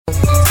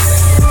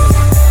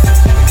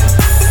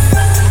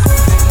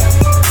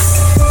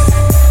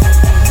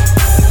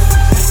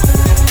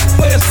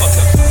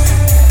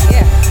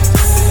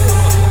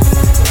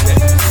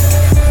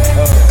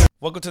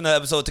another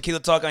episode of Tequila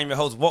Talk. I'm your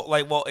host, Walk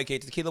Like Walt, aka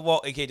Tequila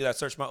Walt, aka Did I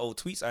Search My Old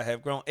Tweets I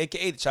Have Grown,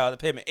 aka The Child of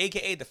Pavement,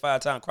 aka the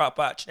 5-time Crock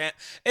Pot Champ,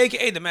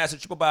 aka the Master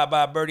Triple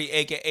Bye Birdie,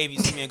 aka if you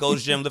see me in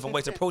Gold's Gym lifting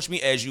weights, approach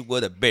me as you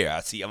would a bear.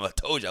 I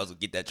told you I was going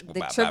to get that Triple Bye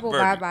Birdie. The Triple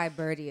Bye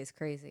Birdie is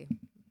crazy.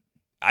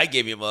 I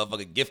gave you a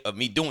motherfucking gift of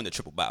me doing the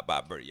Triple Bye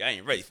Birdie. I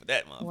ain't ready for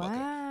that, motherfucker.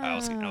 Wow. I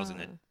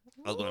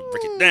was gonna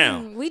break it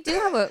down. We do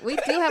have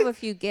a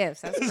few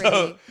gifts. That's pretty.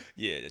 So,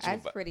 yeah,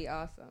 that's pretty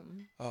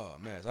awesome. Oh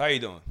man, so how you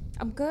doing?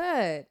 I'm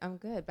good.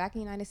 Back in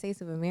the United States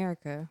of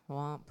America.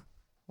 Womp,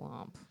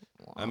 womp,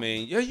 womp. I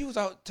mean, yeah, you was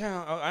out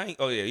town.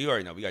 Oh yeah, you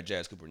already know. We got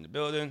Jazz Cooper in the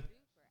building.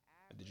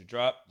 Did you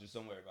drop? Just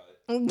don't worry about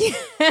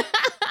it.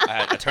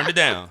 I turned it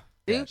down.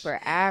 Super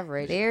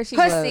average. There she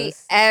Pussy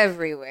was.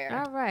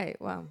 everywhere. All right.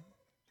 Well.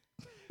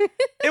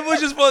 It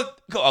was just for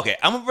okay.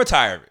 I'm gonna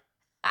retire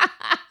it.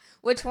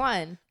 Which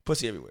one?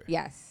 Pussy everywhere.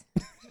 Yes.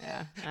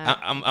 Yeah.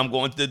 I'm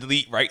going to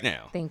delete right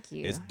now. Thank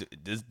you.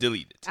 Just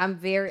delete it. I'm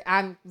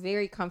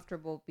very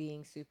comfortable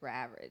being super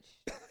average.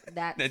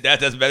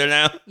 That's better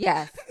now.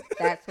 Yes,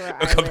 that's where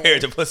I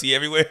compared live. to pussy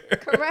everywhere.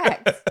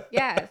 Correct.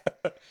 Yes,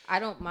 I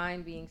don't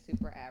mind being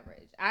super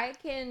average. I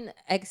can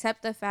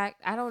accept the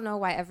fact. I don't know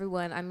why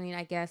everyone. I mean,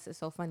 I guess it's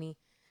so funny.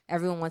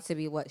 Everyone wants to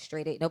be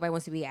straight A. Nobody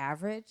wants to be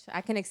average.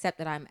 I can accept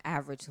that I'm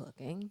average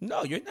looking.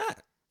 No, you're not.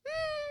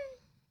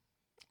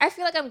 I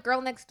feel like I'm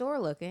girl next door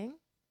looking.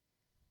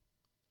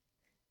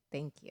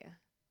 Thank you.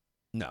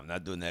 No, I'm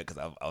not doing that because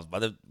I was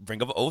about to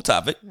bring up an old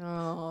topic.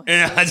 Oh,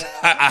 And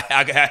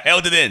I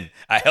held it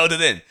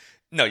in.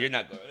 No, you're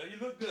not good.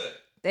 You look good.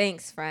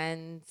 Thanks,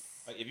 friends.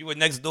 Like if you were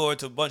next door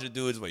to a bunch of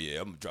dudes, well, yeah,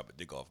 I'm gonna drop a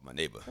dick off my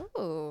neighbor.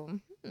 Ooh.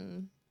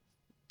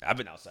 I've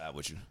been outside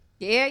with you.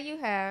 Yeah, you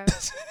have.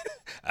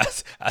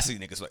 I see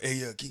niggas like,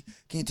 hey,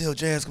 can you tell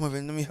Jazz come over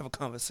and let me have a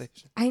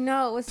conversation? I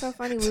know. It was so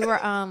funny. We were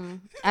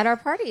at our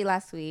party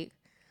last week.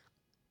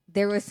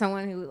 There was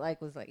someone who was like,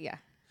 yeah.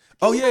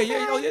 Oh yeah.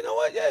 Oh, you know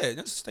what? Yeah.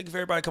 Just thank you for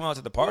everybody coming out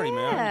to the party,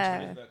 man. I'm Yeah.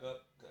 gonna turn this back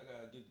up. I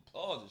gotta give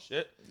applause and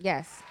shit.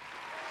 Yes.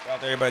 Shout out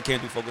to everybody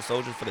can't do Focus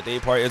Soldiers for the day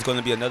party. It's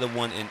gonna be another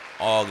one in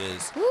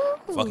August. Ooh.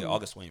 Fuck it,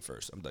 August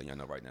 21st. I'm done. Y'all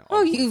know right now.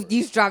 Oh, August 21st.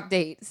 you've dropped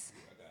dates.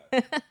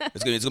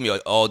 It's gonna be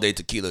like all day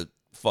tequila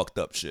fucked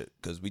up shit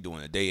because we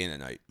doing a day and a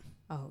night.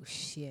 Oh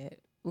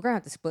shit. We're gonna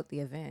have to split the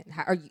event.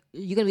 How are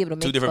you gonna be able to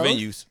make Two different both?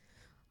 venues.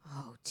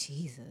 Oh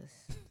Jesus.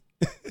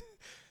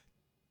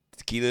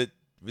 Tequila,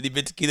 really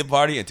big tequila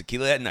party and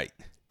tequila at night.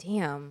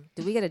 Damn.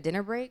 Do we get a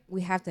dinner break?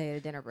 We have to get a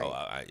dinner break.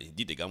 Oh,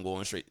 you think I'm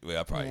going straight? Well,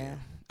 I probably Yeah.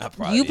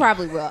 am. You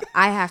probably will.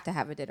 I have to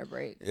have a dinner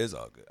break. It's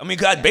all good. I mean,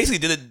 'cause I basically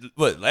did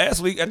it last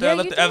week after Yeah, I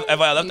left. you After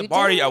I left did. the You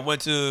party, did. I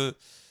went to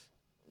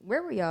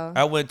Where were y'all?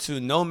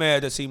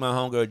 Nomad to see my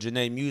homegirl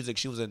Janae Music.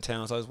 She was in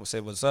town, so I just want to say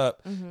what's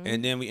up. Mhm.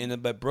 And then we ended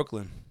up at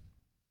Brooklyn.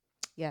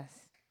 Yes.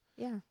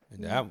 Yeah.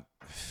 And that,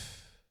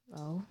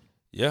 Oh.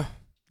 yeah.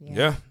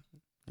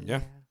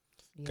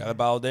 Got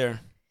about there.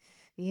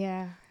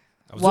 Yeah.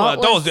 I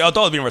thought I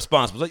was being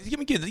responsible. Like, give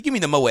me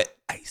the Moet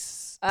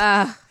Ice.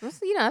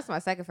 That's my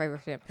second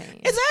favorite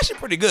champagne. It's actually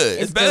pretty good.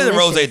 It's better than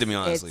rosé, to me,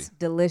 honestly. It's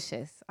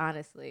delicious,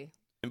 honestly.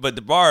 But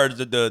the bars,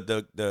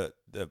 the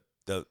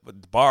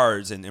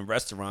bars and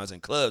restaurants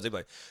and clubs, they be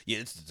like, yeah,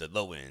 this is the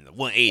low end, the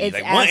 180. It's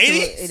like 180?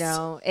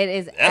 it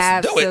is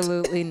Let's do it.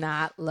 absolutely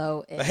not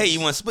low end. Like, hey, you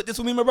want to split this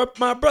with me,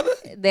 my brother?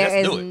 There Let's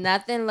is do it.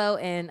 nothing low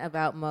end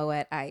about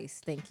Moet Ice.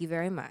 Thank you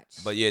very much.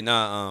 But yeah,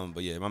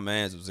 my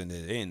man's was in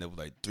there. They ended up with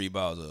like 3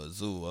 bottles of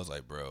Azul. I was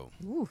like, bro,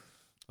 Ooh.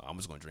 I'm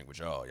just gonna drink with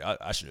y'all.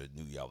 I should have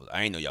knew y'all was.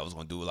 I ain't know y'all was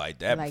gonna do it like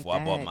that Like before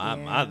I bought that,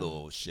 my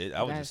little shit.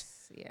 I was just.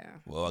 Yeah.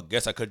 Well, I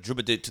guess I could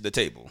dribble it to the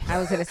table. I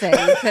was gonna say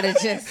you could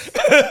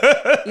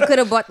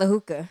have bought the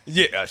hookah.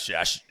 Yeah,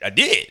 I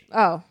did.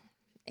 Wow.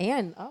 I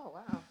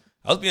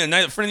was being a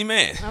nice, friendly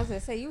man. I was gonna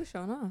say you were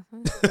showing off.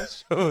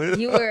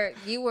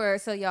 You were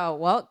so y'all.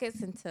 Walt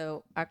gets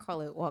into, I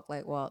call it Walk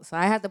Like Walt. So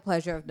I had the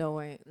pleasure of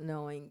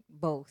knowing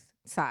both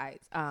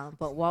sides.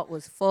 But Walt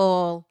was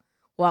full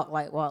Walk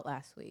Like Walt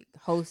last week,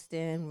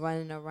 hosting,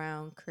 running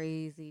around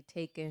crazy,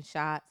 taking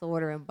shots,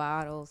 ordering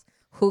bottles,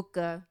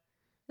 hookah.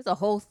 It was a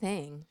whole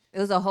thing.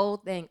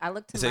 I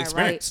looked to It's my an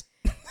experience.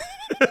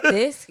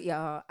 right.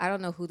 Y'all, I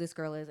don't know who this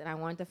girl is, and I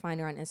wanted to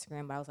find her on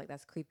Instagram, but I was like,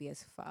 that's creepy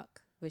as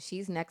fuck. But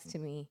she's next to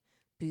me.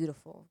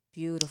 Beautiful.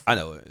 I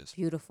know it is.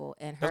 Beautiful.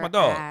 And That's her my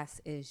dog. ass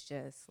is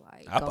just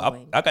like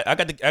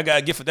I got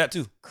a gift for that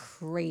too.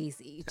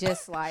 crazy.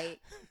 Just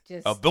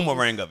A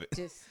boomerang of it.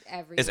 Just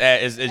everywhere.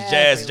 It's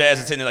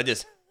Jazz attending like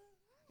this.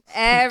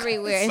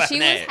 Everywhere. And she Slapping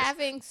was ass.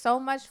 having so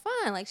much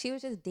fun. Like she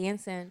was just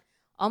dancing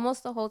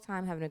almost the whole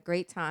time, having a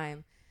great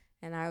time.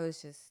 And I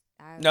was just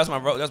That's my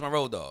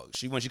road dog.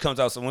 When she comes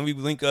out, so when we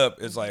link up,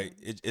 it's like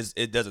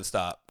it doesn't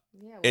stop.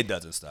 Yeah, It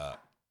doesn't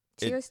stop.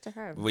 cheers to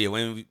her. Well,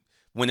 yeah,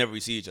 whenever we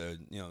see each other,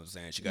 you know what I'm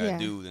saying? She got Yeah. a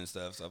dude and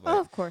stuff. So I'm Oh, like,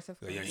 of course.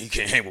 yeah, you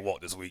can't hang with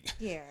Walt this week.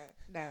 Yeah.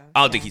 No.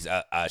 I don't think he's.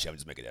 Actually, I'm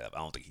just making that up. I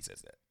don't think he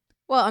says that.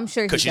 Well, I'm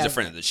sure because she's a doesn't.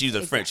 friend of the, she's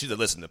a friend. She's a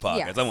listener to the podcast.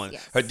 Yes, I want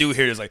yes. her dude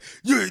here is like,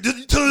 yeah, you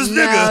tell this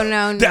No, nigga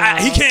no, that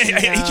no, he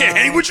can't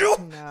hang with you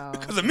No,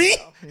 because of me.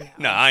 no.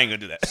 No, I ain't gonna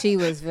do that. She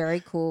was very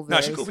cool, No,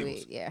 very she's cool sweet.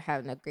 people. Yeah,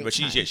 having a great But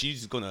time.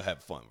 she's gonna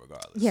have fun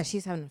regardless. Yeah,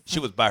 she's having fun. She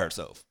was by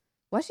herself.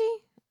 Was she?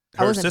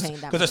 I Her wasn't sister,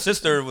 paying that because her much.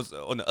 sister was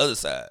on the other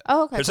side.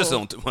 Oh, okay, Her sister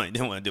cool. didn't want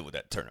to deal with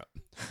that turn up.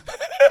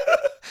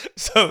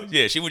 So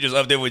yeah, she was just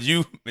up there with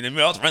you, and then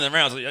I was running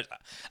around. So I love him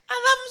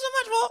so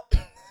much, Walt.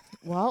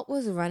 Walt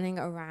was running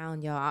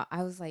around, y'all.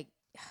 I was like,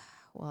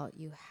 well,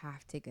 you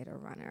have to get a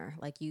runner.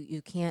 Like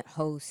you can't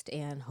host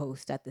and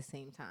host at the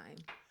same time.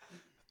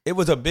 It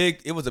was a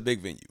big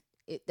venue.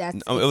 It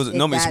was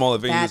normally smaller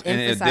venues, and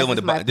emphasizes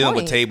dealing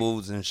with point.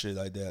 tables and shit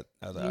like that.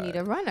 I was You like, need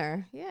a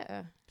runner.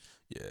 Yeah.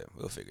 yeah,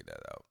 we'll figure that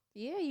out.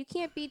 Yeah, you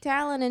can't be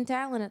talent and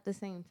talent at the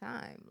same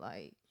time.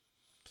 Like,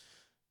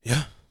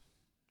 Yeah,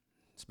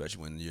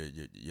 especially when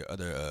your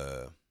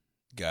other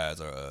guys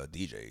are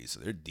DJs, so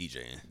they're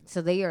DJing.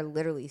 so they are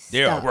literally stuck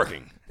They are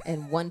working.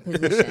 in one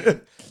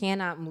position,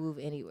 cannot move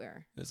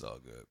anywhere. It's all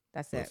good.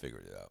 That's We'll it. figure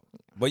it out.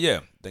 But yeah,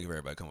 thank you for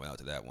everybody coming out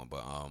to that one.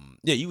 But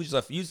yeah, you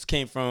just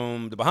came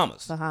from the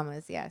Bahamas.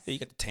 Bahamas, yes. Yeah, you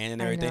got the tan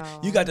and I everything. know.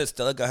 You got the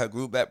Stella got her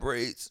groove back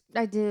braids.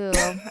 I do.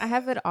 I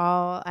have it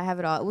all.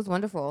 It was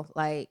wonderful.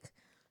 Like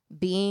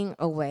being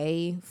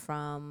away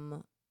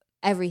from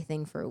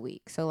everything for a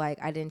week. So like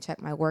I didn't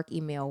check my work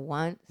email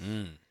once.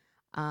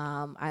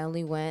 I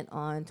only went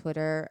on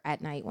Twitter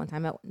at night, one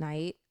time at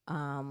night.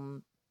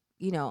 On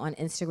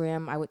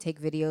Instagram, I would take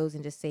videos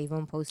and just save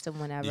them, post them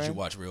whenever. Did you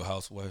watch Real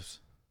Housewives?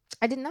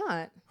 I did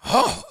not.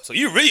 Oh, so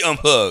you really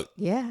unplugged.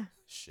 Yeah.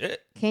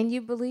 Shit. Can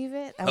you believe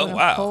it? I Oh, went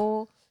wow. a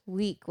whole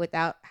week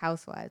without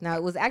Housewives. Now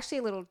it was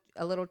actually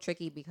a little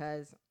tricky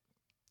because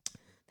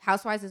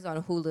Housewives is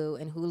on Hulu,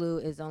 and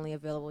Hulu is only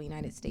available in the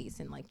United States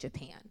and like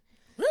Japan.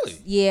 Really?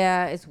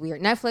 Yeah, it's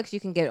weird. Netflix you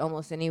can get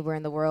almost anywhere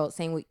in the world.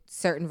 Same with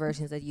certain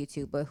versions of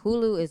YouTube, but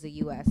Hulu is a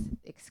U.S.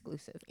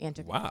 exclusive and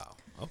Japan. Wow.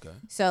 Okay.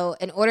 So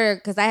in order,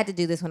 because I had to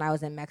do this when I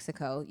was in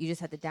Mexico, you just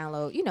had to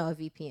download, a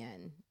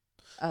VPN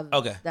of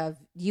the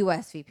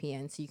U.S.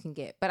 VPN so you can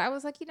get. But I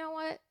was like, you know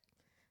what?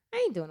 I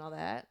ain't doing all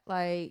that.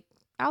 Like,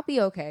 I'll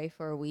be okay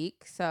for a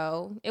week.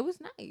 So it was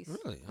nice.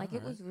 Really? Like, All it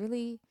right. was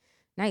really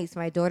nice.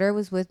 My daughter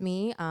was with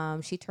me.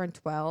 She turned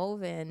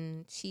 12,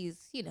 and she's,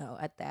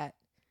 at that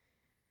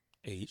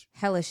Age.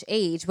 hellish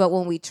age. But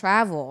when we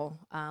travel,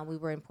 we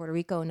were in Puerto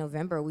Rico in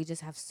November. We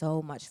just have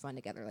so much fun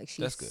together. Like,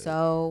 she's That's good.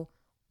 so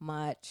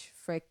much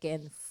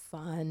freaking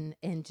fun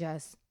and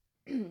just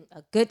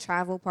a good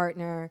travel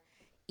partner,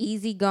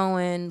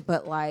 easygoing,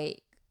 but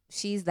like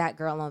she's that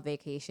girl on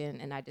vacation,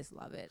 and I just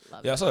love it.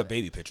 Yeah, I saw her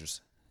baby pictures.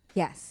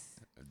 Yes.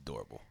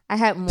 Adorable. I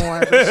had more,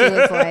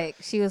 but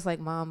she was like,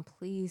 Mom,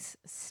 please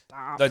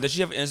stop. Like, does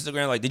she have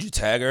Instagram? Like, did you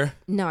tag her?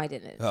 No, I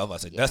didn't. Oh, I was about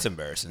to say, that's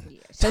embarrassing. Yeah.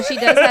 So she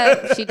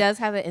does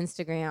have an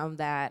Instagram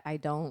that I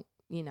don't,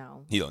 You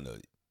don't know.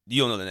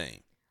 You don't know the name.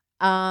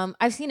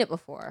 I've seen it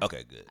before.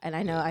 Okay, good. And I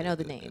Good, know good,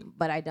 the good, name,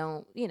 but I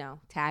don't,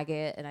 tag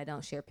it, and I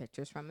don't share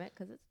pictures from it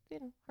because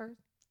it's, her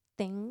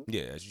thing. good.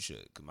 Yeah, as you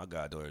should. Cause my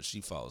goddaughter,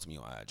 she follows me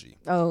on IG.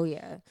 Oh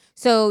yeah.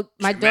 So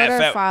my Matter of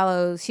daughter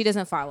fact- she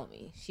doesn't follow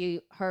me.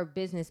 Her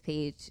business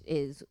page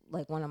is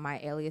like one of my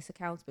alias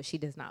accounts, but she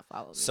does not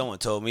follow me. Someone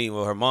told me,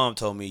 her mom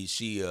told me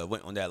she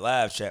went on that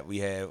live chat we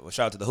had. Well,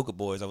 shout out to the Hookah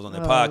Boys. I was on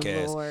their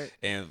podcast. Lord.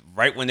 And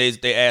right when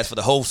they asked for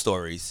the whole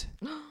stories,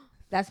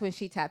 That's when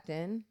she tapped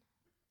in.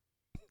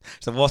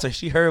 so Walter,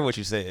 she heard what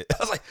you said. I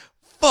was like,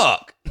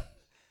 fuck.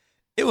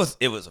 It was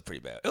a pretty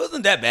bad. It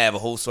wasn't that bad of a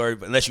whole story,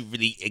 but unless you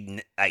really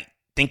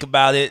think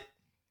about it.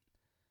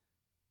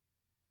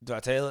 Do I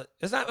tell it?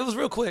 It's not. It was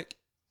real quick.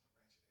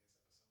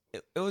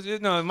 It was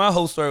my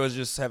whole story was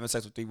just having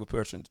sex with people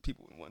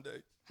in one day.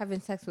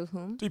 Having sex with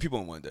whom? 3 people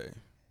in one day.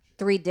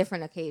 3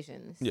 different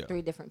occasions. Yeah.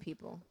 3 different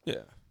people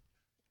Yeah.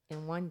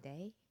 in one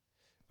day.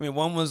 I mean,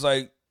 one was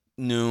like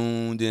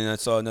noon. Then I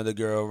saw another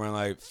girl around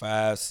like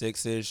 5,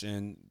 6-ish,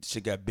 and she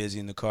got busy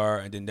in the car.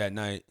 And then that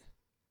night,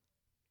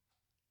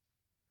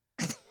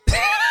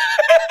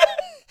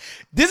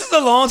 this is a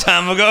long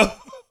time ago.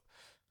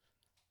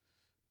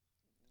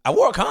 I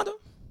wore a condom.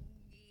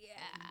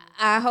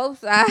 I hope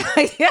so.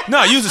 No,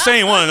 I use the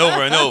same one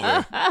over and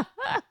over.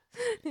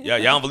 Yeah,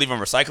 y'all don't believe I'm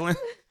recycling?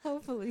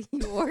 Hopefully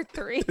you wore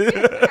 3.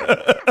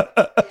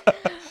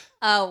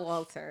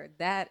 Walter,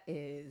 that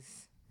is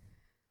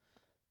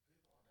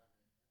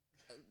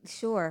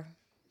sure.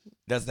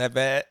 That's that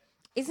bad?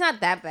 It's not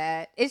that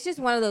bad. It's just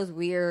one of those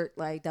weird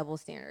like double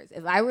standards.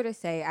 If I were to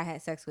say I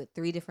had sex with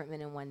 3 different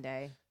men in one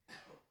day,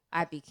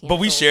 I'd be canceled.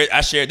 But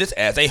I shared this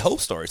as a hoe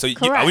story. So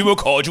Correct. we will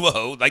call you a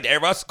hoe like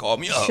everybody else called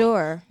me a hoe.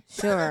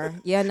 Sure.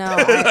 Yeah, no,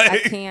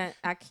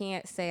 I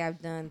can't say I've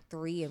done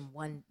 3 in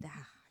one.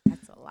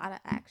 That's a lot of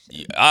action.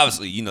 Yeah,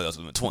 obviously, that was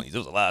in the 20s. There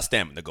was a lot of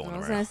stamina going I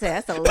was around. gonna say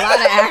that's a lot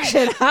of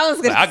action.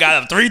 I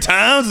got up 3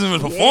 times and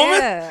was performing.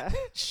 Yeah.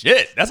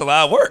 Shit, that's a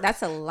lot of work.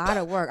 That's a lot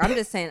of work. I'm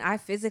just saying.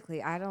 This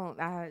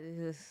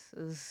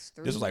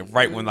was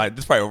like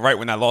this probably right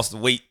when I lost the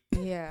weight.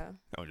 Yeah.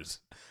 I was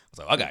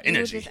like, I got You were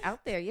energy. just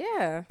out there.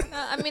 Yeah. No,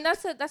 I mean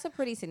that's a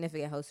pretty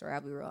significant host story. I'll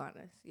be real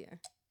honest. Yeah.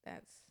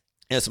 That's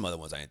And some other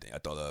ones I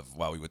thought of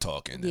while we were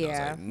talking. And I was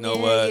yeah. like,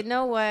 what? You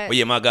know what? But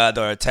yeah, my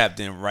goddaughter tapped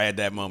in right at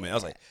that moment. I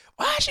was like,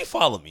 why did she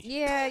follow me?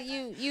 Yeah,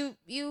 yeah.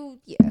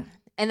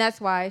 And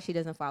that's why she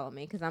doesn't follow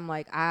me, because I'm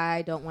like,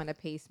 I don't want to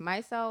pace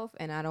myself,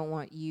 and I don't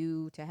want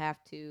you to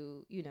have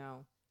to,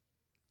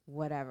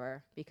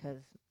 whatever, because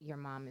your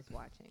mom is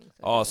watching.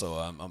 So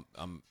Also,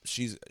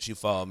 she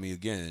followed me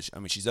again.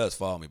 She does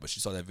follow me, but she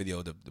saw that video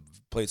of the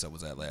place I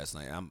was at last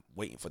night. I'm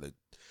waiting for the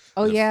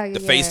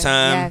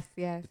FaceTime.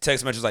 Yes. The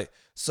text message like,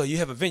 so you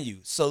have a venue.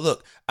 So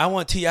look, I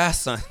want T.I.'s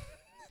son.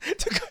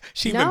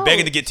 She been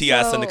begging to get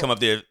T.I.'s son to come up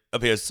here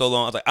so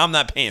long. I was like, I'm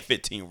not paying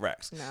 15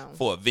 racks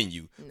for a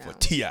venue for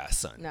T.I.'s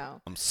son.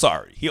 No. I'm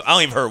sorry. I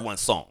don't even heard one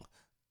song.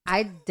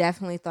 I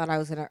definitely thought I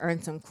was going to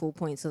earn some cool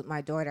points with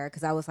my daughter,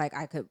 because I was like,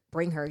 I could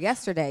bring her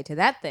yesterday to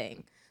that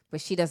thing, but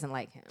she doesn't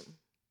like him.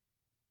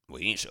 Well,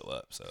 he didn't show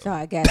up, so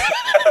I guess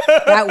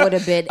that would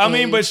have been.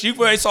 But she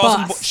might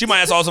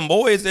have saw some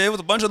boys there. It was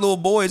a bunch of little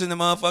boys in the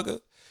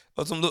motherfucker.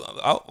 Or some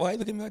little, why you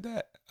looking at me like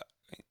that?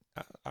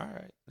 All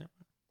right.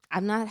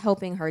 I'm not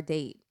helping her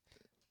date.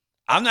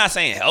 I'm not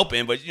saying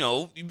helping, but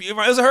it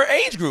was her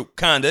age group,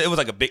 kinda. It was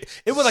like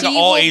an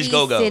all age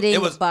go-go.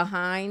 It was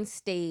behind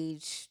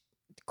stage,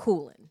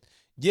 cooling.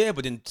 Yeah,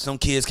 but then some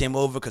kids came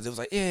over because it was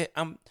like, yeah,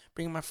 I'm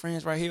bringing my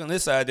friends right here on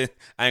this side. Then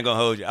I ain't gonna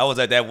hold you. I was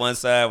at that one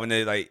side when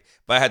they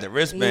but I had the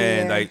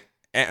wristband,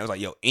 and I was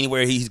like, yo,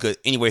 anywhere he's good,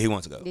 anywhere he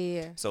wants to go.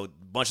 Yeah. So a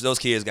bunch of those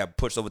kids got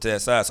pushed over to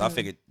that side. So I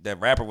figured that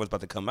rapper was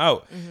about to come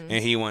out,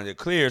 and he wanted to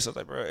clear. So I was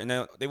like, bro, and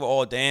then they were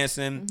all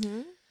dancing.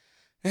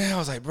 And I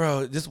was like,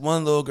 bro, this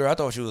one little girl, I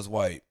thought she was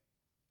white.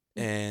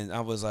 And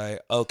I was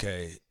like,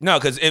 okay. No,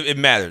 because it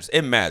matters.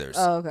 It matters.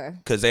 Oh, okay.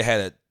 Because they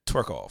had a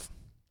twerk off.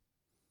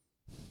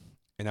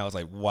 And I was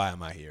like, why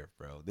am I here,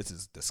 bro? This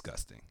is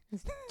disgusting.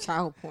 It's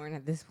child porn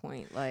at this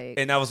point.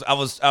 And I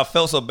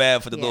felt so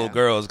bad for the little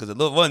girls, because there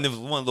was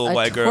one little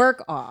white girl.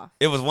 Twerk off.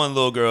 It was one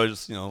little girl,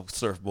 just,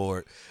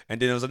 surfboard.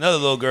 And then there was another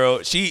little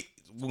girl. She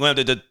went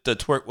to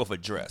twerk with a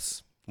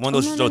dress. One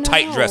of those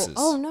tight dresses.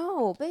 Oh,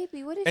 no,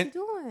 baby. What are you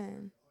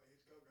doing?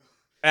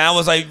 And I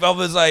was like,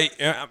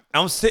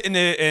 I'm sitting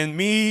there, and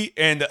me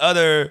and the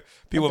other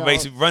people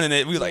basically running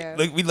it. We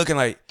we looking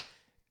like,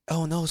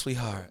 oh no,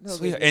 sweetheart.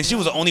 And she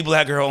was the only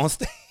black girl on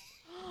stage.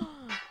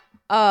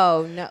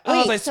 Oh no! I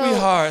was like,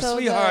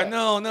 sweetheart,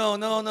 no,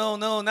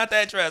 not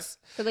that dress.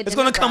 So it's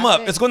gonna come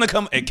up. It's gonna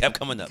come. It kept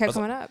coming up.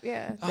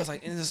 Yeah. I was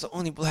like, and this is the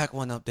only black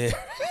one up there.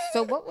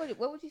 So what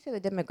would you say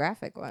the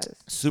demographic was?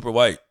 Super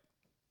white.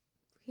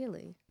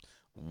 Really?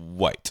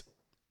 White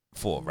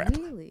for a rapper.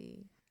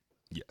 Really?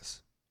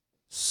 Yes.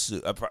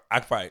 I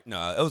probably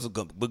no. It was a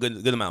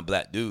good amount of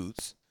black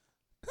dudes,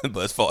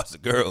 but as far as the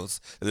girls,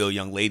 the little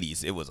young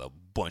ladies, it was a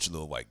bunch of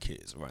little white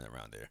kids running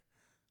around there.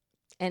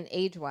 And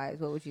age-wise,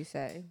 what would you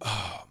say?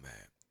 Oh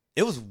man,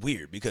 it was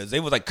weird because they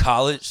was like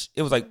college.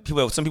 It was like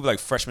some people like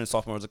freshmen,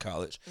 sophomores of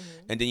college,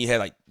 and then you had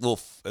like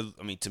little.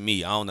 I mean, to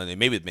me, I don't know. They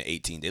maybe it's been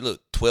 18. They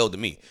look 12 to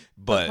me,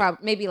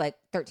 but maybe like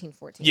 13,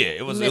 14. Yeah,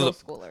 it was middle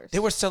schoolers. They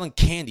were selling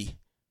candy.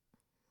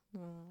 Oh,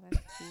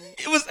 that's cute.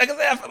 It was like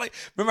I felt like.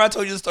 Remember I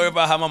told you the story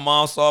about how my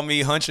mom saw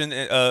me hunching.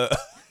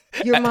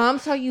 Your mom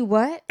saw you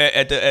what?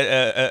 At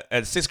the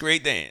 6th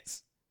grade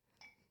dance.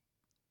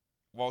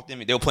 Walked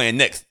in. They were playing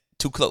next.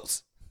 Too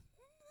close.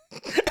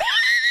 And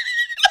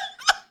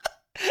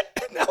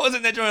I was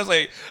in that joint.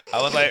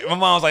 I was like, my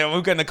mom was like,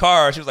 we got in the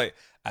car. She was like,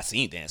 I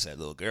seen you dance with that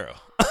little girl.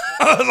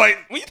 I was like,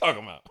 what are you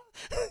talking about?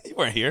 You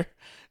weren't here.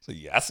 So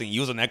yeah, I seen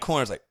you was in that corner.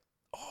 I was like,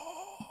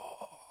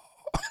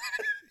 oh.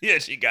 Yeah,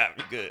 she got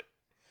me good.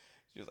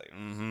 She was like,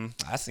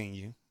 I seen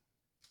you.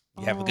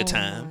 You have a good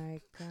time.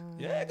 My God.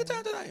 Yeah, good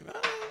time tonight, man.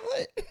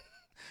 What?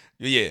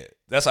 Yeah,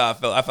 that's how I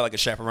felt. I felt like a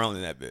chaperone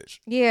in that bitch.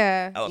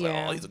 Yeah. I was like,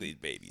 oh, these are these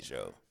babies,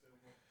 yo.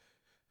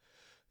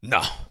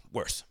 No,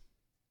 worse.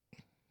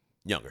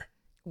 Younger.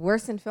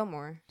 Worse than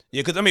Fillmore.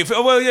 Yeah, because, kind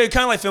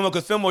of like Fillmore,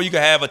 because Fillmore, you could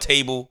have a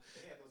table,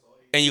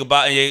 and you can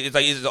buy, it's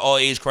like, it's an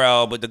all-age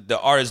crowd, but the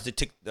artist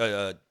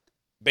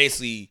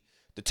basically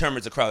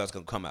determines the crowd that's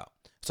going to come out.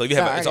 So if you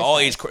have, it's an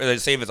all-age,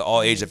 say if it's an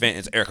all-age event,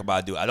 it's Erykah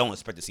Badu, I don't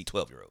expect to see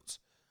 12-year-olds.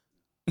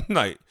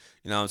 Like,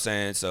 you know what I'm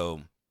saying?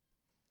 So,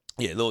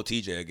 yeah, Lil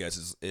TJ, I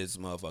guess, is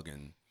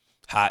motherfucking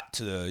hot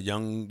to the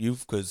young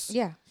youth, because...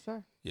 Yeah,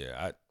 sure.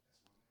 Yeah,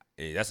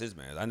 that's his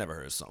man. I never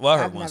heard a song. Well, I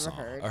heard one song.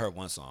 Heard. I heard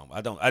one song.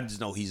 I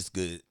just know he's a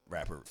good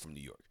rapper from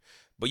New York.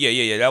 But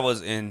yeah. That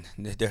was in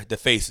the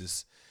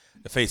faces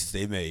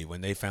they made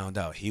when they found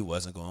out he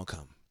wasn't gonna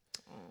come.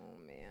 Oh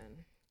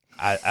man.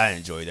 I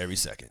enjoyed every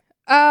second.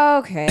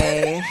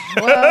 Okay.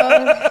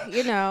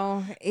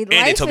 Well, and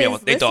they told me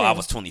they thought I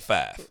was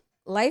 25.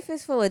 Life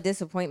is full of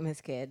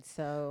disappointments, kid.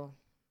 So,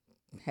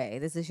 hey,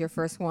 this is your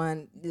first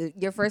one.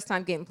 Your first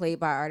time getting played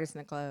by artists in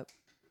a club.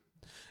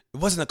 It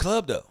wasn't a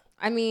club though.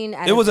 I mean,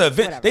 it was an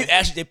event.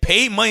 Whatever. They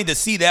paid money to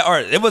see that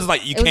art. It wasn't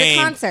like you came. It was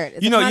a concert.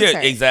 Yeah,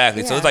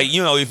 exactly. Yeah. So it's like,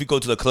 if you go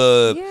to the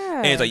club,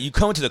 and it's like you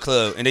come to the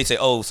club and they say,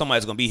 oh,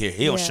 somebody's gonna be here.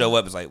 He don't show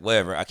up. It's like,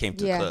 whatever. I came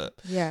to the club.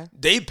 Yeah.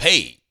 They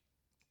paid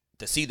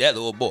to see that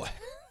little boy,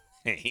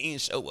 and he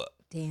didn't show up.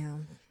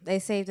 Damn. They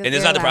saved it. And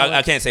it's not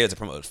I can't say it's the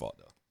promoter's fault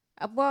though.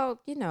 Well,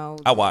 you know.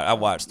 I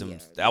watched them.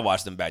 Yeah. I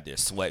watched them back there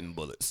sweating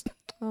bullets,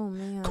 Oh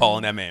man.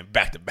 calling that man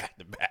back to back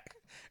to back.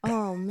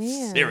 Oh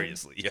man.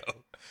 Seriously, yo.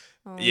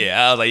 Oh,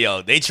 Yeah, I was like,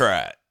 yo, they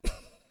tried.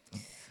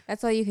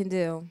 That's all you can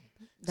do.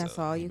 That's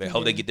So, all you can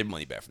hope do. they get their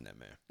money back from that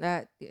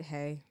man.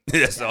 Hey.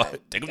 That's all.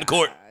 Take them to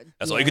court.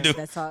 That's all you can do.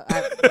 That's all.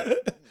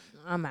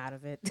 I'm out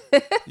of it.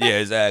 Yeah,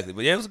 exactly.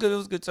 But yeah, it was good. It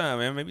was a good time,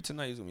 man. Maybe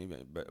tonight is gonna be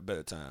a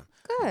better time.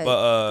 Good.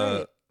 But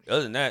Great.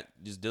 other than that,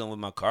 just dealing with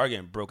my car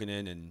getting broken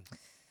in and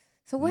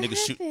So what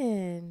niggas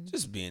happened?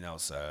 just being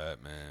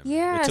outside, man.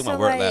 Yeah, They took my so,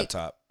 work like,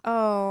 laptop.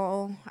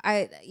 Oh,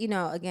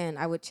 again,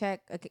 I would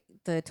check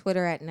the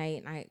Twitter at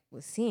night, and I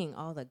was seeing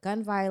all the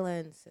gun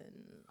violence and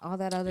all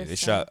that other Yeah, they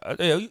stuff.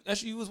 shot.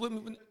 Actually, you was with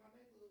me.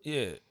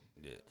 Yeah.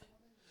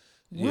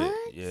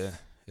 What? Yeah.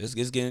 It's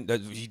getting.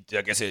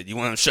 Like I said, you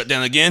want to shut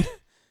down again?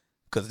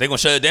 Because if they gonna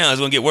shut it down, it's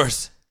gonna get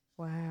worse.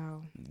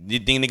 Wow. You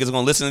think niggas are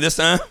gonna listen this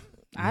time?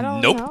 I don't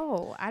Nope.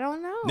 know. I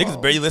don't know.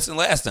 Niggas barely listened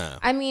last time.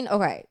 I mean,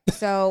 okay.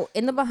 So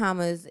in the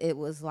Bahamas, it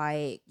was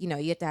like, you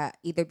have to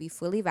either be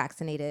fully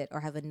vaccinated or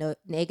have a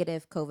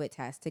negative COVID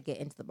test to get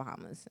into the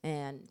Bahamas.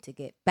 And to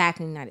get back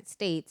in the United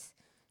States,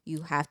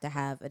 you have to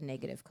have a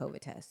negative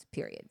COVID test,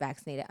 period.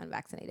 Vaccinated,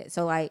 unvaccinated.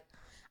 So, like,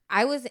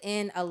 I was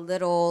in a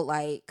little,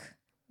 like,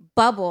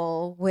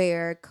 bubble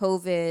where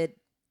COVID,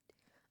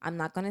 I'm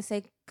not going to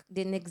say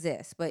didn't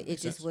exist, but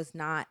it just was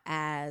not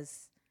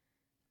as,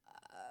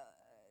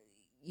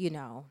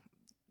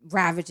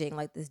 ravaging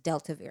like this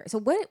Delta variant. So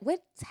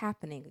what's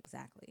happening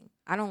exactly?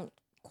 I don't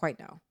quite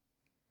know.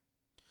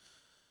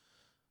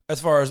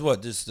 As far as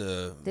what, just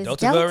the This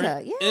Delta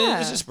variant? yeah.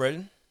 It's just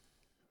spreading.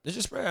 It's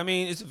just spreading. I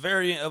mean, it's a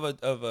variant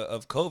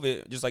of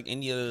COVID, just like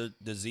any other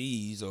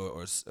disease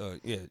or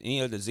any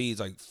other disease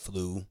like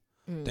flu,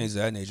 things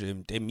of that nature.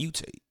 They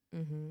mutate.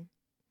 Mm-hmm.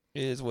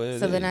 It is what it is.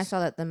 So then I saw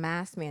that the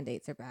mask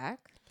mandates are back.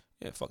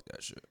 Yeah, fuck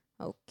that shit.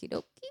 Okie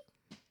dokie.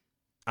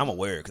 I'm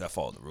aware because I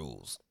follow the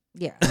rules.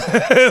 Yeah.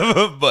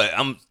 But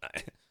all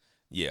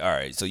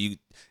right. So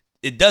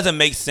it doesn't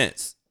make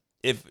sense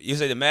if you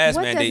say the mask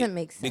What mandate doesn't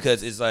make sense?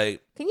 because it's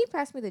like Can you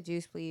pass me the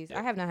juice, please? Yeah.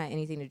 I have not had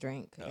anything to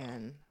drink,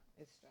 and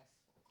it's stressful.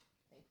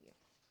 Thank you.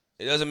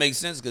 it doesn't make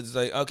sense because it's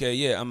like, okay,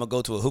 yeah, I'm gonna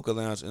go to a hookah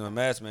lounge in my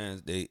mask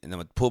mandate and I'm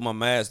gonna pull my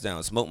mask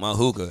down, smoke my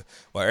hookah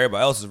while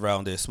everybody else is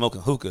around there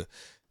smoking hookah,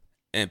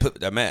 and put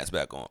that mask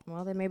back on.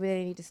 Well, then maybe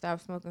they need to stop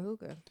smoking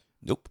hookah.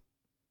 Nope,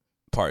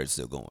 party's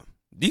still going.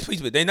 These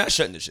people, they're not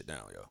shutting this shit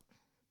down, yo.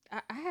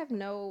 I have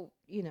no,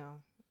 You're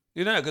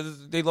not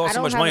because they lost I so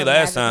don't much have money a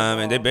last magical time,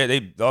 and ball.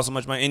 they lost so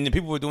much money, and the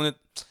people were doing it.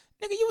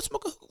 Nigga, you was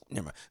smoking.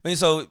 Never mind. I mean,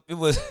 so it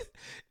was.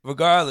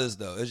 Regardless,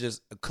 though, it's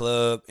just a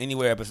club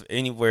anywhere.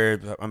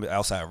 I mean,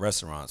 outside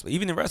restaurants, but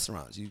even in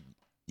restaurants, you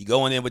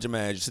go in there with your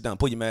mask, you sit down,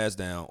 put your mask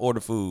down, order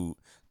food,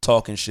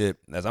 talking shit.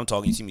 As I'm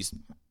talking, you see me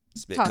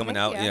spit coming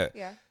out.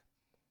 Yeah.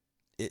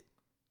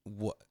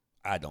 What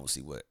I don't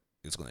see what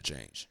it's gonna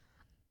change.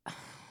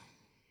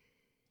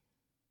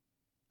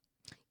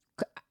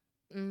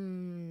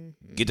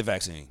 Get the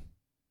vaccine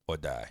or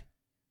die.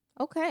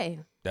 Okay.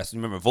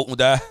 Remember, vote or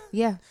die.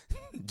 Yeah.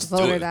 Just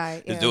Vote do or it. die.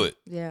 Just Yeah. do it.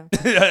 Yeah.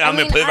 I'm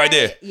gonna put it right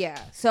there. Yeah.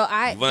 So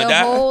You wanna the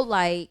die? whole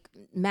like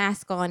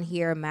mask on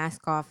here,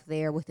 mask off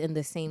there within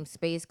the same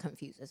space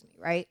confuses me,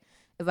 right?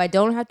 If I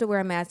don't have to wear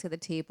a mask at the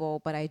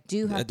table, but I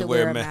do have to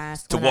wear a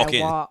mask to when walk I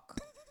in.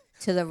 walk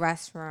to the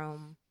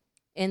restroom,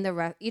 you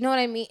know what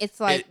I mean? It's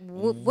like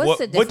what's What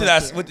the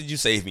difference? Here? What did you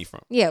save me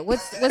from? Yeah,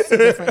 what's the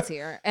difference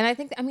here? And I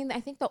think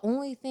the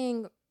only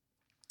thing,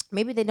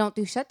 maybe they don't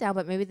do shutdown,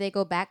 but maybe they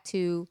go back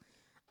to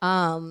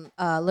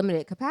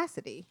limited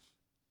capacity.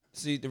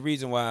 See, the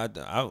reason why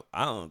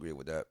I don't agree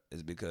with that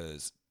is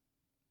because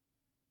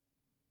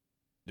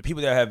the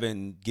people that have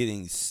been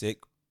getting sick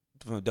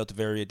from the Delta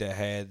variant that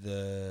had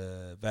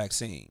the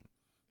vaccine,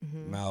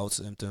 mild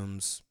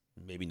symptoms,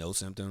 maybe no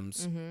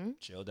symptoms,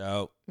 chilled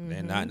out,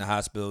 they're not in the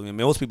hospital. I mean,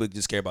 most people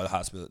just care about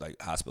the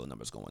hospital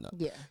numbers going up.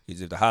 Yeah.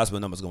 Because if the hospital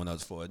numbers going up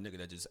is for a nigga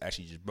that just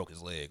broke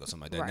his leg or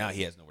something like that, Right. now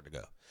he has nowhere to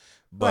go.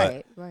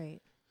 But Right.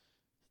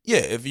 yeah,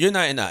 if you're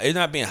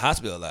not being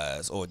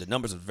hospitalized, or the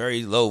numbers are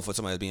very low for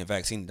somebody that's being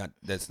vaccinated,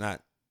 that's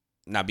not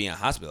being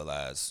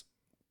hospitalized.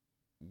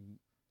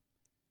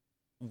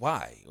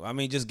 Why? I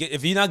mean,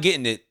 if you're not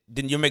getting it,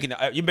 then you're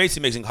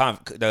basically making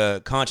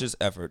the conscious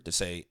effort to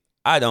say,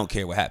 I don't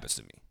care what happens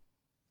to me.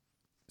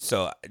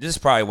 So this is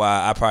probably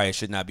why I probably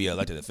should not be an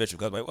elected official.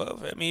 Because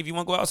if you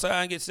want to go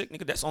outside and get sick,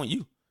 nigga, that's on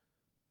you.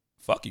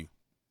 Fuck you.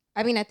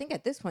 I mean, I think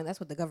at this point,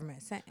 that's what the government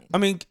is saying. I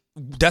mean,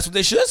 that's what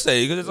they should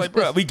say. Because it's like,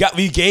 bro, we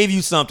gave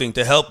you something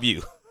to help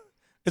you.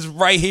 It's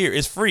right here.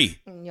 It's free.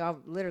 And y'all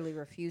literally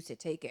refuse to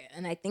take it.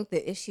 And I think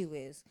the issue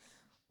is,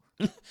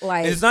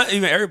 like, It's not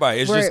even everybody.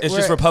 It's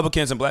just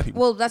Republicans and black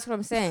people. well, that's what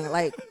I'm saying.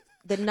 Like,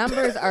 the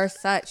numbers are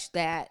such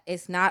that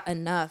it's not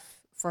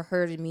enough for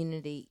herd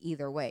immunity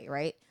either way,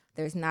 right?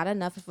 There's not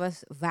enough of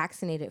us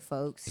vaccinated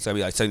folks. It's gotta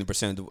be like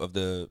 70% of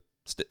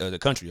the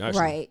country,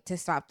 actually. Right, to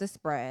stop the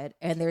spread.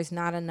 And there's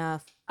not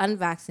enough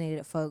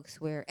unvaccinated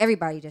folks where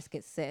everybody just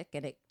gets sick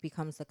and it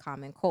becomes a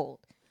common cold.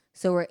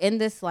 So we're in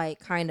this like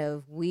kind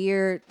of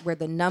weird where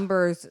the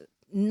numbers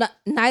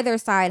neither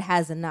side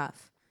has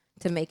enough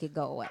to make it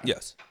go away.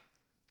 Yes.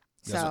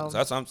 So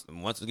That's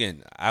once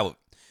again, I would,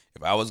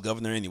 if I was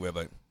governor anywhere,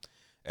 but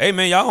hey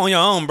man, y'all on your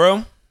own,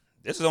 bro.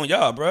 This is on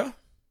y'all, bro.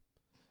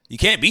 You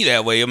can't be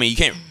that way. I mean, you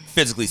can't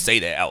physically say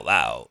that out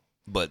loud,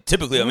 but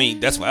typically, I mean,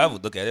 that's why I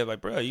would look at it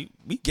like, bro,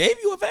 we gave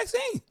you a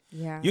vaccine.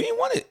 yeah, You didn't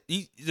want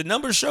it. The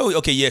numbers show,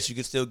 okay, yes, you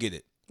can still get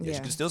it. Yes,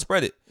 you can still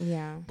spread it.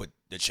 yeah, But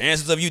the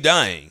chances of you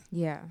dying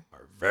yeah,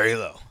 are very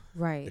low.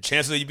 right. The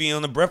chances of you being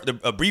on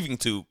a breathing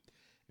tube,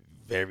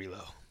 very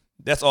low.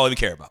 That's all we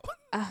care about.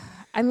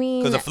 I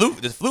mean, Because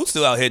the flu's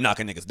still out here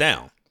knocking niggas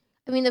down.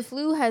 I mean, the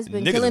flu has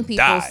been Niggas killing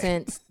people die.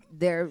 since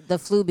the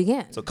flu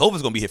began. So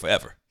COVID's gonna be here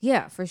forever.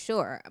 Yeah, for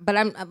sure. But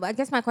I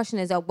guess my question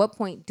is, at what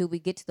point do we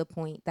get to the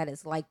point that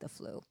it's like the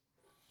flu?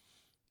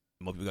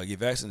 More people gotta get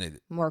vaccinated.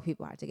 More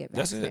people have to get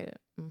That's vaccinated. it.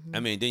 Mhm. I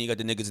mean, then you got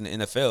the niggas in the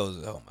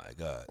NFLs. Oh my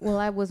god. Well,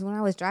 when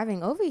I was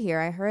driving over here,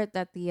 I heard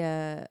that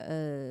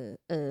the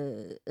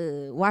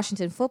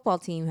Washington football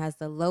team has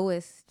the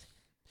lowest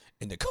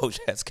And the coach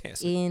has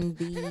cancer. in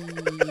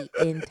the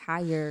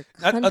entire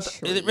Is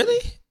country. it really?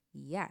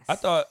 Yes. I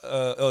thought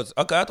it was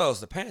okay. I thought it was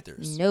the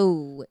Panthers.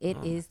 No, it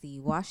is the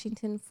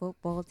Washington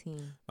football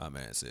team. My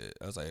man said.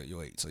 I was like, yo,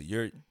 wait. So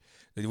we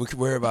could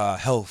worry about our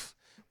health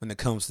when it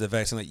comes to the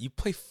vaccine. Like, you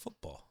play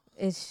football.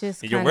 It's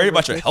just And you're kinda worried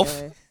about your health?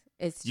 ridiculous.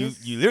 It's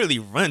just You literally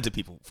run to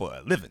people for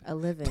a living. a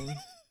living.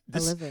 A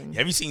living.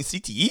 Have you seen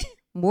CTE?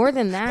 More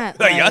than that,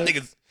 Like, y'all like,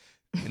 niggas.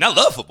 And I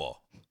love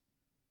football.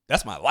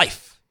 That's my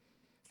life.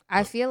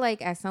 I feel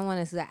like as someone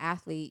as an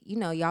athlete,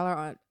 y'all are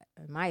on,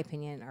 in my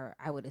opinion, or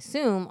I would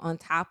assume, on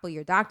top of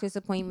your doctor's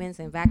appointments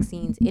and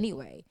vaccines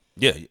anyway.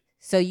 Yeah.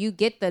 So you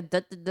get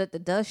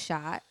the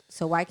shot.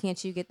 So why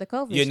can't you get the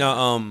COVID? You shot?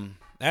 know,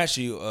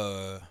 actually,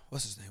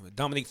 what's his name?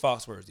 Dominique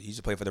Foxworthy. He used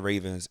to play for the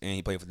Ravens and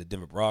he played for the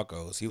Denver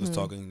Broncos. He was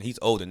talking. He's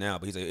older now,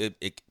 but he's like,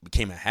 it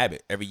became a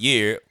habit. Every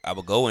year, I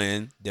would go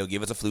in. They'll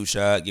give us a flu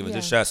shot. Give us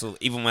a shot. So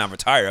even when I'm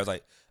retired, I was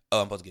like,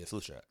 oh, I'm supposed to get a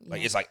flu shot.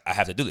 Like, it's like I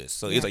have to do this.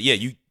 So it's like,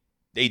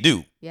 they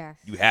do. Yes.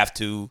 You have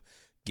to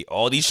get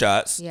all these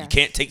shots. Yes. You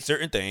can't take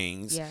certain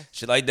things. Yes.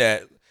 Shit like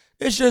that.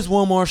 It's just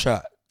one more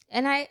shot.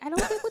 And I don't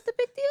think what the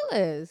big deal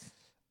is.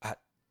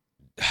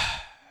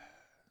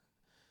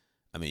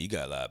 I mean, you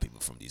got a lot of people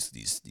from these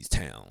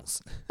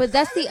towns. But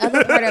that's the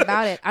other part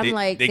about it. I'm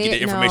they get their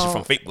information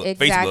from Facebook.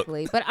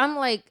 Exactly. But I'm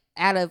like,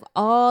 out of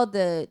all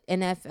the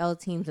NFL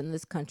teams in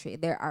this country,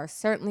 there are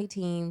certainly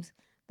teams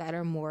that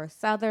are more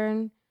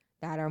southern,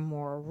 that are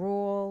more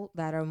rural,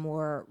 that are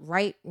more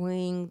right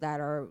wing, that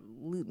are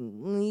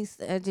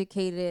least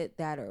educated,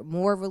 that are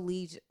more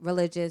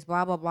religious,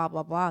 blah blah blah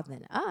blah blah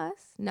than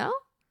us. No.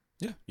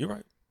 Yeah, you're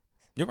right.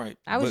 You're right.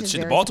 I was But just shit,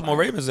 the very Baltimore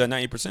surprised. Ravens are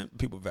 90%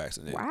 people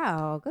vaccinated.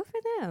 Wow, good for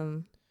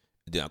them.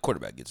 Then our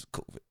quarterback gets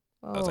COVID.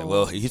 I was like, Oh.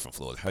 well, he's from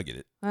Florida. I get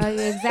it. Yeah,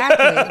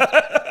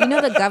 exactly. You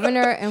know, the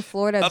governor in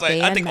Florida I was like, I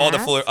banned think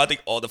masks.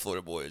 all the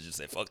Florida boys just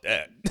said, fuck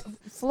that.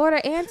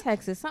 Florida and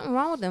Texas, something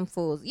wrong with them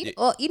fools.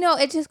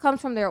 It just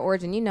comes from their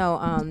origin.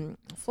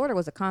 Florida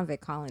was a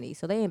convict colony,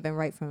 so they ain't been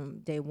right from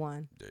day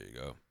one. There you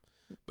go.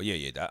 But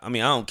yeah. I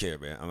mean, I don't care,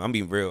 man. I'm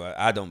being real.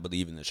 I don't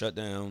believe in the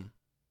shutdown.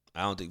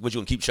 I don't think. What, you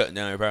gonna keep shutting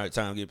down every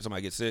time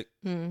somebody gets sick?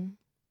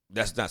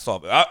 That's not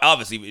solving.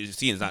 Obviously, what you're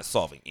seeing is not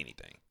solving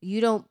anything. You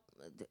don't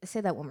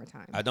say that one more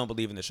time. I don't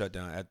believe in the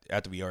shutdown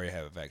after we already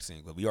have a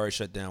vaccine. But we already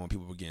shut down when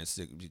people were getting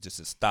sick, just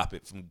to stop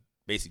it from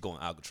basically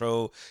going out of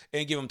control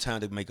and give them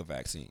time to make a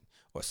vaccine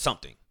or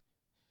something.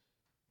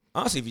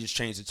 Honestly, if you just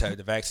change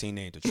the vaccine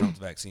name to Trump's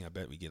vaccine, I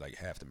bet we get like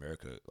half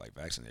America like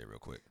vaccinated real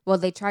quick. Well,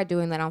 they tried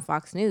doing that on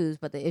Fox News,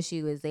 but the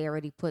issue is they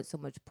already put so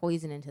much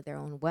poison into their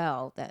own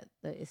well that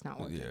it's not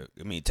working. Yeah,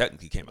 I mean,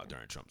 technically came out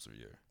during Trump's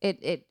year.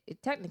 It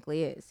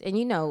technically is.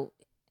 And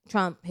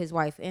Trump, his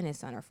wife, and his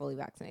son are fully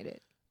vaccinated.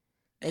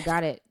 They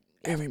got it.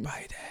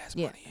 Everybody that has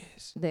money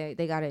is. They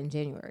got it in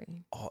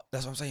January. Oh,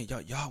 that's what I'm saying.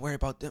 Y'all worry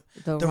about them.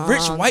 The The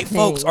rich wrong white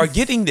folks are things.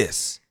 getting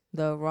this.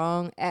 The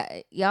wrong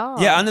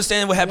y'all. Yeah, I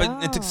understand what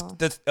happened in Y'all.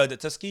 the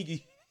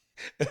Tuskegee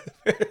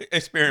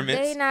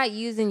experiments. They not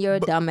using your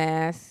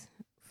dumbass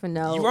for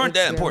no. You weren't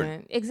that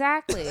important.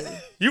 Exactly.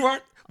 You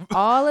weren't.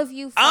 All of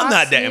you. I'm Fox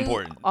not that News-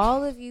 important.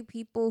 All of you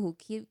people who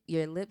keep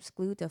your lips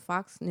glued to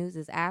Fox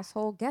News'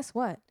 asshole. Guess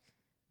what?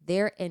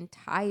 Their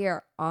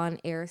entire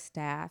on-air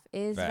staff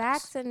is Facts.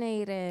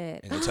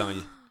 vaccinated. And they're telling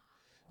you.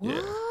 What?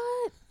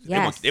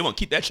 Yeah. Yes. They won't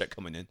keep that check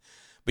coming in.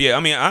 But yeah,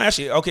 I mean, I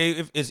actually, okay,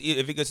 if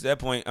it gets to that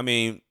point, I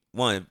mean,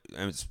 one,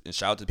 and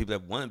shout out to the people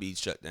that want to be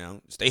shut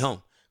down, stay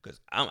home, because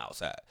I'm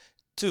outside.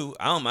 Two,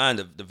 I don't mind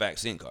the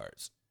vaccine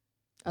cards.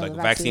 Oh, Like the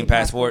a vaccine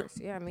passport,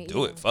 passports. Yeah, I mean,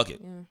 do it. Fuck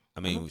it. Yeah. I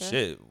mean, Okay.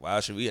 shit,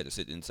 why should we have to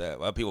sit inside?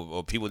 Why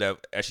people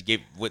that actually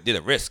did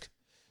a risk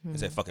and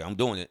said, fuck it, I'm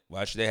doing it.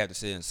 Why should they have to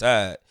sit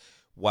inside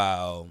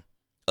while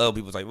other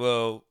people's like,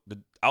 well, the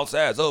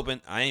outside's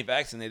open, I ain't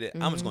vaccinated,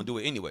 I'm just going to do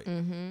it anyway.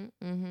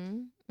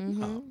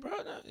 No, bro,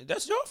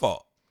 that's your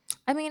fault.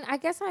 I mean, I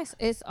guess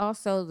it's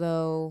also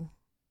though.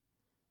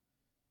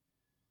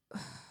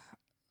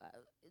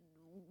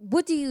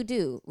 What do you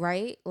do,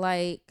 right?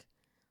 Like,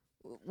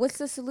 what's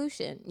the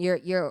solution?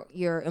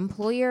 Your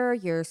employer,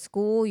 your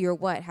school, your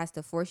what has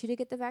to force you to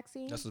get the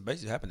vaccine? That's what's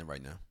basically happening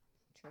right now.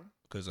 True.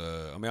 Because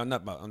I'm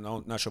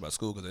not sure about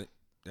school because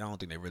I don't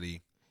think they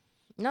really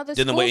No, the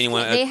didn't schools wait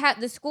anyone.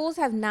 the schools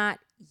have not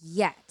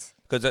yet.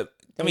 Because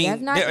They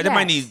have not they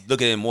might yet. need to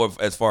look at it more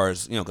as far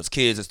as because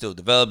kids are still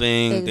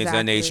developing things of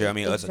that nature. I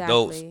mean, us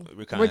adults,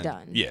 we're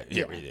done. Yeah,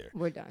 we're there.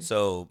 We're done.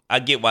 So I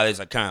get why there's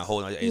like kind of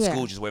holding. Like, hey, Yeah.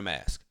 school just wear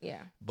masks.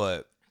 Yeah.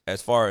 But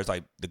as far as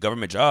like the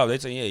government job, they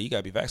say you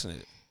gotta be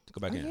vaccinated to go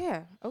back in.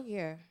 Yeah. Oh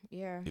yeah.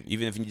 Yeah.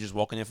 Even if you're just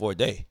walking in for a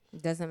day.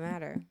 It doesn't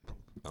matter.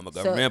 I'm a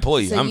government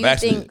employee. So I'm you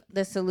vaccinated. think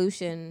the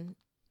solution?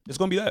 It's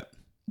gonna be that.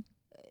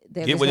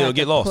 They're Get just what gonna it'll have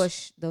get to lost.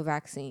 Push the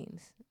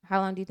vaccines. How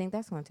long do you think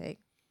that's going to take?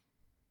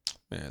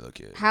 Man, look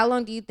here. How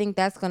long do you think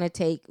that's going to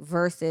take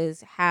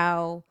versus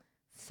how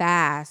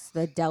fast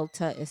the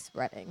Delta is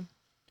spreading?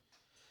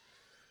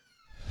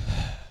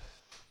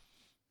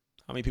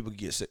 How many people can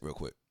get sick real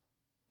quick?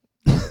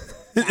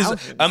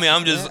 Thousands. I mean,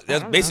 I'm just Yeah, I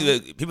that's don't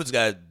basically people just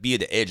gotta be at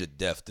the edge of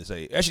death to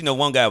say. Actually, no,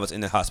 one guy was in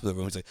the hospital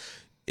room. He's like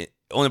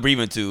on a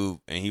breathing tube,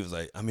 and he was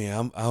like, I mean,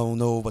 I don't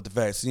know about the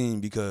vaccine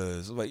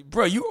because I'm like,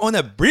 bro, you on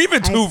a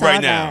breathing tube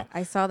right now.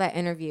 I saw that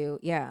interview.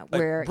 Yeah, Like,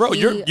 where bro, he,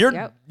 you're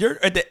yep,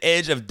 at the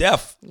edge of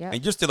death, Yep.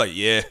 and you're still like,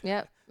 yeah.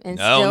 yep. And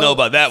I don't know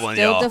about that one,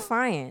 still y'all.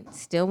 defiant.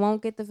 Still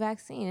won't get the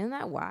vaccine. Isn't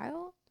that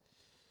wild?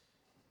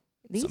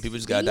 Some people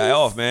just gotta die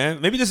off,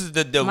 man. Maybe this is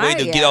the way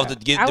to get off the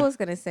get. I was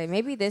gonna say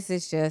maybe this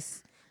is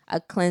just a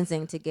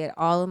cleansing to get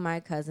all of my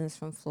cousins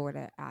from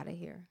Florida out of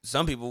here.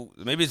 Some people,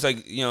 maybe it's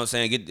like what I'm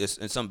saying, get this,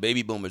 and some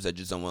baby boomers that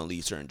just don't want to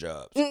leave certain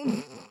jobs.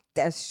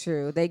 That's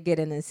true. They get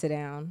in and sit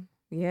down.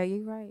 Yeah,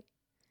 you're right.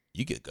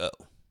 You could go.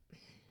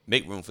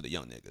 Make room for the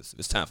young niggas.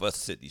 It's time for us to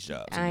sit these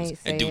jobs I ain't and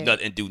say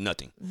it. do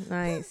nothing.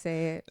 I ain't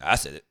say it. I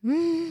said it.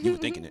 You were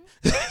thinking it.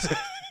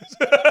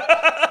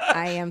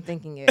 I am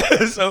thinking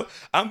it. So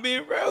I'm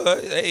being real.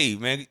 Hey,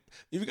 man,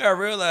 you gotta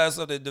realize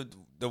something.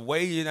 The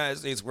way the United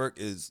States work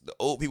is the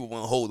old people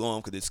want to hold on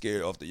because they're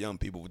scared of the young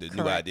people with the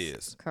new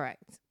ideas.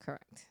 Correct.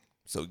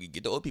 So you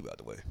get the old people out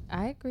the way.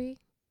 I agree.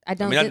 I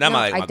don't. not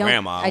my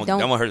grandma. I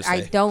want her to say.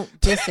 I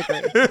don't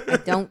disagree. I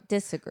don't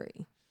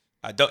disagree.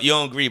 You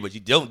don't agree, but you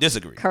don't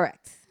disagree.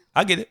 Correct.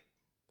 I get it.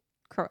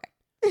 Correct.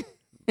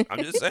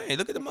 I'm just saying.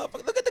 Look at the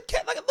motherfucker. Look at the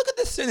cat. Look at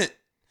the Senate.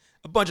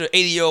 A bunch of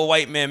 80-year-old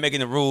white men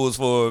making the rules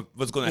for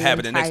what's going to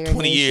happen in the next entire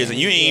 20 years, and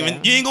you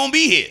ain't gonna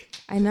be here.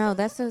 I know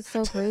that's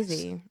so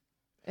crazy.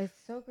 It's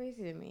so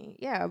crazy to me.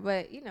 Yeah,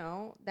 but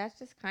that's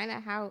just kind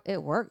of how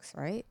it works,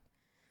 right?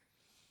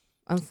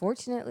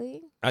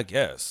 Unfortunately. I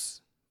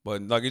guess,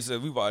 but like you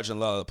said, we watching a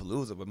lot of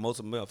Palooza, but most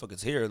of the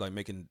motherfuckers here like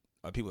making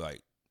people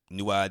like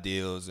new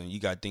ideas, and you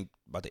got to think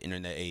about the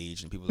internet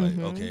age, and people like,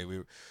 okay,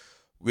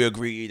 we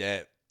agree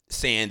that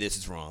saying this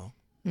is wrong.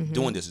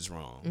 Doing this is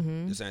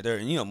wrong. This and there,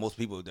 and most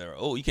people that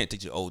are you can't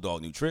teach your old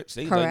dog new tricks.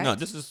 They like, no,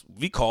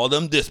 we call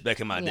them this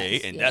back in my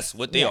day, and that's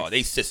what they are.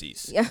 They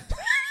sissies. Yeah.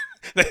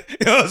 You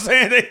know what I'm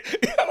saying?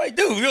 I'm like,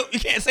 dude, you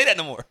can't say that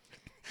no more.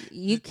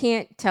 You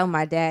can't tell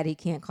my dad he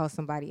can't call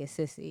somebody a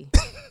sissy.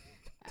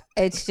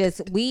 It's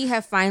just we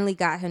have finally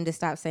got him to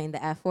stop saying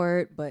the F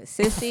word, but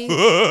sissy,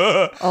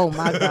 oh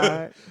my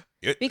God.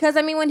 Because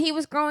when he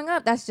was growing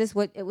up, that's just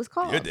what it was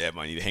called. Your dad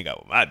might need to hang out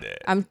with my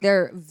dad.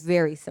 They're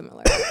very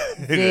similar.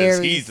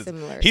 Very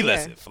similar. He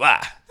lets it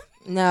fly.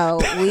 No,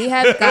 we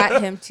have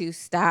got him to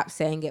stop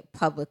saying it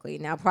publicly.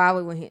 Now,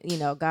 probably when he,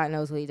 God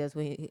knows what he does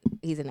when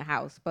he's in the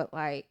house. But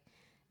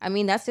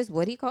that's just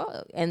what he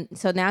called. And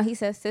so now he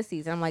says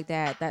sissies. And I'm like,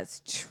 Dad,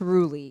 that's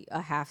truly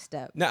a half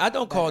step. Now, I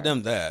don't call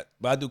them that,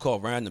 but I do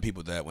call random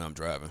people that when I'm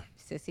driving.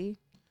 Sissy?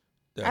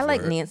 The I F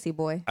like word. Nancy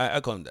boy.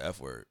 I call them the F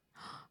word.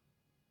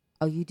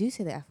 Oh, you do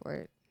say the F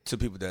word? To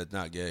people that's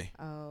not gay.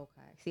 Oh,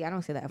 okay. See, I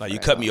don't say the F word. Like, you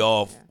cut me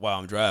off while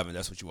I'm driving.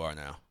 That's what you are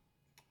now.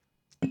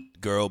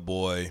 Girl,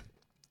 boy,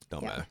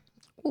 don't matter.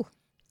 Ooh.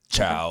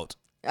 Child,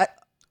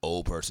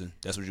 old person.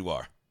 That's what you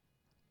are.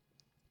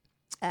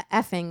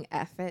 Effing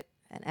F it.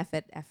 An F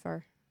it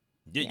effer.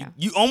 Yeah.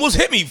 You almost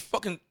hit me.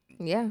 Fucking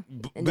yeah.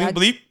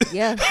 bleep.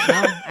 Yeah,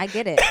 no, I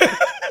get it.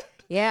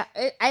 Yeah,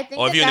 I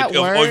think or if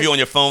you're on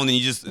your phone and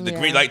you just the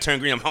green light turned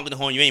green, I'm honking the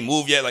horn. You ain't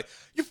moved yet. Like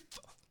you,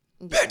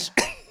 bitch.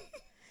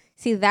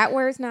 See, that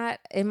word's not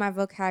in my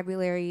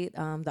vocabulary.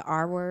 The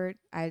R word,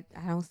 I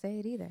don't say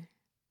it either.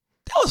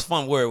 That was a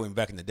fun word when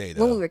back in the day,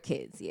 though. When we were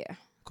kids, yeah.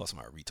 Call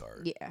somebody a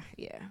retard.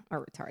 Yeah,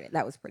 or retarded.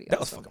 That was pretty.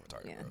 That awesome. was fucking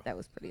retarded. Yeah, bro. that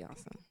was pretty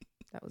awesome.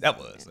 That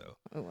was though.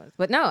 It was,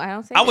 but no, I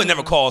don't say. I would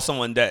never call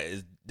someone that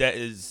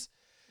is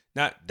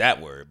not that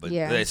word, but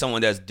yeah.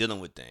 Someone that's dealing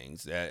with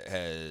things that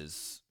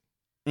has,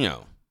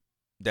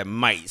 that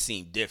might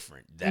seem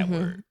different. That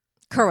word.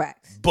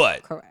 Correct.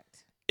 But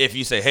correct. If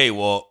you say, "Hey,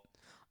 well,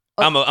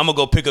 I'm gonna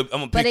go pick up. I'm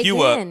gonna pick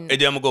you up, and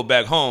then I'm gonna go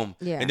back home,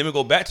 and then we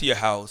go back to your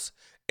house,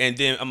 and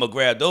then I'm gonna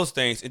grab those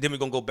things, and then we're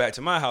gonna go back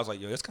to my house." Like,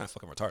 yo, that's kind of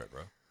fucking retarded,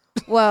 bro.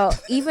 Well,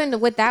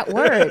 even with that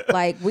word,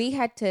 like we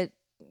had to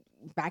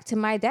back to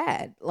my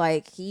dad.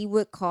 Like he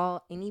would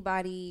call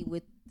anybody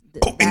with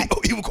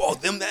You would call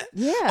them that?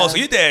 Yeah. Oh, so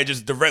your dad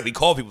just directly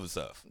called people and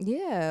stuff.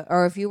 Yeah,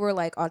 or if you were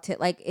like autistic,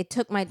 like it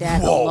took my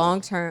dad a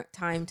long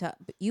time to.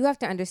 You have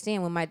to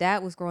understand when my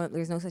dad was growing up,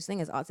 there's no such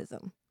thing as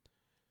autism.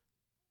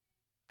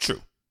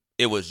 True,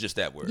 it was just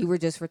that word. You were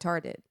just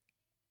retarded,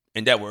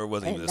 and that word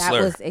wasn't even a that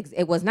slur.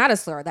 It was not a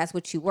slur. That's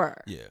what you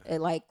were. Yeah,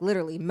 like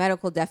literally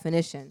medical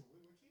definition.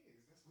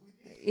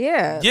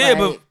 Yeah, yeah,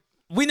 but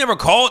we never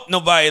called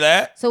nobody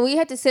that. So we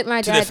had to sit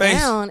my dad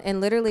down and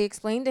literally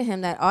explain to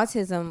him that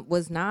autism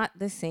was not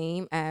the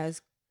same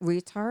as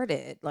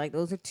retarded. Like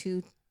those are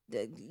two.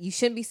 You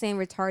shouldn't be saying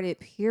retarded,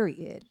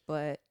 period.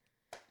 But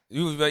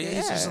you was like, yeah,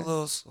 it's just a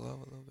little slow,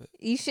 a little bit.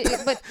 You should,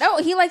 but no,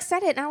 he like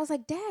said it, and I was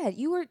like, Dad,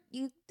 you,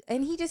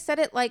 and he just said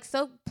it like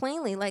so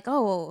plainly, like,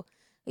 oh,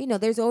 you know,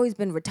 there's always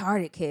been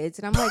retarded kids,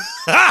 and I'm like,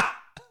 I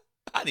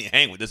didn't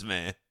hang with this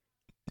man.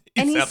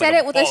 He said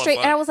it with a straight,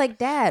 and I was like,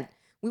 Dad.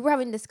 We were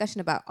having a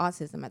discussion about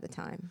autism at the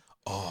time.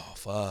 Oh,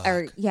 fuck.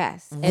 Or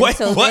yes. And what?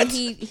 so what?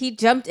 then he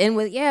jumped in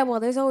with, yeah,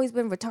 well, there's always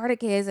been retarded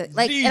kids.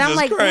 Like, Jesus and I'm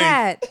like, Christ.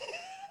 Dad,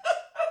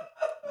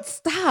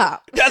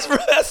 stop. That's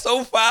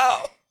so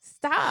foul.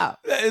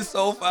 Stop. That is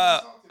so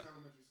foul.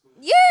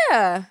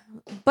 Yeah.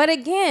 But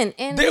again,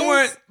 and they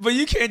weren't, but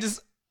you can't just,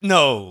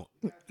 no.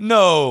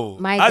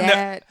 My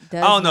dad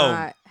does I don't know.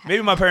 not.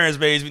 Maybe my parents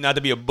raised me not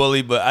to be a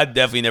bully, but I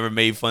definitely never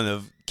made fun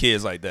of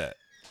kids like that.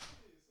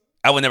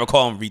 I would never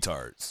call them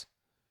retards.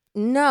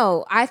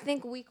 No, I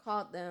think we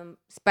called them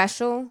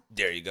special.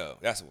 There you go.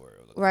 That's a word.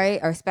 Right?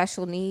 Or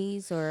special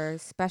needs or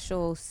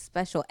special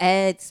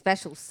ed,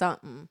 special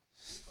something.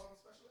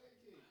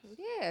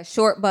 Yeah,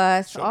 short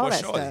bus, all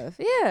that stuff.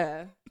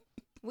 Yeah.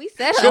 We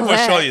said short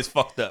bus shorty is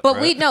fucked up. But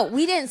bro.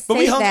 we didn't say but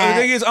we hung, that.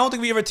 The thing is, I don't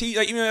think we ever teased,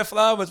 like, even at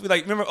Flowers, we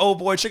like, remember old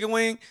boy Chicken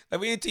Wing?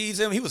 Like, we didn't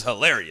tease him. He was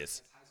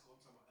hilarious.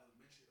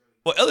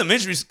 Well,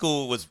 elementary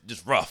school was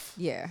just rough.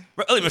 Yeah.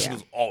 Elementary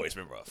school's always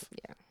been rough.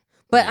 Yeah.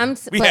 But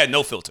we had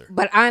no filter.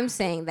 But I'm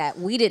saying that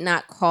we didn't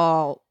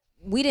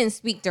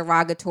speak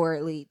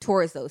derogatorily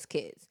towards those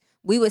kids.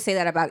 We would say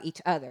that about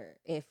each other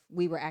if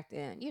we were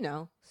acting,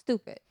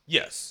 stupid.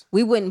 Yes.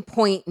 We wouldn't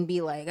point and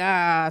be like,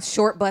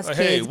 short bus like,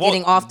 kids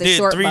getting off the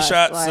short bus. Did 3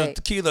 shots of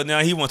tequila, now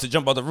he wants to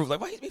jump off the roof. Like,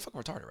 why is he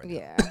fucking retarded right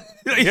now?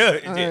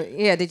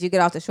 Yeah, did you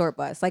get off the short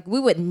bus? Like, we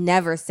would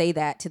never say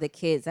that to the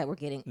kids that were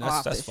getting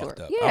off the short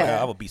bus. Yeah.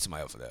 I would beat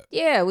somebody up for that.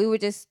 Yeah, we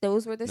would just,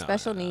 those were the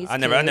special needs I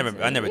never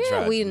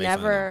tried. We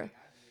never.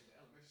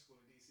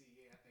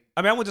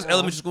 I mean, I went to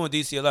elementary school in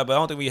DC a lot, but I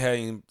don't think we had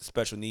any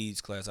special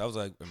needs class. I was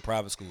like in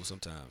private school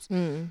sometimes.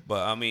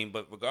 But I mean,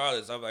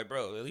 regardless, I was like,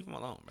 bro, leave them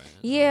alone, man.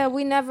 Yeah,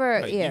 we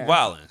never. Like, yeah, you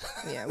wilding.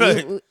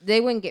 Yeah,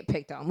 they wouldn't get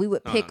picked on. We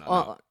would pick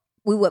on.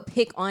 We would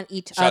pick on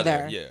each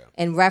other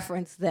and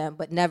reference them,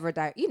 but never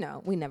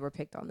we never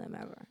picked on them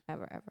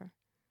ever.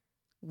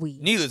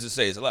 Needless to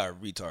say, it's a lot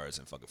of retards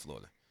in fucking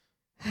Florida.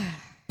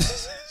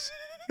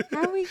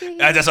 How we get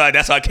that's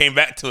why I came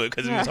back to it,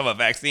 because we were talking about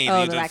vaccines.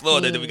 We was in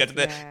Florida, then we got to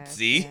that.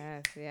 See,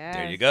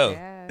 there you go.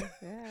 Yes.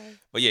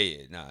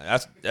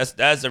 But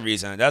that's the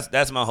reason.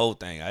 That's my whole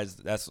thing.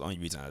 That's the only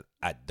reason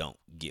I don't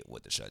get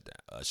with the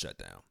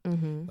shutdown.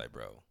 Mm-hmm. Like,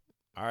 bro,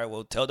 all right,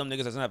 well, tell them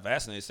niggas that's not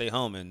vaccinated, stay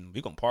home, and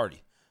we gonna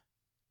party.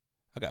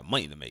 I got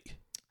money to make.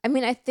 I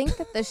mean, I think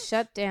that the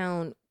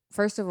shutdown.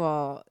 First of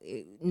all,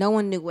 no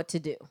one knew what to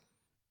do.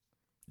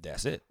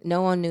 That's it.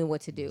 No one knew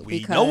what to do.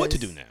 We know what to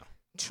do now.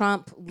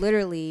 Trump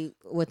literally,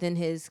 within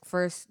his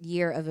first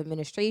year of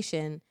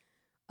administration,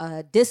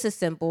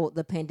 disassembled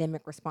the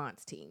pandemic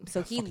response team.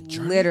 So he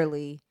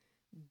literally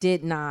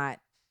did not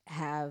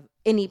have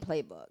any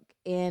playbook.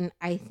 And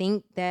I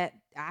think that,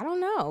 I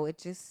don't know, it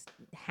just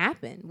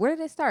happened. Where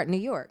did it start? New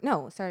York?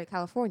 No, it started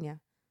California.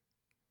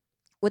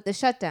 With the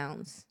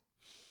shutdowns.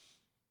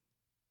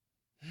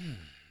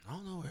 I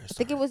don't know where it started. I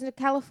think it was in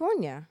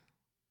California.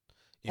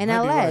 In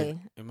LA. Right.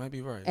 It might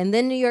be right. And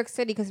then New York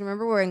City, because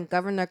remember when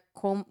Governor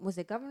Cuomo, was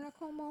it Governor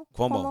Cuomo?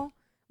 Cuomo.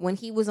 When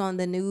he was on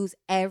the news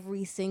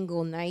every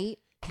single night.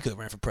 He could have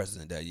ran for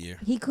president that year.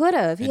 He could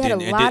have. He had a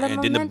lot of momentum.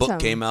 And then the book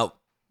came out.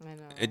 I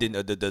know. And then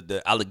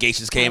the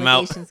allegations came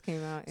out.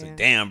 It's like,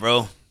 damn,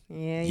 bro.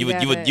 Yeah, you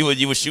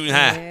were shooting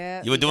high.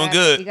 Yeah, you were doing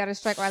good. You got to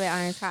strike while the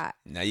iron's hot.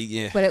 Now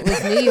But it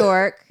was New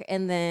York,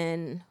 and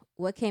then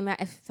what came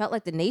out? It felt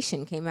like the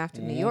nation came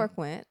after New York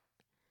went.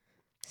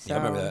 So. Yeah, I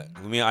remember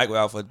that. When me and Ike were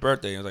out for his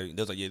birthday, they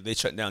was like, yeah, they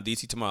shut down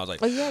DC tomorrow. I was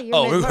like,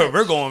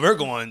 we're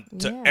going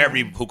to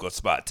every hookah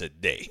spot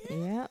today.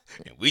 Yeah,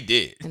 and we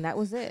did. And that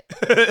was it.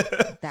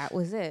 That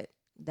was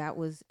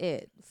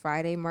it.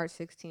 Friday, March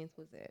 16th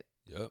was it.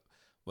 Yep.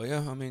 Well,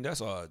 yeah. I mean, that's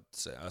all I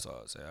say. I just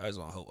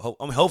want to hope.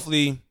 I mean,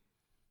 hopefully.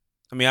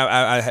 I mean,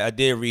 I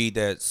did read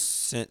that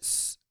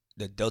since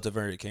the Delta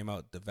variant came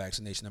out, the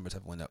vaccination numbers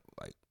have went up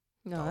like.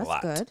 No, a that's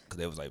lot. good. Because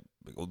it was like,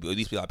 at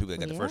least a lot of people that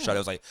got the first shot. It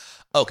was like,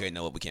 okay,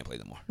 no, we can't play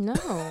no more. No.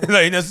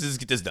 Like, let's just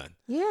get this done.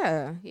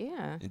 Yeah.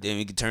 And then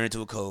we can turn it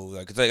to a cold.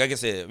 Like I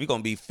said, we're going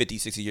to be 50,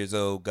 60 years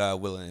old,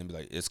 God willing, and be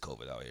like, it's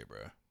COVID out here, bro.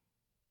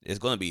 It's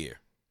going to be here.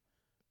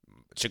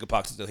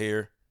 Chickenpox is still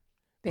here.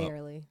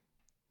 Barely.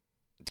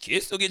 The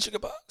kids still get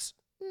chickenpox?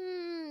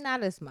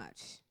 Not as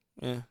much.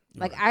 Yeah.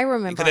 Like I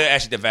remember, because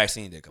actually the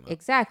vaccine did come out.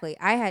 exactly.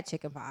 I had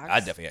chickenpox. I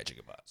definitely had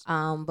chickenpox.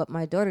 But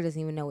my daughter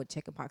doesn't even know what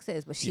chickenpox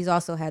is, but she's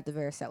also had the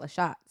varicella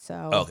shot. So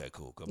Okay,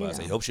 cool. I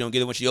say, hope she don't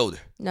get it when she older.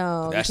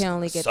 No, you can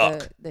only get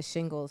the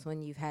shingles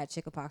when you've had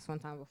chickenpox one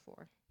time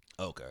before.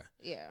 Okay.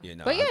 Yeah.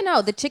 No,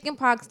 but the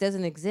chickenpox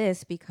doesn't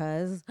exist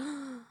because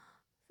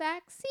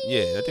vaccine.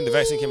 Yeah, I think the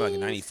vaccine came out like in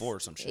 '94 or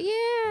some shit.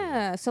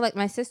 Yeah. So like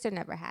my sister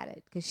never had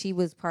it because she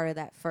was part of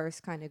that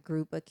first kind of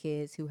group of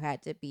kids who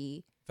had to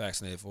be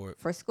vaccinated for it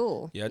for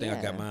school. Yeah, I think I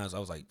got mine. I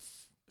was like,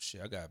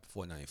 shit, I got it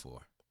before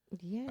 '94.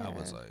 Yeah. I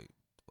was like,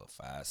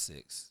 5,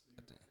 6.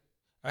 I think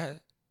I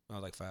had. I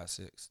was like 5,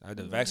 6. I had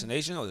the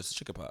vaccination or the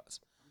chickenpox.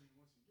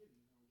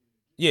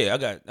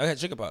 Yeah, I had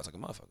chickenpox like a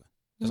motherfucker.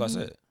 That's what I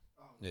said.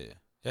 Yeah,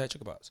 I had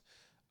chickenpox.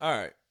 All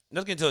right,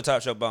 let's get into the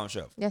top shelf, bottom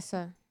shelf. Yes,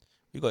 sir.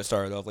 You go to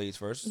start it off, ladies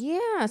first.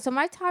 Yeah, so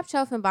my top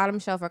shelf and bottom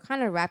shelf are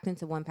kind of wrapped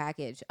into one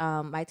package.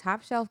 My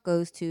top shelf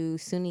goes to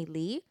Suni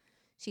Lee.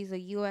 She's a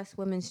U.S.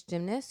 women's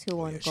gymnast who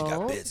won gold. She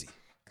got busy.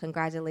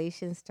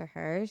 Congratulations to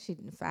her. She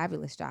did a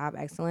fabulous job.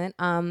 Excellent.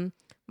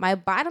 My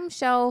bottom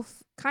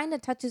shelf kind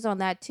of touches on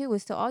that too.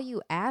 Is to all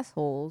you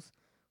assholes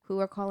who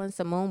are calling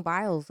Simone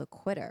Biles a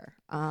quitter.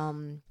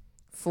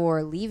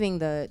 For leaving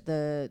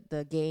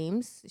the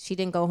games. She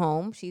didn't go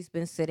home. She's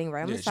been sitting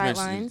right on the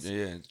sidelines,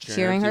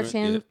 cheering her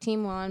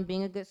team on,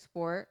 being a good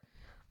sport.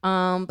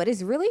 But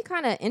it's really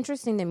kind of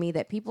interesting to me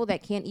that people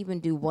that can't even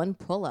do one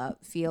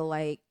pull-up feel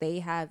like they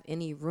have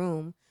any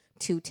room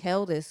to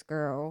tell this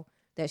girl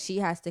that she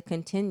has to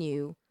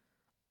continue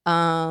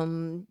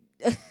when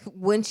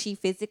she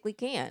physically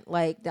can't.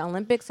 Like, the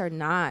Olympics are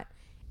not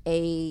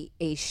a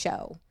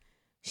show.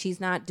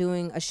 She's not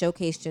doing a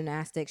showcase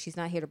gymnastics. She's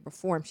not here to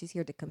perform. She's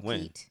here to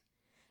compete.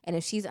 And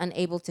if she's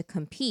unable to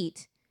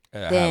compete,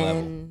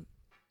 then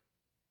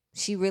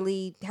she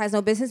really has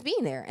no business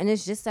being there. And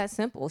it's just that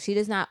simple. She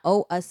does not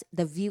owe us,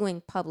 the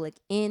viewing public,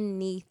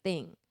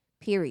 anything.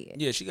 Period.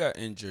 Yeah, she got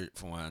injured,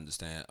 from what I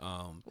understand.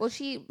 Well,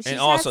 she and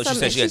also she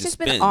said she had just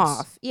been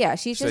off. Yeah,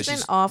 she's just been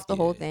off the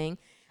whole thing.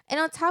 And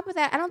on top of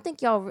that, I don't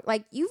think y'all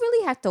you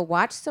really have to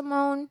watch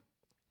Simone.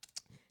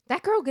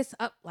 That girl gets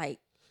up like.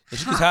 And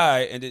she gets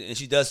high, and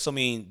she does so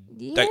many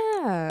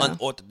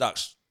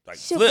unorthodox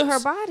shit flips. With her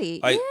body.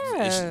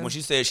 When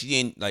she said she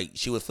didn't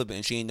she was flipping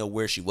and she didn't know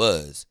where she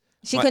was.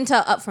 She couldn't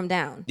tell up from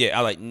down. Yeah,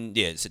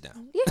 sit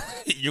down. Yeah.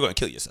 You're gonna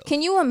kill yourself.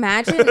 Can you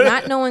imagine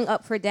not knowing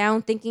up for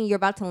down, thinking you're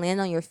about to land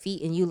on your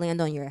feet and you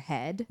land on your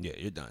head? Yeah,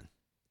 you're done.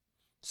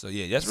 So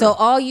yeah, that's so real.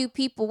 All you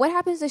people, what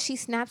happens if she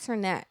snaps her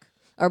neck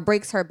or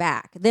breaks her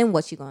back? Then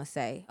what you gonna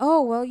say?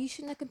 Oh well, you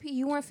shouldn't have competed.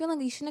 You weren't feeling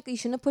it. You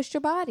shouldn't have pushed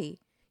your body.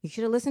 You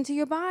should have listened to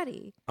your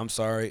body. I'm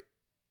sorry.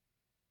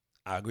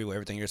 I agree with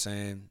everything you're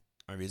saying.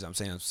 The reason I'm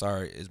saying I'm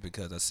sorry is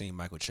because I seen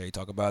Michael Che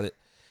talk about it,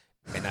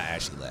 and I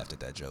actually laughed at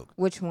that joke.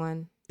 Which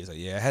one? He's like,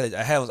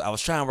 I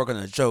was trying to work on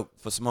a joke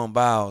for Simone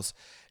Biles,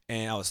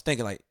 and I was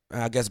thinking like,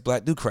 I guess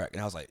black do crack,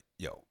 and I was like,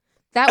 yo.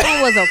 That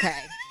one was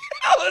okay.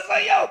 I was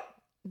like, yo.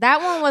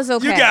 That one was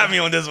okay. You got me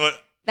on this one.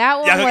 That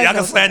one was y'all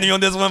can slander me on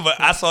this one, but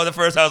I saw the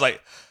first, I was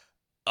like,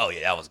 oh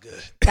yeah, that was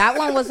good. That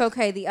one was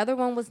okay. The other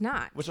one was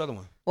not. Which other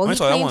one? Well, he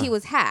claimed he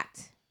was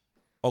hacked.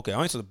 Okay, I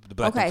only saw the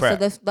black. Okay, so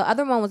the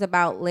other one was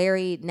about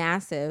Larry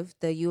Nassif,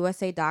 the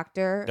USA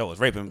doctor that was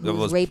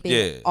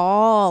raping.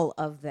 All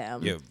of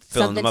them. Yeah,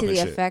 filling them up to and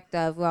the shit. Effect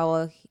of,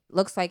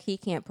 looks like he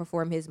can't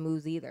perform his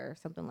moves either,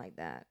 something like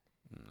that.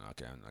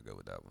 Okay, I'm not good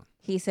with that one.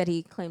 He said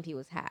he claimed he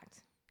was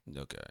hacked.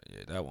 Okay,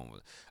 yeah, that one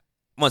was.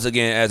 Once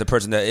again, as a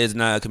person that is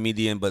not a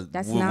comedian, but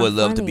would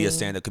love to be a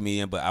stand-up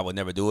comedian, but I would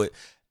never do it.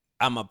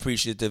 I'm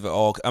appreciative of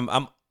all.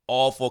 I'm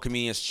all for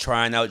comedians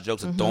trying out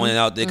jokes and throwing it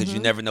out there because you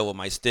never know what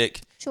might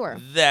stick. Sure.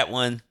 That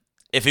one,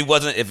 if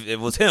it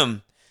was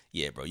him,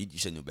 yeah, bro, you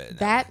should know better.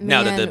 That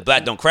now the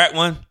black don't crack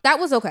one, that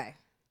was okay.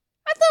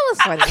 I thought it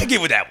was funny. I can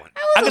get with that one.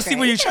 I can see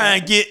where you're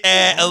trying to get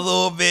at a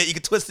little bit. You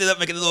can twist it up,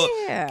 make it a little.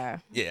 Yeah.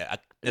 Yeah.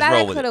 That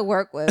I could have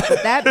worked with.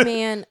 But that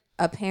man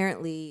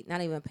apparently,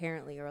 not even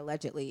apparently or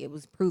allegedly, it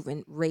was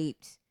proven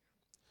raped.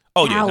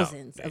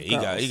 Thousands of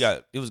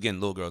girls. He was getting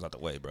little girls out the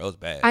way, bro. It was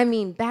bad. I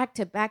mean, back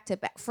to back to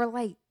back for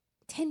like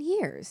 10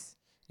 years.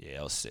 Yeah,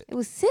 it was sick. It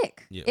was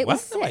sick. Yeah. It Why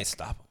was did nobody sick.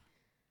 stop him?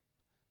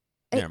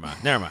 Never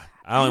mind.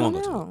 I don't even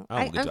want to go to it.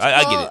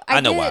 I get it.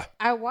 I know why.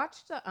 I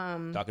watched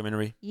the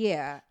documentary.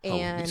 Yeah,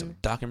 and some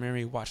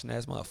documentary watching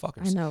ass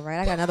motherfuckers. I know, right?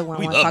 I got another one I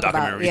we want to love talk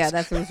about. Yeah,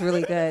 that was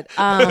really good.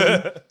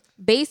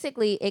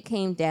 Basically, it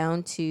came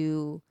down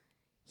to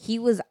he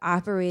was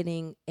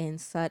operating in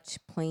such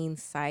plain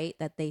sight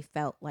that they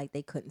felt like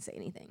they couldn't say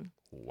anything.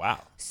 Wow.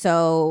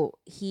 So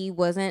he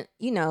wasn't,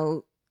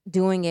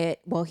 doing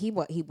it. Well, he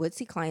would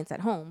see clients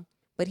at home,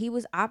 but he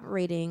was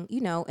operating,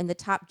 in the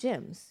top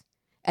gyms,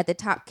 at the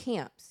top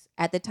camps,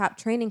 at the top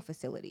training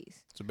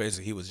facilities. So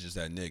basically, he was just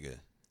that nigga.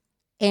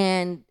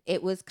 And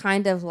it was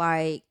kind of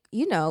like,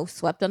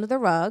 swept under the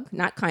rug.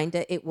 Not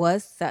kinda. It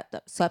was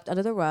swept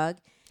under the rug.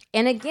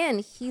 And again,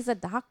 he's a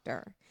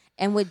doctor.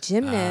 And with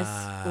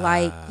gymnasts,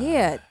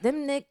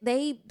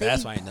 they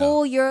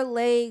pull your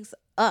legs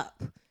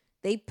up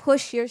they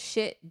push your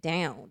shit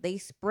down. They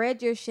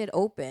spread your shit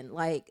open,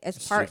 like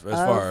as part as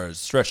far as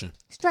stretching.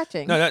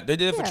 Stretching. No, they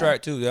did it for Yeah.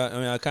 track too. I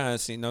mean, I kind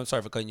of seen. No,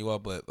 sorry for cutting you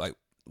off, but like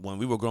when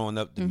we were growing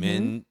up, the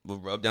men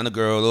would rub down the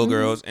little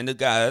girls, and the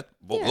guys,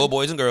 little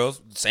boys and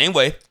girls, same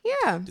way.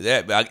 Yeah. Do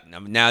that, but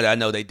now that I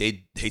know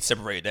they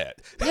separated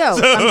that. Yo,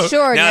 I'm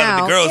sure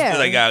now. The girls yeah.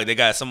 like they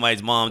got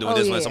somebody's mom doing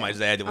this one, yeah. somebody's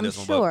dad doing I'm this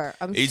one. sure.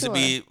 But I'm it used sure. to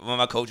be one of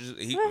my coaches.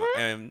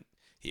 And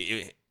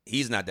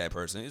he's not that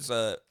person. It's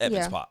Evans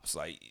Yeah. Pops.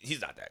 Like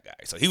he's not that guy.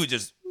 So he would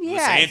just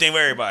Yes. say anything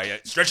with everybody.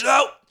 Like, stretch it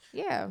out.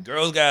 Yeah.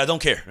 Girls, guys,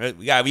 don't care.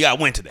 We got to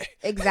win today.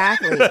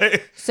 Exactly.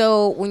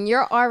 So when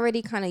you're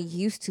already kind of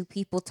used to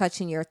people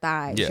touching your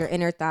thighs, Yeah. your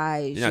inner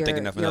thighs, You're not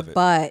thinking nothing your of it.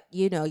 butt,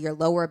 your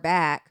lower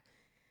back,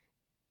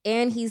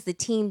 and he's the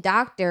team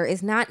doctor,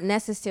 it's not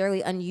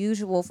necessarily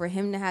unusual for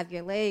him to have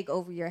your leg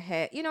over your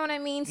head. You know what I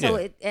mean? So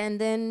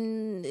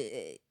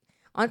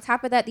on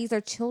top of that, these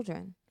are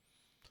children.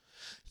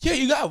 Yeah,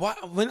 you got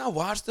when I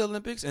watched the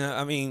Olympics, and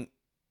I mean,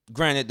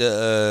 granted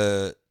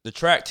the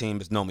track team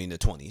is normally in the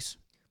 20s.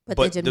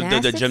 But the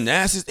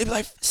gymnastics, they be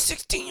like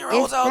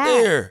 16-year-olds if out that,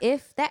 there.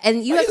 If that,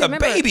 and you Like, have to these are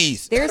remember,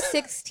 babies. they're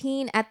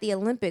 16 at the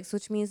Olympics,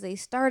 which means they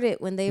started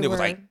when they It were was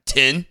like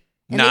 10,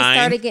 and 9, they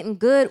started getting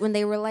good when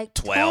they were like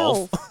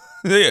 12.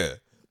 Yeah.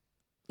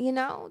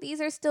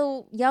 These are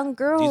still young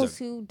girls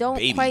who don't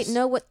babies. quite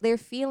know what they're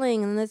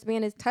feeling, and this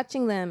man is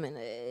touching them, and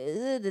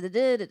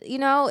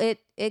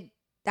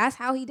that's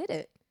how he did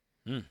it.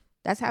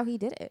 That's how he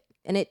did it,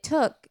 and it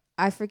took.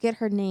 I forget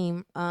her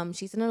name.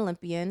 She's an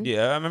Olympian.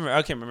 Yeah, I remember.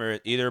 I can't remember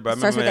it either, but I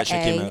Starts remember with that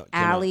an shit A, came out.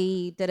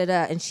 Allie,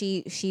 and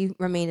she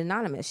remained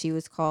anonymous. She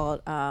was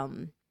called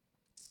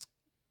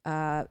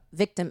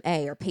Victim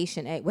A or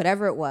Patient A,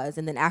 whatever it was.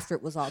 And then after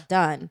it was all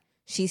done,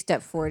 she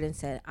stepped forward and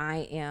said,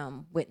 "I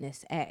am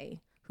Witness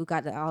A," who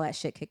got all that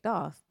shit kicked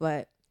off.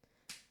 But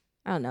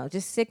I don't know,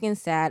 just sick and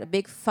sad. A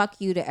big fuck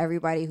you to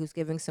everybody who's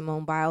giving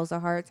Simone Biles a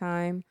hard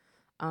time.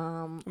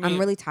 I'm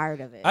really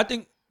tired of it. I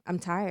think I'm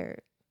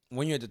tired.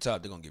 when you're at the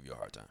top, they're gonna give you a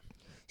hard time.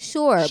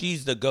 Sure.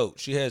 She's the GOAT.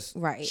 She has.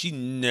 Right. She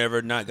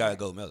never not got a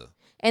gold medal.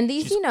 And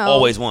these, She's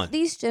always won.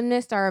 These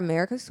gymnasts are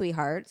America's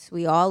sweethearts.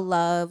 We all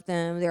love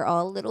them. They're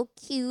all little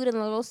cute and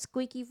little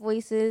squeaky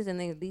voices, and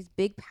they have these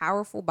big,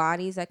 powerful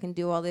bodies that can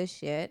do all this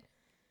shit.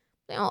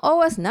 They don't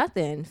owe us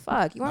nothing.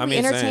 Fuck. You want to be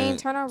entertained?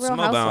 Turn on Real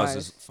Simone Biles Housewives.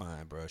 is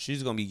fine, bro.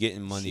 She's gonna be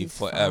getting money She's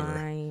forever.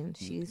 Fine.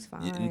 She's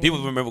fine. And people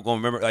gonna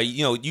remember, like,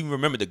 you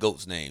remember the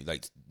GOAT's name,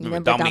 like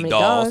Remember Dominique Dominique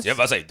Dawes. Dawes? Yeah, if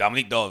I say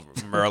Dominique Dawes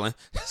from Maryland,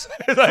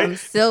 From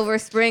Silver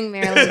Spring,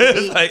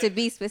 Maryland, to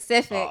be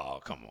specific. Oh,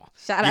 come on.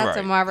 Shout You're out to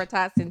right. Marva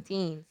Thompson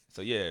teens.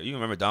 So yeah, you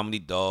remember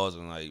Dominique Dawes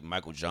and like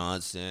Michael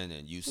Johnson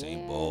and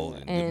Usain Bolt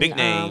and the And, big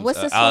names. what's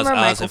the Alice- swimmer?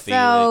 Allison Michael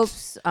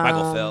Felix, Phelps.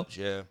 Michael Phelps,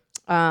 yeah.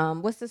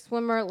 What's the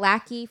swimmer?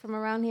 Lackey from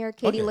around here.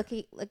 Katie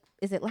Okay.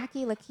 Is it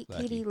Lackey? Katie I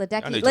know you're Ledecky. talking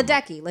about. I know you're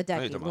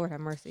Ledecky. talking Lord have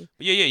mercy.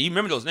 But yeah, you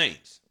remember those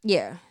names.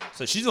 Yeah.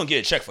 So she's gonna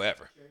get a check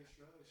forever.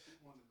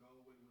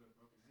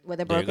 With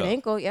a There you broken go.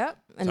 ankle. Yep.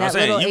 And So I'm that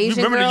saying, little you Asian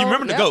remember girl. you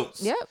remember the yep.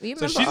 GOATs. Yep. You So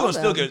remember she's all gonna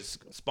still them. get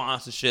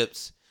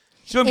sponsorships.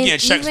 She's gonna be And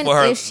getting checks even for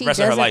her if she rest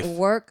of her doesn't life.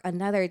 work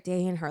another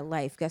day in her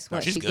life, guess No,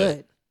 what? she's She's good.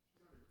 good.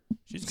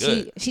 She's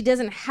good. She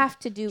doesn't have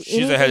to do She's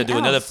anything had to do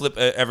another else. flip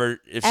ever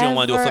if she don't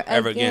want to do a flip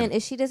ever again.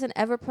 If she doesn't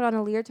ever put on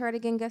a leotard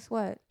again, guess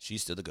what?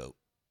 She's still the GOAT.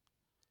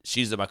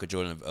 She's the Michael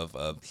Jordan of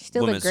She's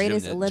still the women's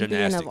greatest Olympian of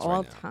gymnastics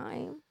all right now.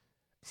 time.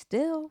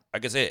 Still.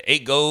 Like I said,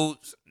 8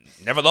 golds,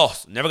 never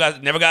lost, never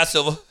got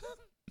silver,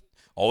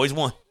 always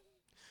won.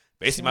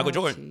 Basically, Michael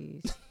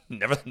Jordan,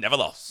 Jeez. never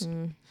lost.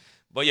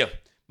 But yeah,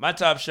 my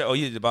top chef. Oh,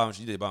 you did the bottom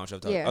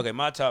chef. Yeah. Okay,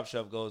 my top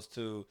chef goes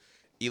to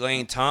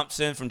Elaine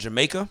Thompson from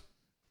Jamaica.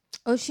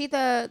 Oh, she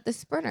the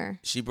sprinter.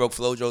 She broke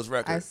FloJo's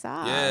record. I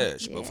saw. Yeah,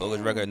 she broke FloJo's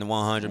record in the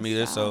 100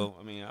 meters. saw. So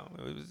I mean,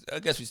 I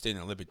guess we stay in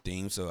the Olympic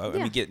theme. So let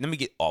Yeah. me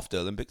get off the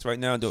Olympics right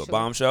now and do a Sure.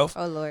 bomb shelf.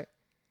 Oh Lord.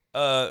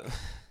 Uh,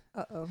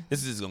 Uh-oh.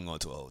 this is gonna go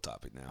into a whole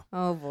topic now.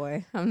 Oh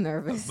boy, I'm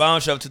nervous. Bomb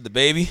shelf to the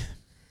baby.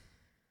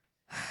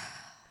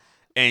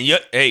 And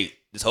hey,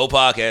 this whole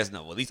podcast,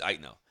 no, well, at least I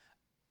know.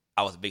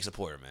 I was a big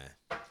supporter,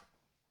 man.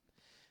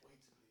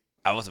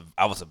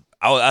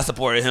 I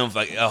supported him for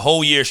like a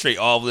whole year straight.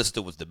 All I listened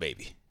to was the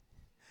baby.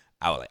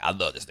 I was like, I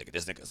love this nigga.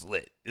 This nigga's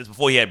lit. This was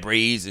before he had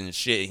braids and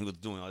shit. And he was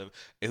doing all that.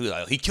 And he was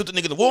like, he killed the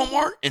nigga in the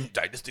Walmart, and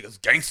like, this nigga's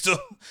gangster,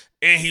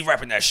 and he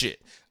rapping that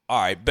shit. All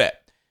right,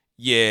 bet.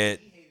 Yeah.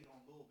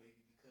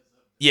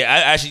 Yeah, I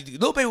actually,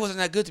 Lil Baby wasn't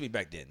that good to me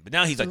back then, but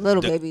now he's like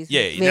Lil Baby's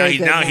yeah. very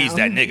good Now he's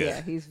now. that nigga.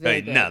 Yeah, he's very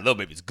good. Now Lil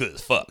Baby's good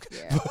as fuck.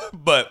 Yeah.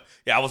 But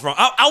yeah, I was wrong.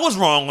 I was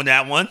wrong on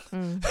that one.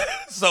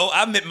 So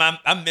I admit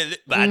it.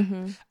 But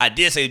I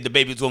did say the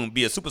baby was going to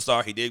be a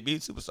superstar. He did be a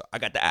superstar. I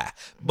got the eye.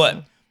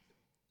 But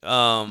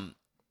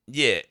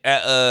yeah,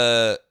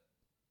 at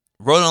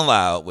Rolling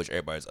Loud, which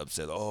everybody's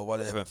upset. Oh, why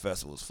they having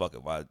festivals? Fuck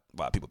it. Why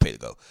people pay to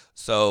go?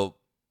 So.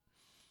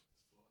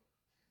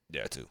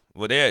 Yeah, too.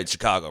 Well, they're in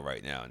Chicago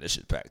right now, and this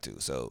shit's packed too.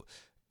 So,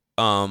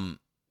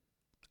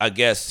 I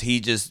guess he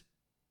just,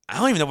 I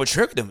don't even know what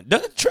triggered him.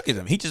 Nothing triggered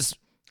him. He just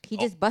He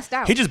just bust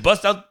out. He just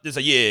bust out. Just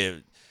like, yeah,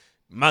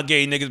 my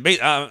gay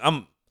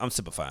niggas. I'm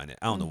simplifying it.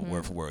 I don't know what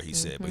word for word he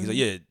said, but he's like,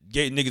 yeah,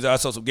 gay niggas. I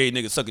saw some gay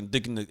niggas sucking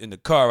dick in the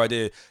car right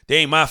there. They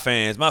ain't my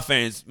fans.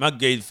 My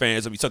gay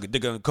fans will be sucking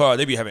dick in the car.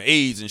 They be having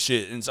AIDS and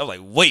shit. And so I was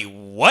like, wait,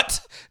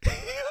 what?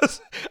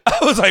 I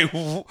was like,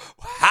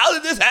 how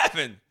did this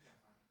happen?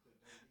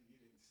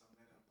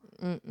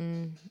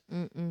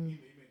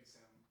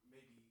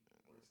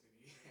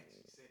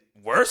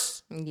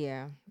 Worse?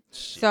 Yeah.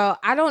 So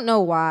I don't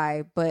know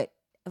why, but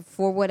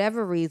for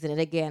whatever reason, and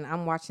again,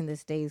 I'm watching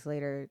this days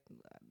later.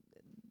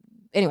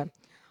 Anyway,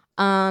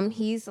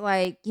 he's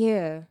like,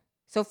 yeah.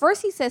 So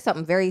first he said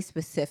something very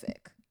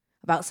specific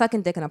about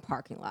sucking dick in a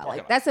parking lot.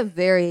 Like that's a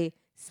very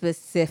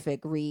specific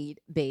read,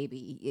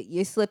 baby.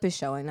 Your slip is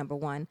showing, number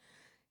one.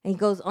 And he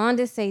goes on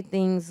to say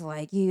things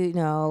like,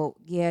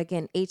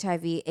 again,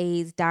 HIV,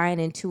 AIDS, dying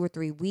in 2 or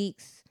 3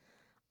 weeks.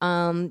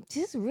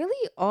 Just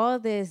really all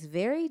this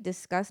very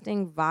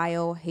disgusting,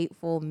 vile,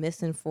 hateful,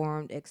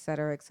 misinformed, et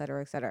cetera, et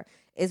cetera, et cetera.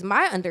 Is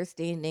my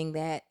understanding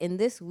that in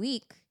this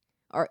week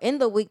or in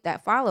the week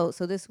that followed,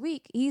 so this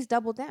week, he's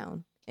doubled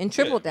down and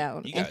tripled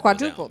down and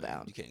quadrupled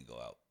down. You can't go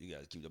out. You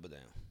got to keep double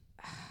down.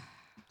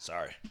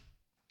 Sorry.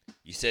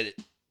 You said it.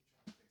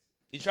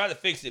 He tried to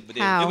fix it, but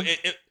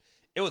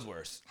it was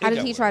worse. How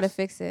did he try to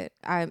fix it?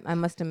 I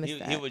must have missed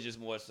that. He was just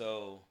more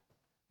so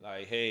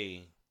like,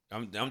 hey,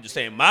 I'm just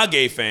saying my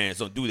gay fans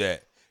don't do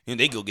that.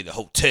 They go get a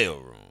hotel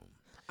room.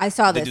 I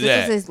saw this.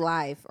 This is his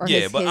live. Or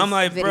but I'm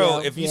like, video. Bro,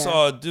 if you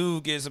saw a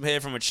dude get some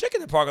head from a chick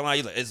in the parking lot,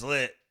 you're like, it's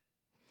lit.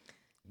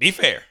 Be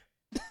fair.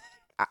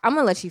 I'm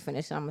going to let you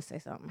finish. I'm going to say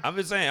something. I'm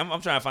just saying,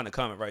 I'm trying to find a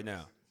comment right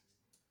now.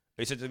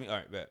 They said to me, all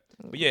right, bet.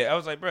 But yeah, I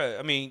was like, bro,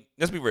 I mean,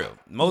 let's be real.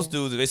 Most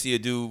dudes, if they see a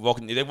dude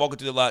walking through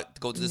the lot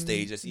to go to the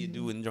stage, they see a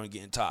dude and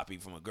getting toppy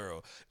from a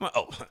girl. I'm like,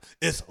 oh,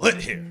 it's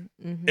lit here.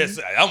 I'm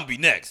gonna be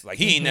next. Like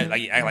he ain't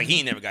like he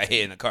ain't never got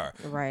head in the car.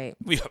 Right.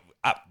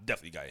 I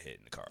definitely got head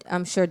in the car.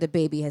 I'm sure the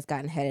baby has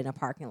gotten head in a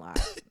parking lot.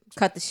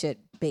 Cut the shit,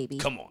 baby.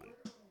 Come on.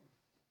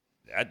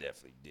 I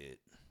definitely did.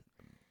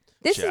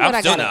 This is I'm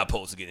still not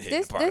opposed to getting hit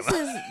in the parking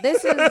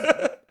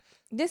lot.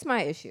 This is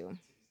my issue.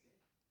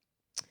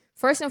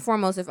 First and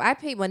foremost, if I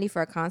pay money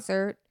for a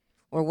concert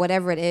or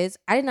whatever it is,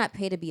 I did not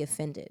pay to be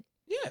offended.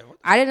 Yeah.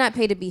 I did not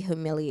pay to be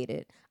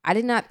humiliated. I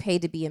did not pay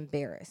to be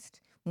embarrassed.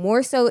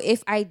 More so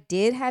if I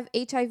did have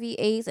HIV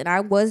AIDS and I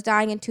was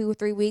dying in 2 or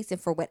 3 weeks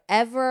and for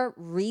whatever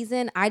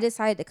reason I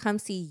decided to come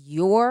see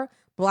your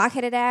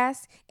blockheaded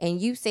ass and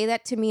you say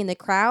that to me in the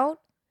crowd,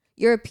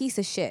 you're a piece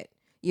of shit.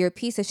 You're a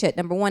piece of shit.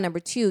 Number one. Number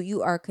two,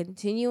 you are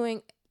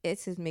continuing. It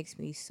just makes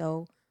me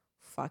so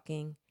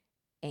fucking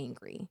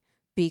angry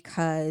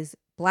because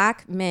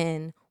Black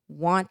men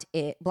want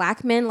it.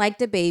 Black men like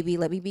the baby.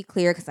 Let me be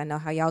clear because I know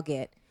how y'all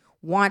get.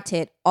 Want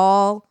it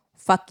all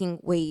fucking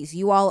ways.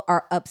 You all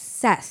are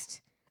obsessed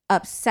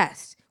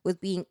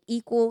with being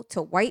equal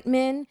to white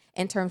men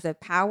in terms of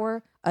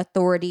power,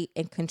 authority,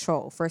 and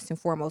control, first and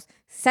foremost.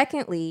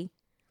 Secondly,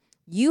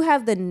 you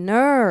have the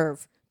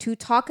nerve to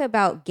talk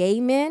about gay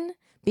men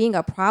being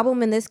a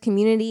problem in this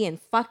community and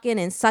fucking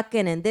and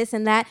sucking and this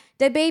and that.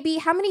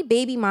 How many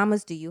baby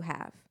mamas do you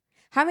have?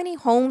 How many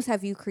homes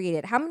have you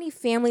created? How many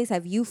families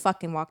have you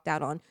fucking walked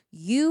out on?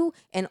 You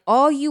and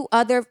all you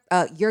other,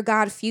 your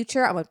God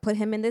future, I'm going to put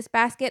him in this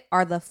basket,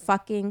 are the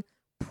fucking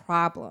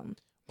problem.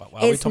 Why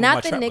it's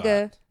not the nigga.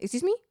 God?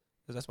 Excuse me?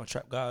 Because that's my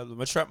trap God,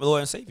 my trap Lord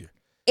and Savior.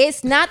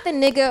 It's not the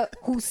nigga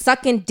who's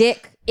sucking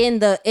dick in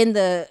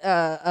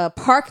the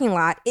parking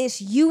lot.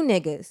 It's you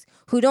niggas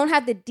who don't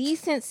have the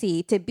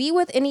decency to be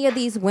with any of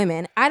these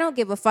women. I don't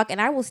give a fuck,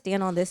 and I will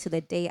stand on this to the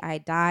day I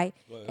die,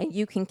 and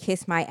you can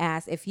kiss my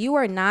ass. If you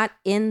are not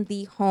in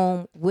the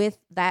home with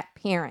that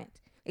parent,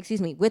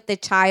 with the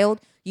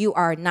child, you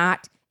are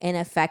not an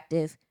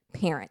effective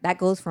parent. That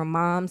goes for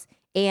moms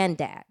and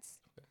dads.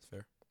 That's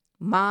fair.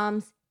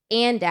 Moms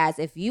and dads.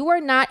 If you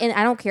are not in,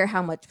 I don't care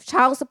how much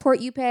child support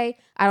you pay.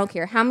 I don't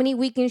care how many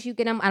weekends you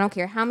get them. I don't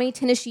care how many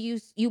tennis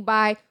shoes you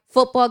buy,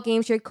 football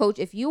games your coach.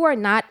 If you are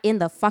not in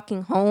the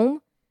fucking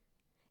home,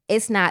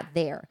 it's not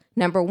there.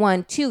 Number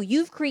one. Two,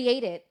 you've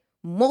created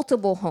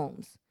multiple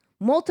homes.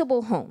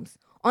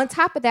 On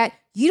top of that,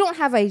 you don't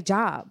have a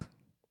job.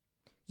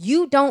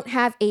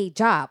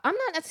 I'm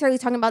not necessarily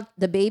talking about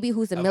the baby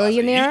who's a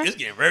millionaire. It's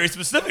getting very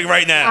specific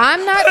right now.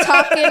 I'm not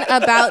talking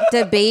about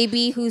the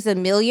baby who's a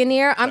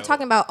millionaire. I'm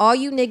talking about all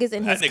you niggas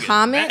in his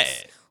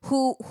comments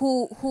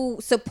who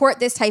support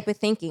this type of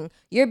thinking.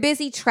 You're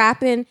busy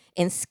trapping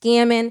and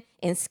scamming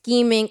and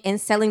scheming and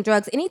selling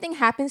drugs. Anything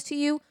happens to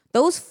you,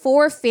 those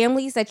 4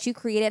 families that you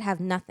created have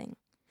nothing.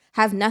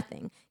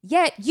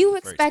 Yet you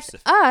expect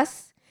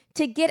us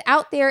to get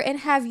out there and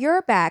have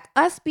your back,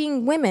 us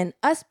being women,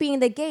 us being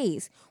the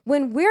gays,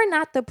 when we're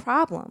not the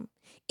problem.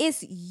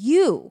 It's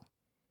you.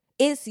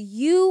 It's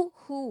you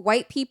who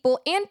white people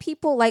and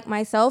people like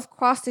myself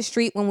cross the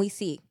street when we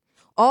see.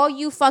 All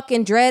you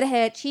fucking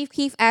dreadhead, Chief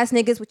Keef ass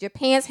niggas with your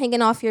pants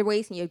hanging off your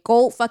waist and your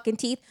gold fucking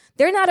teeth,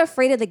 they're not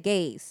afraid of the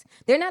gays.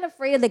 They're not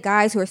afraid of the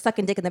guys who are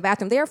sucking dick in the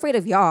bathroom. They're afraid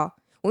of y'all.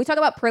 When we talk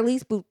about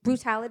police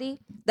brutality,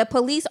 the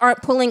police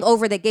aren't pulling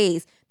over the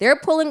gays. They're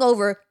pulling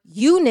over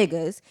you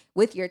niggas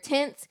with your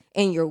tents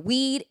and your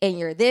weed and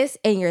your this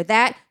and your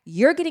that.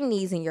 You're getting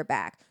knees in your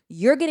back.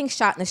 You're getting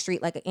shot in the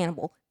street like an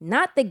animal,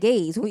 not the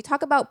gays. When we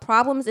talk about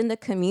problems in the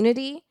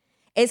community,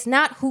 it's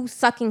not who's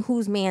sucking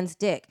whose man's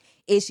dick.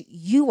 It's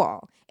you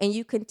all. And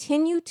you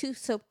continue to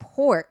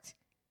support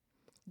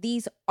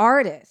these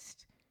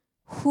artists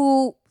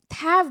who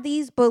have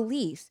these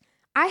beliefs.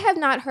 I have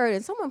not heard,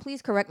 and someone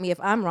please correct me if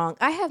I'm wrong,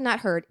 I have not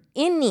heard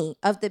any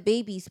of the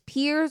baby's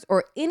peers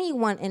or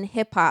anyone in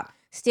hip hop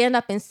stand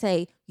up and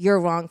say, you're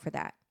wrong for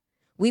that.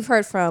 We've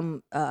heard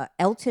from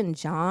Elton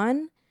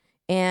John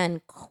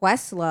and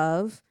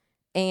Questlove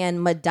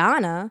and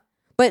Madonna,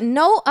 but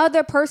no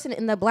other person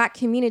in the black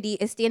community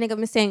is standing up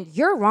and saying,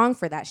 you're wrong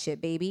for that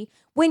shit, baby.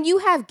 When you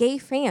have gay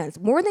fans,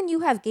 more than you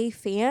have gay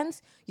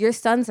fans, your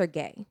sons are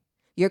gay.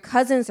 Your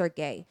cousins are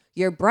gay.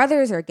 Your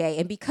brothers are gay.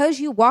 And because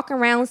you walk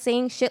around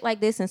saying shit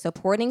like this and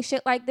supporting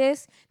shit like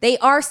this, they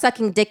are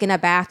sucking dick in a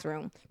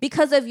bathroom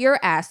because of your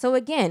ass. So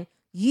again,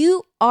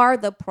 you are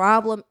the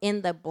problem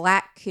in the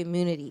black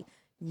community,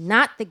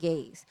 not the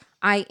gays.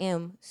 I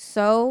am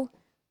so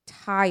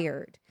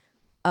tired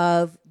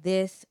of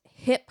this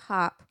hip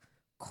hop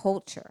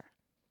culture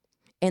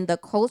and the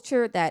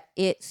culture that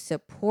it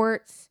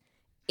supports,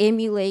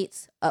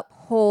 emulates,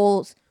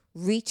 upholds,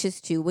 reaches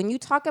to. When you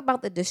talk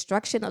about the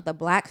destruction of the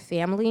black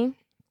family,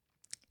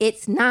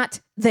 it's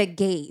not the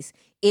gays.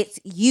 It's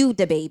you,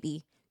 the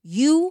baby.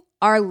 You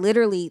are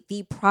literally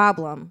the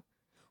problem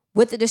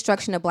with the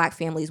destruction of black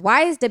families.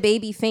 Why is the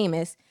baby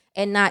famous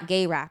and not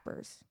gay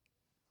rappers?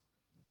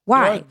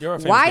 Why? There are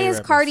Why gay is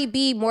rappers. Cardi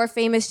B more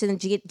famous than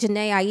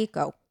Janae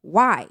Aiko?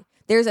 Why?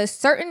 There's a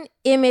certain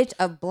image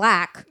of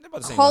black They're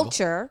about the same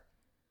culture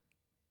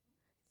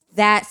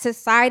that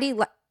society,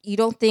 you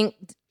don't think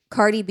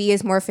Cardi B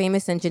is more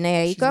famous than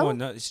Janae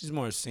Aiko? She's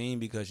more seen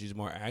because she's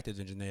more active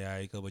than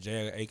Janae Aiko, but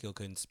Janae Aiko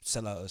couldn't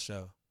sell out a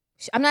show.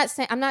 I'm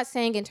not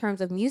saying in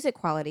terms of music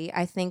quality.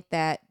 I think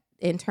that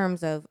in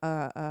terms of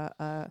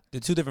The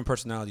two different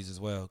personalities as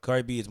well.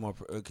 Cardi B is more.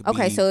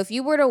 Okay, so if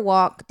you were to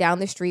walk down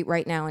the street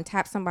right now and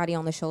tap somebody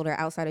on the shoulder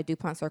outside of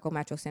DuPont Circle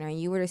Metro Center, and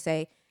you were to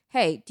say,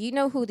 "Hey, do you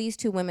know who these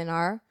two women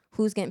are?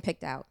 Who's getting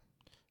picked out?"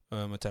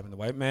 I'm tapping the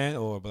white man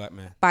or a black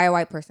man. By a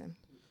white person.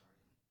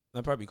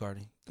 That'd probably be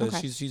Cardi because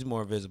Okay. she's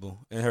more visible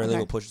and her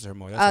label pushes her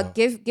more. That's all.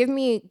 Give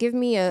me a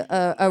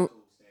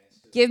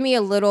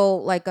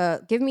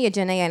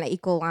Janae and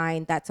Aiko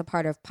line that's a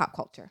part of pop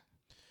culture.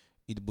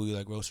 Eat the booty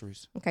like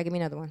groceries. Okay, give me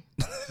another one.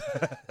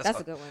 That's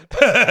a good one.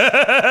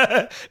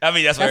 I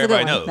mean, that's what That's a good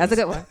everybody one. knows. That's a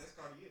good one.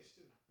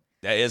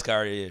 That is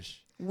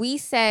Cardi-ish. We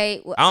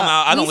say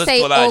I don't listen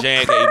to a lot of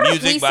J&K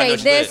music, we but I know say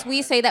she this, lit.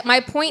 we say that. My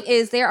point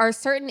is there are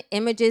certain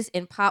images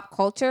in pop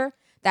culture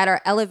that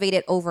are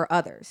elevated over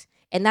others,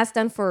 and that's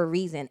done for a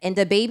reason. And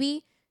the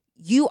baby,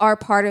 you are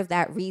part of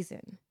that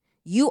reason.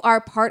 You are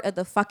part of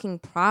the fucking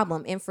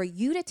problem. And for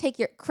you to take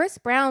your Chris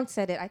Brown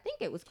said it. I think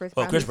it was Chris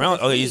Brown. Chris who Brown.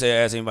 said Oh, this you tweet. say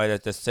ask anybody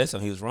that said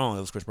something. He was wrong.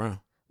 It was Chris Brown.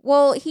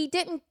 Well, he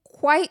didn't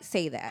quite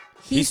say that.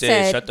 He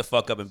said, "Shut the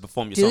fuck up and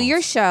perform your do songs."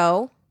 your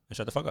show, And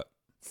shut the fuck up.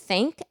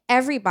 thank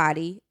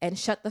everybody, and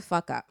shut the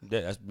fuck up.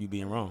 Yeah, that's you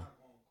being wrong.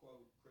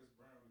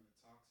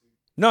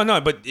 No,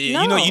 but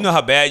No. you know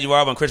how bad you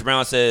are when Chris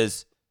Brown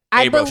says,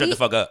 "Hey, bro, shut the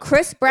fuck up."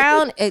 Chris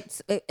Brown,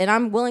 and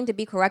I'm willing to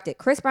be corrected.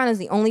 Chris Brown is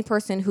the only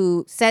person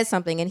who says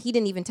something, and he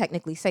didn't even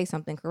technically say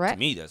something, To correct?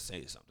 me, that's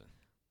saying something.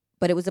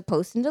 But it was a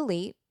post and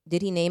delete.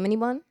 Did he name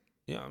anyone?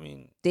 Yeah, I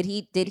mean, Did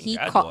he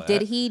gotta do all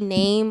did that. he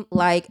name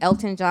like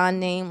Elton John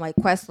name, like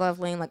Questlove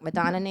name, like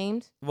Madonna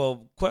named?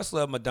 well,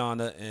 Questlove,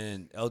 Madonna,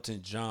 and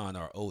Elton John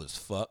are old as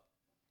fuck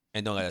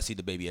and don't gotta see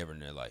the baby ever in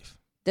their life.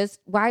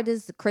 Why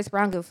does Chris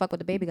Brown give a fuck what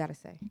the baby gotta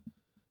say?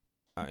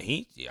 I mean,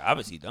 he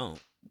obviously don't.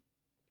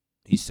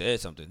 He said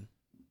something,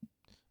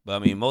 but I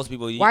mean, most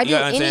people. Why you do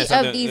gotta any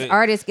understand of these something.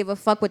 artists give a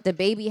fuck what the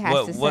baby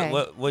has to say?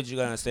 What you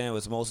gotta understand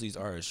was most of these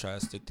artists try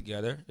to stick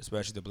together,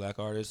 especially the black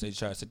artists. They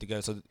try to stick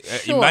together, so you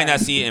Sure. might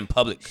not see it in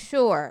public.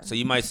 Sure. So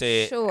you might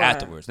say it Sure.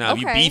 afterwards. Now, if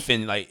you Okay.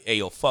 beefing like, "Hey,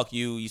 yo, fuck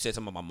you," you said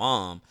something about my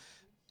mom.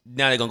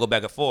 Now they're gonna go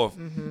back and forth.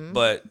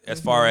 But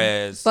as far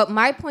as Mm-hmm. But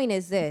my point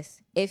is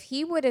this: if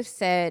he would have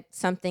said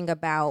something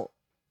about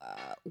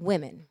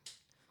women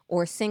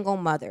or single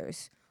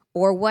mothers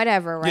or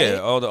whatever, right? yeah,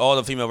 all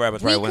the female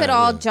rappers we probably could went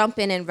all yeah. jump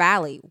in and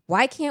rally.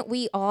 Why can't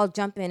we all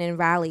jump in and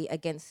rally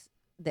against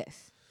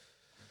this?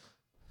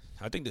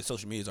 I think that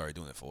social media is already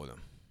doing it for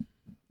them.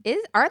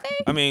 Are they?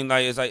 I mean,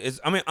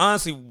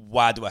 honestly,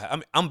 why do I?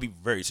 I'm gonna be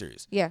very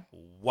serious. Yeah.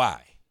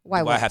 Why? Why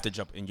do what? I have to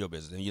jump in your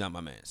business and you're not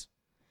my man's?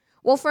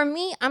 Well, for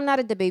me, I'm not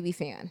a DaBaby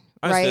fan,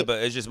 Honestly, right?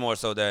 but it's just more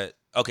so that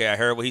okay, I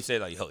heard what he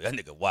said. Like, yo, that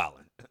nigga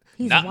wildin'.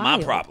 He's Not my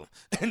wild. problem,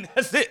 and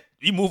that's it.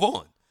 You move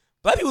on.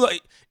 Black people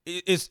like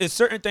it's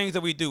certain things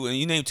that we do, and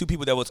you name two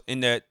people that was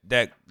in that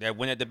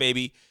went at the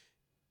baby.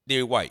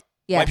 They're white.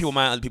 Yes. White people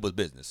mind other people's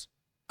business.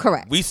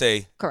 Correct. We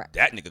say Correct.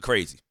 that nigga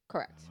crazy.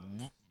 Correct.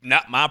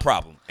 Not my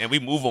problem, and we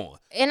move on.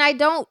 And I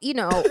don't,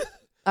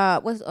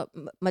 what's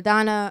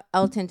Madonna,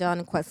 Elton John,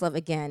 and Questlove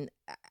again.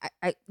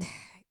 I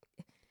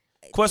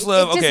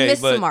Questlove, just okay,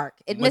 missed but the mark.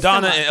 It missed the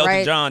Madonna mark, and Elton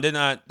right? John,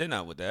 they're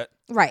not with that.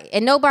 Right.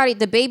 And nobody,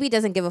 the baby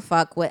doesn't give a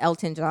fuck what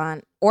Elton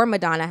John or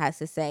Madonna has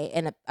to say.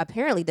 And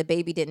apparently the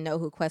baby didn't know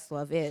who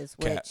Questlove is,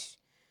 which Cap.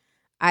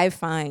 I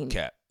find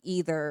Cap.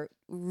 either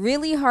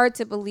really hard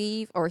to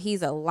believe or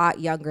he's a lot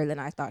younger than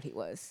I thought he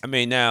was. I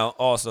mean, now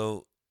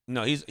also,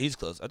 no, he's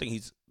close. I think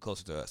he's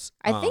closer to us.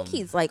 I think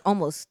he's like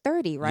almost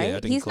 30, right? Yeah, I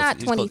think he's not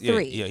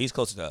 23. Yeah, he's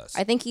closer to us.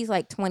 I think he's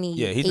like 20.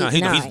 Yeah, he's not.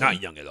 He's not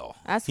young at all.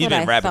 That's he's what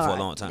been I rapping thought. for a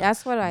long time.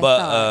 That's what I but,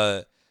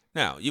 thought.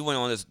 now you went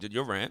on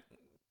your rant.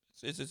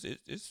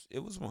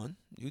 It was one.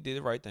 You did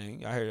the right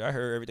thing. I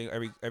heard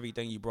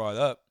everything you brought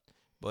up,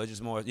 but it's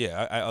just more.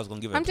 Yeah, I was gonna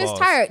give it. I'm applause.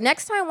 just tired.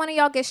 Next time one of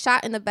y'all gets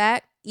shot in the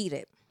back, eat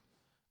it.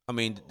 I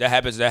mean, that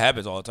happens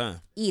all the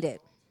time. Eat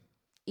it.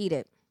 Eat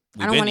it.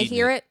 We've I don't been want to eating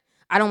hear it.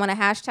 I don't want to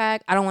hashtag.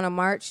 I don't want to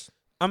march.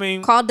 I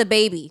mean, Call the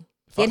baby.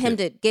 fuck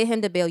Get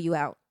him to bail you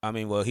out. I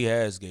mean, well, he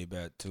has gave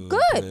back to.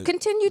 Good.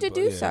 Continue to but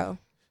do yeah. so.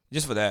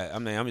 Just for that, I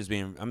mean, I'm just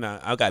being. I'm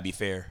not. I gotta be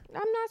fair. I'm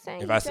not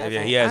saying If he I say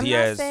doesn't. he has, I'm he not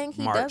has saying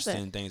he marched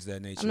doesn't. and things of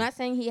that nature. I'm not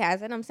saying he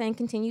hasn't. I'm saying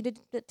continue to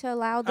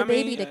allow the I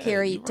mean, baby to yeah,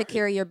 carry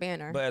you're right. your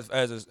banner. But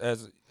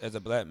as a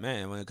black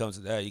man, when it comes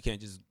to that, you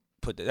can't just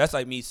put that. That's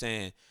like me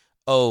saying,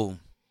 "Oh,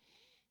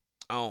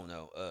 I don't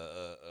know.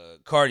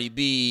 Cardi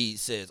B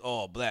says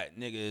all black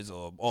niggas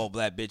or all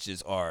black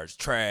bitches are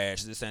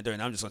trash. This and that,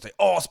 and I'm just gonna say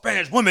all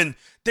Spanish women.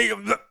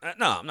 No,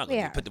 I'm not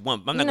gonna put the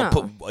one. I'm not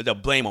gonna put the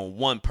blame on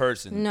one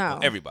person. No.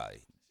 On everybody.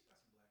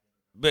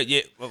 But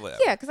yeah, whatever.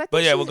 Yeah, because I think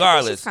But yeah, she's-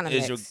 regardless, I think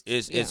she's kinda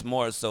mixed. it's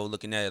more so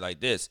looking at it like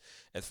this.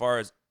 As far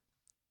as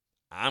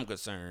I'm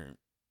concerned,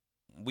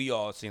 we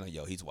all seem like,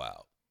 yo, he's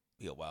wild.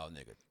 He a wild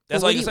nigga.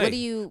 That's all you can say. What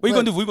you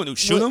gonna do? What you gonna do?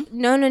 Shoot him?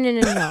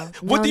 No.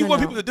 What do you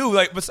want people to do?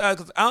 Like, besides,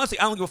 because honestly,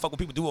 I don't give a fuck what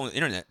people do on the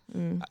internet.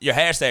 Your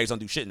hashtags don't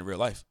do shit in real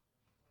life,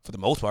 for the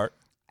most part.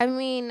 I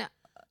mean,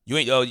 You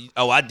ain't.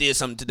 I did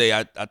something today.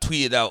 I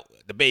tweeted out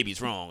the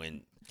baby's wrong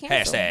and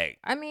cancel. hashtag.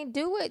 I mean,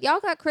 do it. Y'all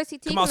got Chrissy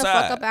Teigen the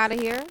outside. fuck up out of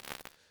here.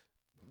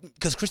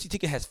 Because Chrissy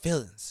Teigen has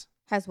feelings.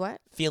 Has what?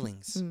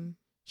 Feelings. Mm.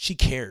 She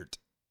cared.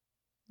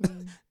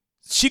 Mm.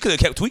 She could have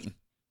kept tweeting.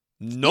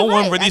 No You're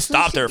one right. really That's what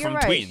stopped her you're from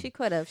right. tweeting. She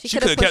could have. She She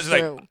could have kept pushed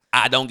like, through.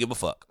 I don't give a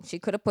fuck. She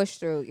could have pushed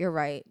through. You're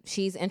right.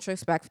 She's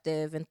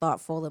introspective and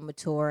thoughtful and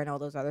mature and all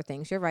those other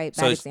things. You're right.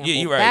 Bad example.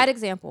 Yeah, you're right. Bad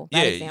example.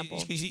 Bad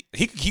example. He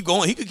could keep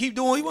going. He could keep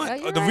doing what he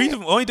wants. you're The right.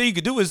 only thing you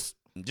could do is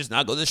just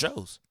not go to the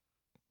shows.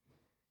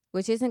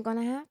 Which isn't going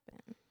to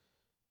happen.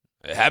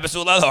 It happens to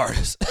a lot of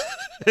artists.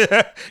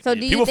 So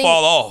do you People think,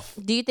 fall off.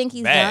 Do you think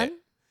he's Bad. done?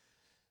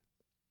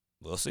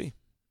 We'll see.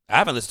 I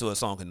haven't listened to a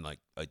song in like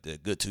the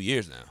good 2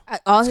 years now.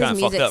 All It's his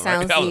kinda fucked music up, right?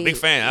 sounds I was a the- big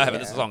fan. I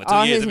haven't listened to a song in 2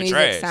 all years. his It's been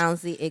music trash.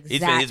 sounds the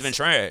exact He's been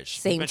trash.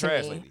 same He's been to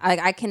trash me. lately.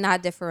 I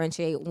cannot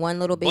differentiate one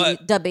little baby,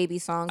 But the baby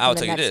song I'll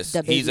from tell the you next this: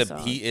 the baby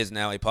song. he is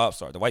now a pop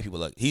star. The white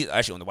people he's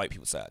actually on the white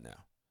people's side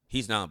now.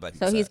 He's not on black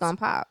people's So he's side. gonna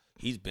pop.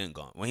 He's been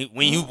gone. When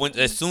you went,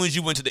 as soon as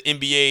you went to the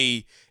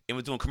NBA and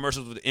was doing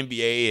commercials with the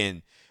NBA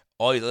and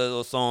all these other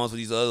little songs with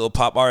these other little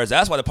pop artists,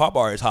 that's why the pop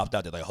artists hopped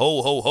out there like,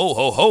 ho, ho, ho,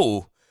 ho,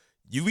 ho.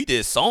 We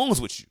did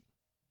songs with you.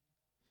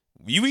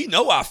 We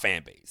know our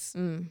fan base.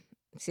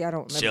 See, I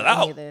don't remember Chill any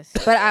out. of this,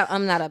 but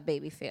I'm not a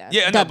baby fan.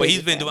 Yeah, The no, but baby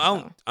he's been fan,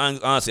 doing.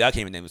 Honestly, I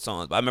can't even name the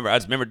songs, but I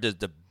just remember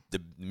the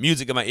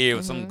music in my ear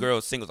with some girl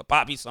sing a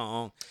poppy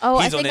song. Oh,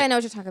 He's I on think it. I know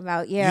what you're talking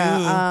about. Yeah.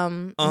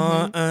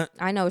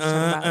 I know what you're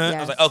talking about. I Yes.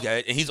 was like,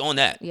 okay, and he's on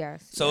that.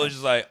 Yes. So yes. it's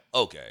just like,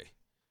 okay.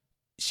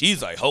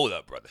 She's like, hold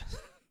up, brother.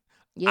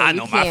 Yeah, I you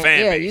know my can't- fan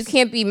yeah, base. You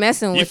can't be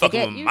messing You with fucking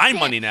the with gays. my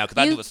money now because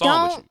I do a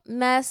song with you. Don't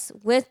mess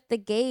with the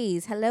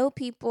gays. Hello,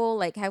 people.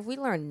 Like, have we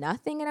learned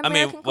nothing in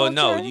American well,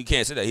 no, culture? you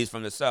can't say that. He's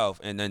from the South,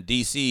 and then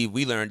DC,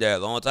 we learned that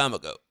a long time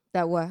ago.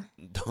 That what?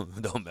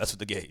 Don't mess with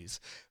the gays,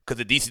 because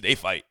the DC they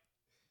fight.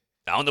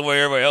 I don't know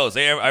where everybody else.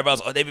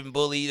 Everybody's they've been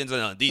bullied, and so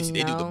DC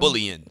they do the No.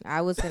 bullying.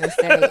 I was gonna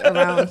say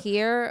around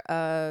here,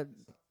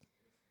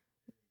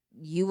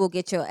 you will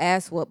get your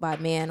ass whooped by a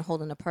man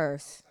holding a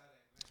purse.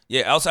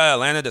 Yeah, outside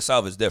Atlanta, the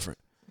South is different,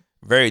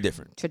 very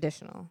different.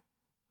 Traditional,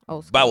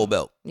 old school. Bible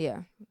Belt,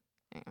 Yeah,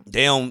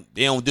 they don't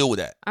deal with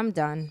that. I'm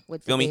done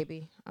with Feel the me?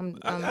 baby. I'm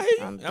I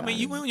mean,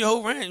 you done. went on your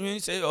whole rant. You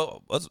said,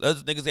 "Oh, us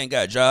niggas ain't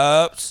got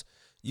jobs."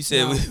 You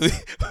said No.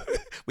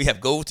 we have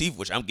gold teeth,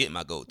 which I'm getting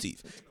my gold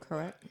teeth.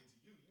 Correct.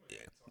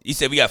 You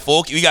said we got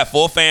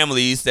four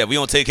families that we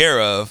don't take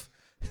care of.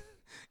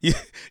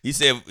 You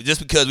said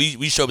just because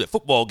we show up at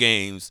football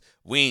games,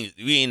 we ain't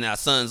in our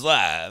sons'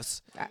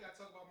 lives.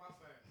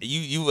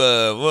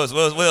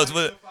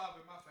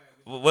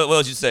 What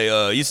else you say?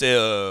 You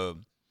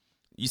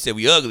said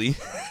we ugly.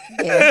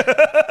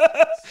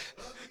 Yeah.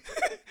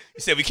 You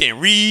said we can't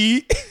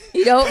read.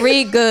 You don't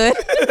read good.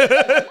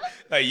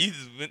 Like you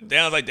just went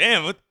down. I was like,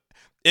 damn,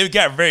 it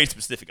got very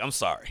specific. I'm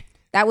sorry.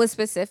 That was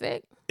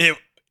specific.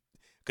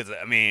 Because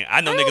I mean,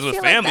 I know I don't niggas with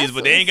feel like families, that's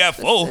but they ain't got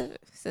four.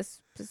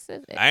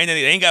 Specific. They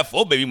ain't got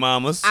four baby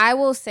mamas. I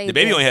will say The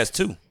baby this. only has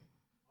two.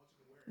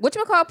 Which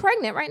one called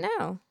pregnant right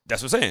now?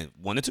 That's what I'm saying.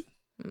 1 and 2.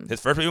 His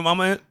first baby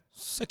mama and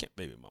second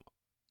baby mama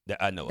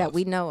that I know That of.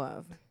 we know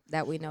of.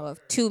 That we know of.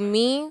 To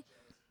me,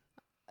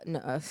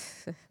 no.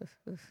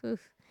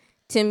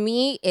 To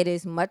me, it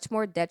is much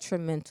more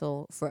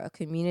detrimental for a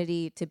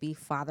community to be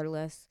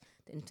fatherless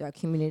than for a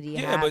community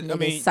to Yeah, have but niggas I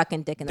mean,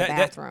 sucking dick in the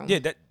bathroom.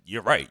 that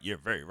you're right. You're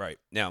very right.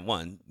 Now,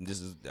 one, this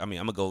is. I mean,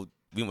 I'm gonna go.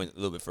 We went a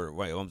little bit further.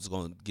 Right, I'm just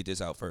gonna get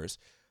this out first.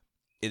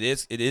 It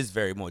is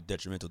very more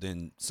detrimental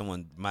than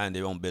someone minding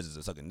their own business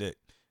and sucking dick.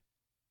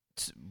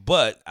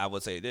 But I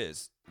would say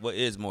this: what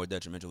is more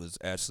detrimental is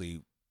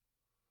actually.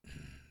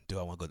 Do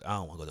I want to go? I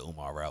don't want to go the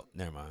Umar route.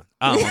 Never mind.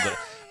 I don't want to go.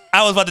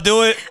 I was about to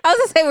do it. I was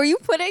gonna say, were you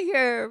putting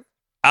your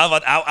I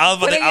was about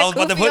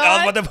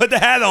to put the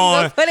hat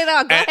on. put it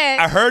on? Go And ahead.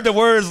 I heard the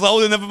words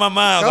loading up in my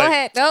mind. Go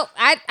ahead. Nope.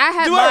 I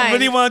have Do mine. I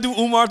really want to do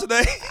Umar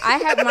today? I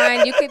have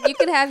mine. You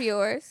could have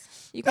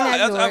yours. You can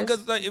have yours.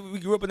 Because like, we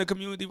grew up in the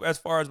community as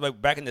far as like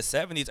back in the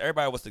 70s,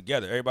 everybody was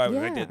together. Everybody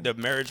Yeah. like, the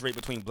marriage rate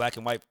between black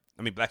and white,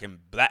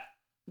 black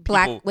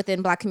Black people,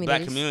 within black communities.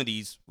 black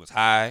communities was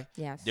high.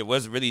 Yes. There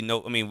was really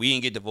no. I mean, we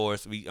didn't get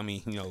divorced. You I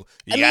mean,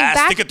 gotta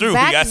stick it through. You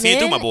back gotta see it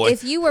through, my then, boy.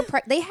 If you were,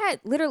 they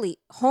had literally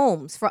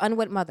homes for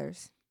unwed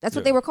mothers. That's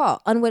what Yeah. they were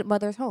called, unwed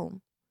mother's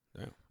home.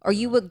 Yeah. Or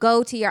you would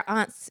go to your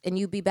aunt's and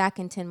you'd be back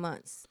in 10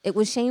 months. It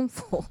was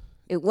shameful.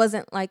 It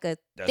wasn't like a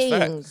That's thing.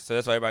 facts. So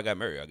that's why everybody got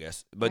married, I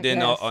guess. But I then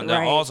guess, then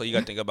right. also you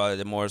got to think about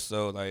it more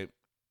so like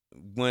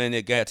when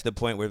it got to the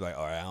point where like,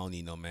 all right, I don't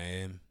need no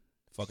man,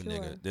 fucking Sure.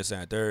 nigga, this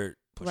and third,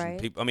 pushing Right.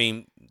 people. I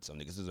mean, some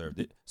niggas deserved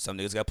it. Some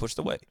niggas got pushed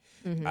away.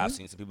 Mhm. I've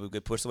seen some people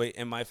get pushed away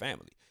in my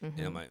family, and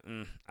I'm Mhm.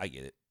 like, I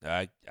get it.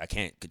 I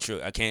can't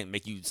control. I can't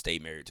make you stay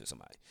married to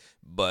somebody.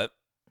 But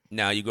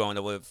now you growing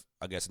up with,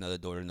 I guess, another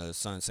daughter, another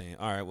son, saying,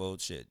 all right, well,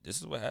 shit, this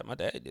is what happened. My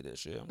dad did this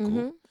shit. I'm cool.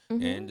 Mhm.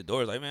 Mhm. And the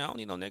daughter's like, man, I don't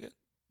need no nigga.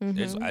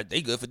 Mhm.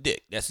 They good for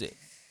dick. That's it.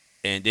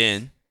 And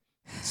then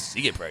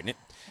she get pregnant,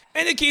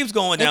 and it keeps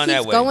going It down keeps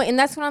that way. going, and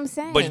that's what I'm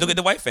saying. But you look at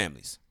the white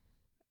families.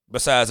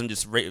 Besides them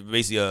just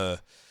basically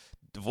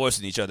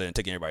divorcing each other and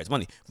taking everybody's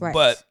money. Right.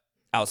 But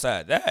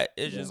outside that,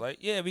 it's Yeah. just like,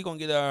 yeah, we gonna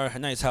get our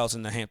nice house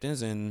in the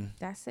Hamptons and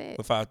That's it.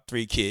 with our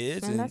 3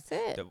 kids. And that's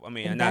it. I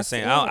mean, And I'm not that's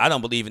saying it. I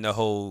don't believe in the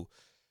whole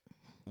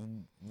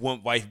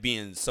one wife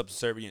being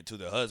subservient to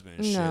the husband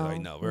and shit.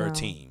 Like, no, we're a no.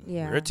 team.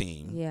 Yeah. We're a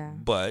team. Yeah.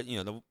 But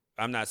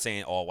I'm not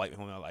saying all white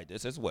women are like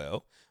this as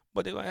well.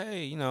 But they're like,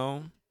 hey,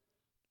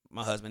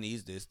 my husband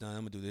needs this done.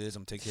 I'm gonna do this. I'm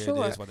gonna take care of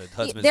this. While the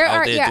husband's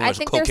out there I doing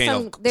think cocaine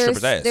off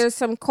strippers' ass. there's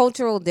some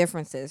cultural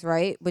differences,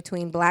 right,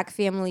 between black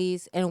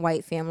families and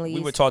white families.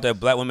 We were taught that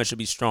black women should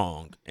be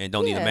strong and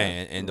don't need a Yeah,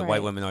 man, and the right.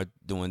 white women are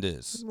doing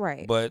this.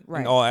 Right, But right.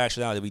 in all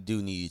actuality, we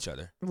do need each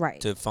other right.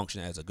 to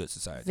function as a good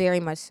society. Very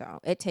much so.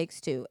 It takes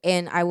two.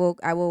 And I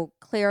will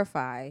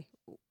clarify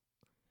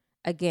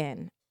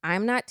again.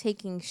 I'm not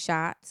taking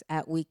shots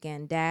at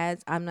weekend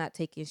dads. I'm not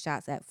taking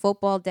shots at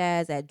football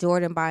dads, at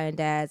Jordan buying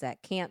dads,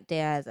 at camp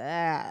dads.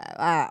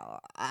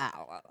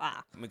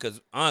 Because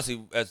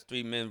honestly, as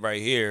 3 men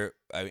right here,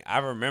 I mean, I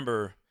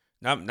remember.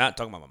 Not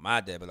talking about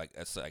my dad, but like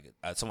that's like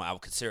someone I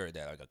would consider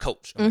that like a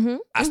coach. I'm like,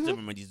 I still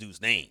remember these dudes'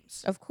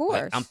 names. Of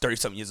course. Like, I'm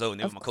 30-something years old,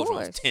 and they Of were my coach when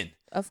I was course. 10.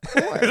 Of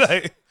course.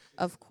 Like,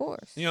 Of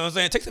course. you know what I'm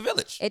saying? It takes a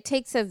village. It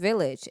takes a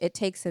village. It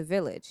takes a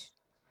village.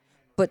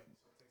 But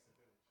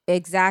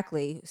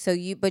exactly. So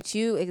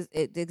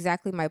it's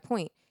exactly my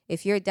point.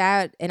 If your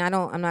dad, and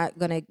I'm not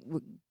going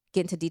to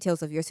get into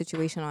details of your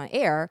situation on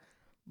air,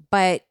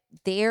 but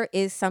there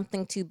is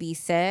something to be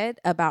said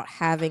about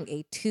having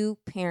a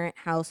 2-parent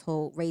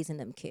household raising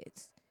them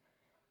kids.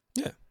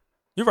 Yeah,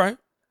 you're right.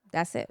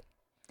 That's it.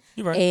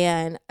 You're right.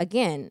 And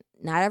again,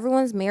 not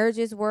everyone's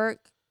marriages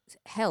work.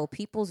 Hell,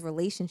 people's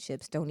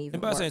relationships don't even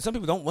Everybody's work. saying some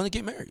people don't want to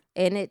get married.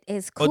 And it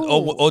is Or-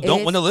 cool. or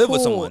don't It wanna is live with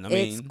cool. someone. I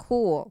It's mean-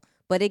 cool.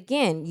 But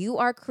again, you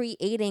are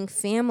creating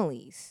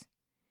families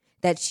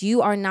that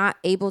you are not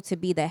able to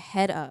be the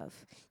head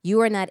of. You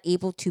are not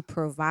able to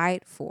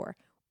provide for.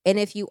 And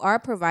if you are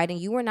providing,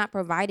 you are not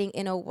providing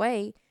in a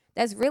way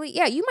that's really,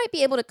 you might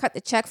be able to cut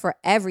the check for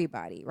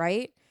everybody,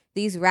 right?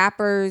 These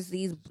rappers,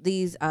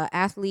 these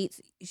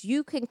athletes,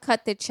 you can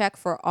cut the check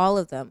for all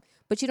of them,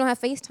 but you don't have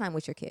FaceTime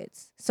with your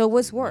kids. So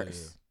what's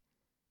worse?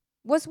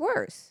 What's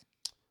worse?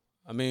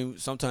 I mean,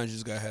 sometimes you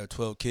just gotta have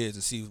 12 kids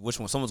and see which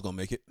one someone's gonna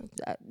make it.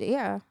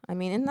 Yeah, I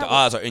mean, isn't The that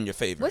odds are in your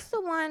favor. what's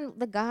the one?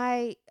 The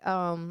guy,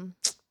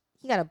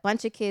 he got a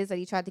bunch of kids that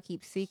he tried to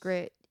keep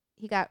secret.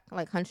 He got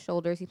like hunched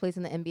shoulders. He plays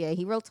in the NBA.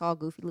 He real tall,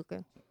 goofy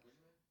looking.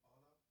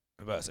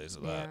 I'm about to say it's a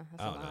lot. Yeah,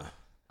 that's I a don't lot.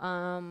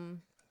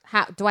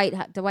 know.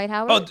 Dwight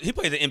Howard. Oh, he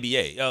played the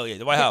NBA. Oh yeah,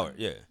 Dwight Howard.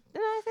 Yeah.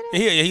 Did I say that?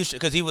 Yeah,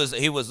 because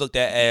he was looked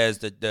at as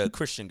the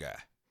Christian guy.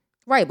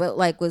 Right, but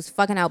like was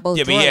fucking out both.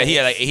 Yeah, but yeah,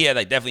 drugs. he had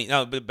like definitely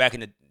no. But back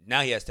in the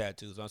now he has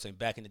tattoos. So I'm saying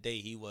back in the day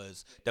he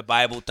was the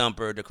Bible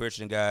thumper, the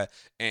Christian guy,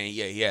 and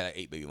yeah, he had like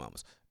 8 baby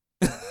mamas.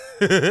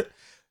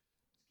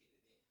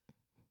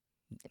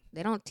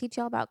 They don't teach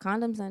y'all about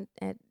condoms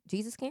at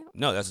Jesus camp.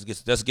 No, that's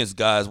against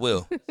God's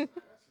will.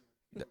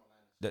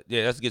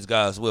 That's against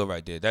God's will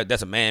right there.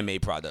 That's a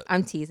man-made product.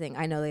 I'm teasing.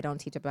 I know they don't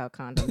teach about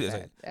condoms.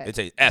 It's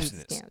a Jesus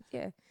abstinence. camp.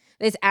 Yeah,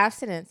 it's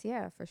abstinence.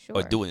 Yeah, for sure.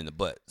 Or do it in the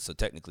butt. So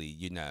technically,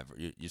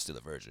 you're still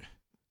a virgin.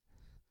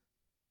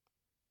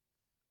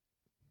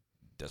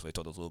 That's what they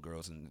told those little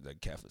girls in the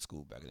Catholic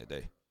school back in the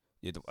day.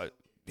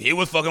 He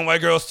was fucking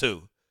white girls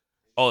too.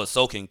 Oh, the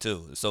soaking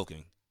too. The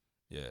soaking.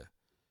 Yeah.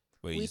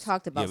 Where We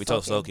talked about we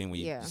talked soaking. soaking when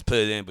you Yeah. just put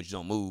it in, but you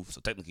don't move.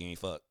 So technically, you ain't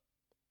fuck.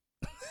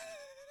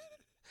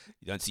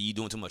 You don't see you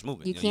doing too much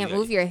movement. You know, can't got-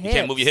 move your You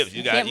can't move your hips. hips.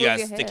 You You got can't you got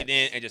move to your stick it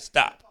hips. in and just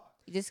stop,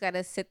 You just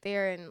gotta sit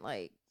there and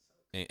like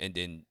and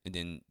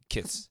then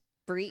kiss.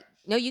 breathe.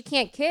 No, you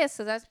can't kiss.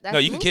 So that's No,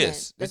 you can movement.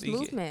 kiss. That's You can-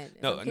 movement.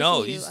 If No, I'm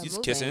no, kissing you I'm just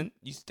moving. kissing.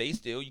 You stay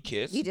still. You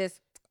kiss. You just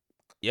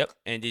Yep,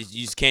 and you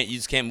just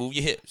can't move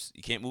your hips.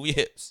 You can't move your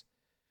hips.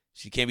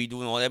 She can't be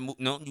doing all that.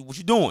 No, what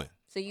you doing?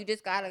 so you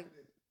just gotta.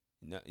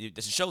 No,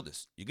 that's your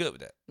shoulders. You good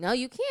with that? No,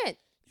 you can't.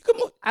 You can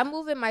move. I'm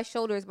moving my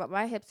shoulders, but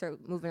my hips are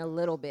moving a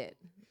little bit.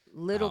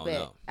 Little I don't bit.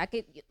 know. I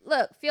could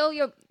feel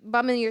your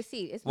bum in your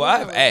seat. It's Well, I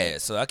have moving a little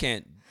ass, so I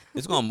can't.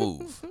 It's gonna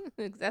move.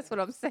 bit. That's what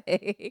I'm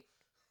saying.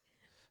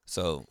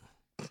 So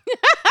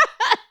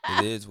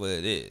it is what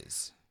it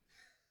is.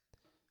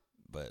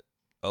 But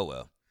oh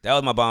well. That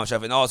was my bomb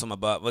shelf, and also my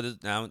bomb.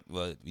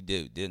 Well, we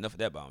did enough of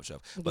that bomb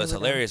shelf. Yeah, But it's we're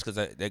done. hilarious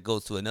because that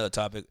goes to another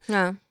topic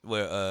Huh.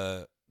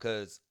 where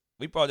because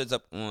we brought this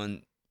up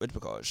on Rich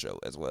Picard's show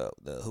as well,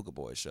 the Hookah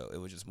Boys show. It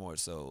was just more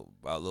so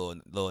about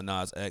Lil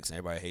Nas X, and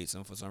everybody hates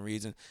him for some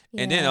reason.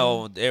 And then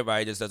Yeah.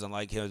 everybody just doesn't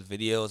like his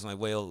videos. I'm like,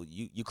 well,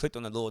 you clicked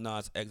on the Lil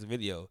Nas X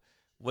video.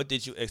 What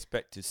did you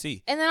expect to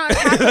see? And then on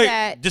top of Like,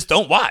 that, just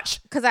don't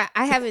watch. because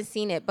I haven't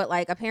seen it, but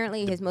like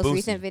apparently his most Boosie.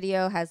 recent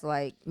video has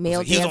like male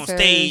He was on dancers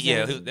stage.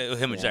 Yeah, and-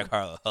 him and yeah. Jack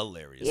Harlow,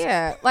 hilarious.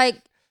 Yeah,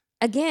 like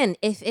again,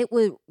 if it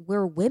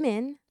were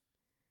women,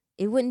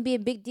 it wouldn't be a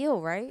big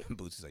deal, right?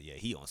 Boosie's like, yeah,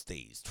 he on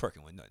stage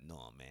twerking with nothing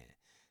on, man.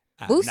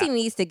 I'm Boosie not-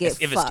 needs to get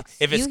if fucked.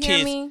 it's You hear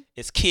kids, me?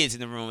 it's kids in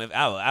the room. If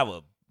I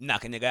would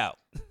knock a nigga out.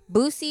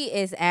 Boosie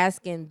is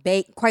asking,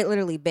 quite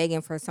literally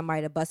begging for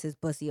somebody to bust his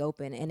pussy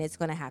open, and it's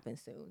gonna happen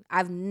soon.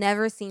 I've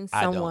never seen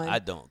someone. I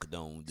don't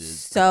condone this.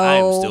 So- I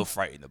am still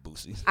frightened of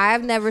Boosie.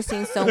 I've never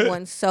seen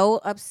someone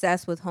so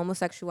obsessed with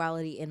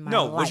homosexuality in my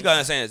No, life. what you gotta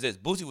understand is this: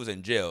 Boosie was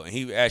in jail, and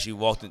he actually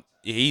walked in.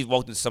 He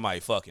walked into somebody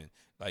fucking.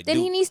 Like, Then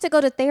dude, he needs to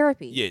go to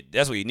therapy. yeah,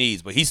 that's what he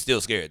needs. But he's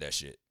still scared of that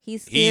shit.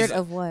 He's scared he's-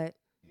 of what?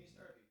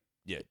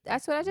 Yeah,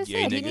 That's what I just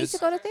Gay said. He needs niggas. to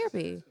go to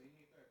therapy.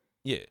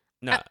 yeah.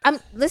 Nah, I'm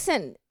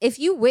listen. If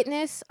you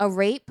witness a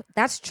rape,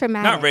 that's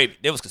traumatic. not rape.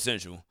 It was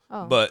consensual.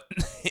 Oh. But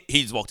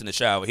he just walked in the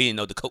shower. He didn't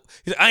know the coat.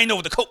 He said, I didn't know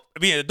what the coat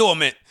being the door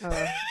meant.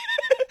 Oh.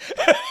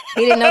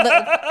 He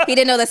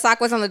didn't know the sock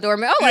was on the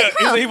doormat. Oh, like,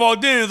 Yeah, huh. he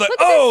walked in. It's like, Look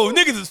at oh,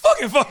 niggas is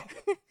fucking fuck.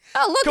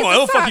 Oh, look Come at on, the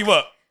it'll fuck sock. you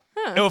up.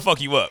 Huh. It'll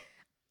fuck you up.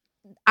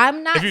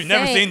 I'm not If you've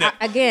never saying- seen that-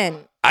 again.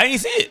 I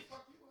ain't see it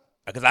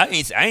because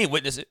I ain't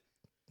witness it.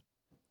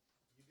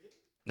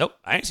 Nope,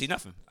 I ain't see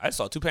nothing. I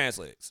saw two pants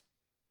legs.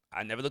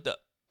 I never looked up.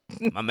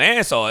 My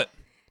man saw it.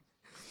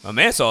 My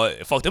man saw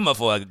it. It fucked him up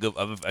for like a good.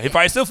 He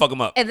probably still fuck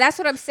him up. And that's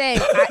what I'm saying.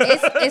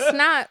 It's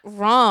not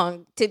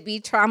wrong to be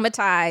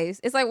traumatized.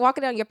 It's like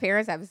walking down your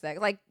parents having sex.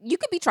 Like you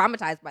could be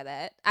traumatized by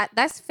that.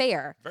 That's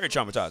fair. Very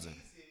traumatizing.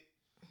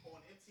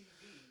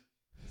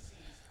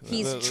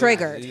 He's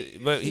triggered.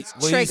 But what he's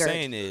triggered.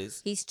 saying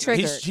is He's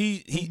triggered.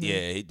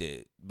 Yeah, he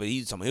did. But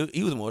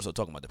he was more so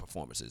talking about the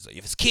performances. Like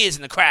if it's kids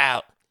in the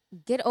crowd,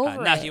 Get over I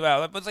it. knock you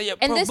out. But like, yeah,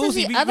 And bro, this Boosie, is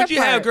the would other you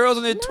have part. girls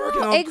in there twerking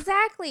No, on?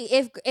 exactly.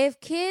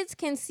 If kids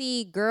can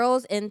see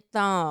girls in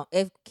thong,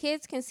 if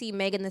kids can see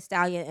Megan Thee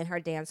Stallion and her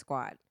dance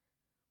squad,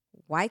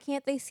 why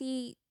can't they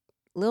see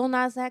Lil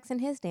Nas X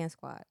and his dance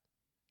squad?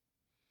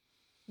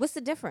 What's the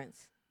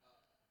difference?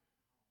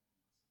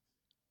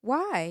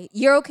 Why?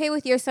 You're okay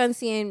with your son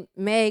seeing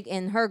Meg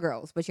and her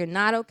girls, but you're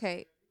not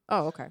okay.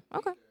 Oh, okay.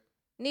 Okay.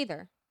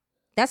 Neither.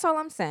 That's all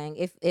I'm saying.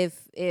 If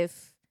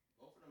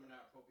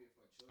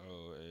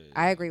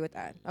I agree with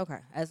that. Okay.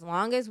 As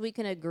long as we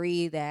can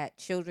agree that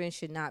children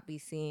should not be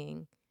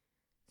seeing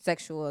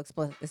sexual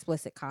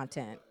explicit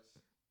content.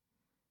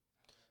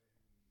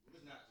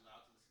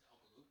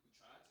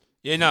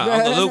 Yeah, no,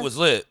 Uncle Luke was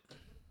lit.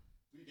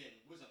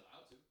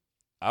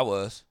 I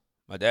was.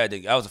 My dad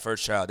did. I was the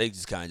first child. They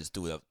just kind of just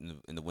threw it up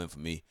in the wind for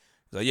me.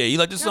 Like, yeah, you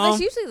like this No, song?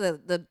 that's usually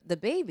the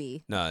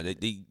baby. No, they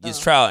it's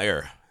Oh. trial and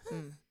error.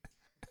 Mm.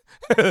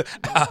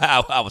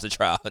 I was a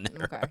trial and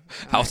error. Okay.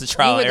 I was a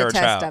trial You and were error the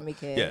test child. dummy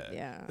kid. Yeah.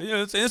 Yeah. You know what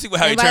I'm saying? Let's see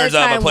how he And by the turns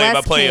out. time I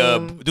Wes play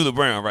came, Doodle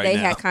Brown right They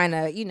now. had kind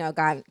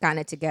of, gotten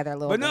it together a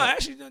little But bit. no,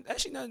 actually,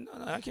 no,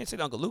 I can't say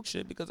the Uncle Luke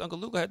shit because Uncle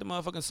Luke had the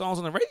motherfucking songs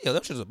on the radio.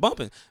 Them shits was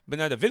bumping. But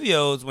now the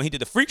videos, when he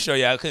did the freak show,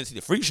 yeah, I couldn't see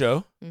the freak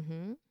show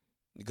Mm-hmm.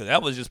 because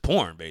that was just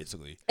porn,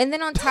 basically. And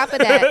then on top of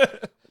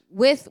that,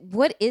 with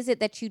what is it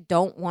that you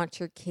don't want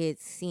your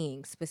kids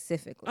seeing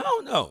specifically? I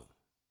don't know.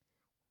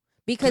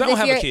 Because I don't if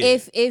have a you're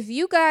kid. if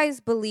you guys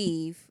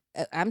believe,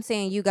 I'm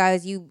saying you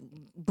guys, you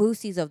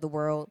boosies of the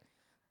world,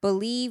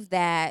 believe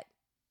that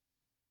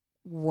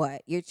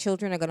what your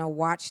children are gonna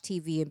watch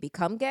TV and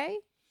become gay.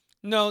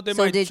 No, they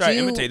So might did try to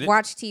you imitate it.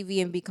 watch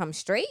TV and become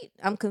straight?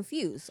 I'm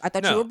confused. I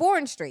thought you No. were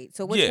born straight.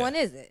 So which Yeah. one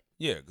is it?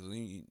 Yeah,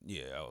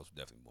 I was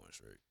definitely born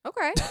straight.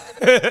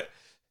 Okay.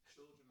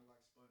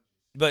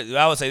 But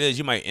I would say this: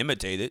 you might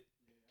imitate it,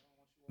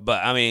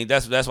 But I mean,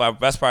 that's probably.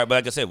 But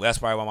like I said, that's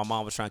probably why my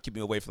mom was trying to keep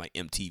me away from like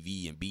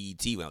MTV and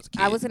BET when I was a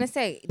kid. I was gonna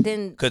say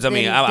then because I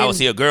mean, I would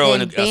see a girl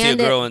and I see a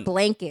girl and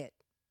blanket.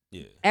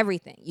 Yeah.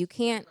 Everything you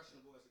can't.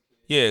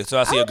 Yeah, so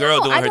I see a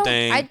girl doing her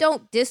thing. I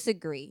don't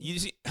disagree. You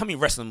see how many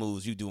wrestling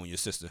moves you do on your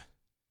sister?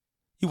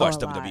 You watch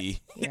WWE.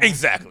 Yeah.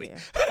 Exactly. Yeah.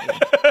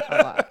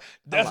 A lot.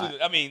 That's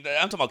what I mean.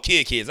 I'm talking about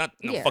kids, not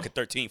fucking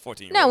 13,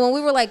 14 year No, olds. when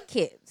we were like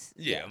kids.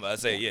 Yeah, I'm about to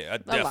say, I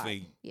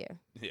definitely. Yeah.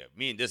 Yeah,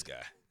 me and this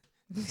guy.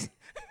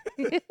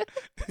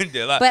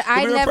 But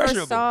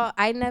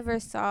I never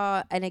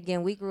saw, and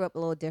again, we grew up a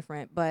little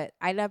different, but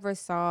I never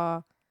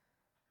saw.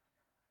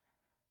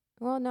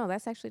 Well, no,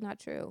 that's actually not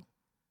true.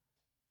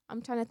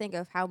 I'm trying to think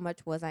of how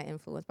much was I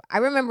influenced. I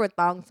remember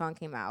Thong Song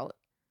came out.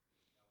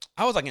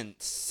 I was like in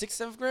 6th,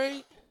 7th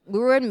grade. We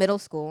were in middle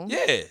school.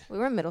 Yeah. We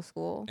were in middle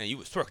school. And you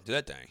was twerking to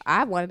that thing.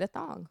 I wanted a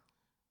thong.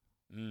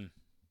 Did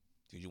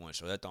you want to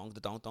show that thong? The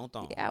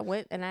thong. Yeah, I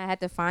went and I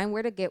had to find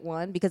where to get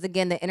one because,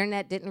 again, the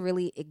internet didn't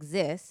really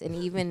exist. And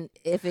even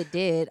if it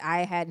did,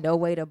 I had no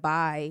way to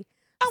buy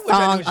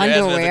thong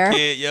underwear. As a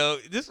kid, yo.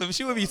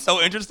 She would be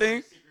so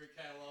interesting.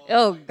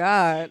 Oh,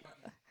 God.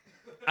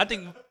 I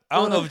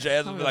don't know if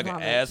Jazz would be like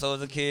an asshole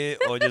as a kid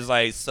or just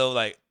like so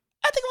like,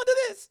 I think I'm going to do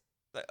this.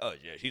 Like, oh,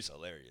 yeah, she's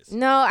hilarious.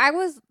 No, I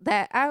was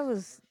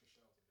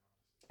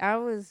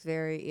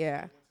very,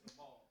 yeah.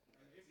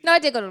 No, I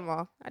did go to the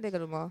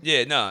mall.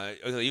 Yeah, no,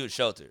 you was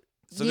sheltered.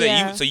 So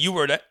yeah. then you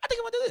were that. I think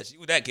I'm gonna do this.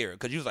 You were that character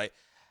because you was like,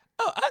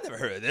 oh, I never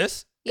heard of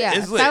this. Yeah,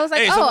 it's so I was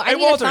like, I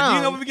need Walter, a thong. do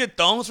you know where we get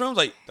thongs from? I was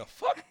like, the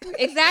fuck?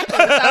 Exactly.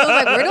 So I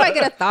was like, where do I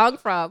get a thong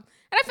from?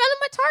 And I found them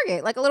at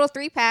Target, like a little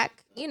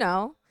 3-pack,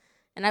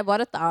 And I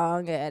bought a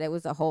thong, and it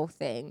was a whole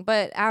thing.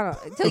 But I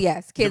don't know. So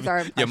yes, kids are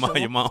impressionable.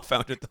 Your mom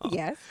found your thong.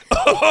 Yes.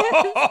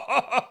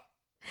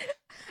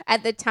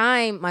 At the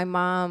time,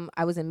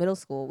 I was in middle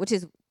school, which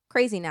is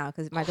crazy now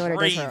because my daughter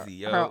does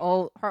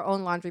her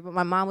own laundry, but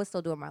my mom was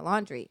still doing my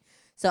laundry.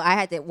 So I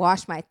had to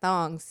wash my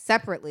thongs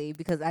separately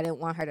because I didn't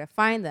want her to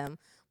find them.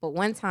 But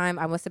one time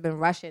I must have been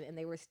rushing and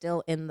they were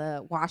still in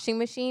the washing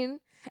machine.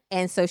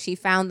 And so she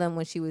found them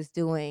when she was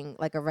doing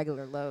like a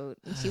regular load.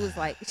 And she was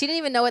like, she didn't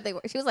even know what they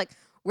were. She was like,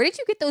 where did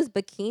you get those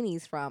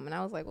bikinis from? And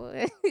I was like,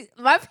 well,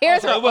 my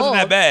parents were it wasn't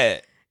that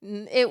bad.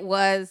 It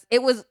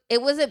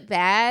wasn't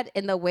bad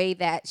in the way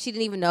that she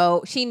didn't even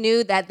know. She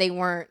knew that they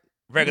weren't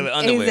regular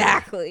underwear.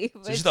 Exactly.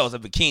 So she thought it was a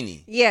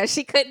bikini. Yeah,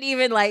 she couldn't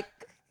even like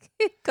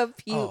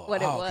compute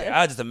what it was.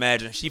 I just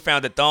imagine she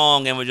found the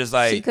thong and was just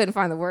like, she couldn't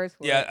find the words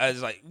for it. Yeah, I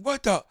was like,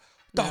 what the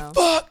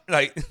fuck?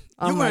 Like,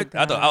 I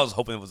was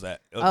hoping it was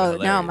that.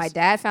 No, my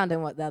dad found it.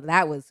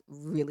 That was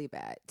really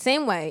bad.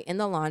 Same way in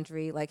the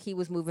laundry, like he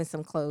was moving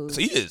some clothes.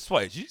 So you did it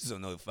twice. You just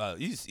don't know if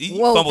you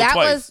fumbled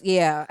twice.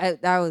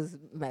 That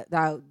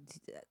was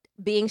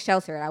being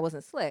sheltered. I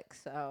wasn't slick,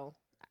 so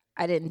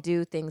I didn't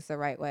do things the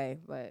right way.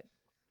 But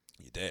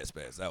your dad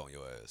spazzed out on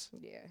your ass.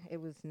 Yeah,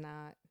 it was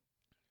not.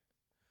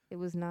 It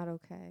was not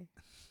okay.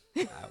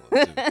 I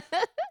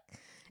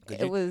would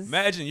too.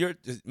 Imagine you're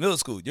middle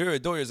school. You're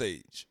at Doria's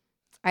age.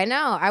 I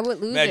know. I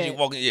would lose Imagine it. you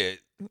walking. Yeah.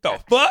 The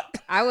fuck?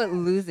 I would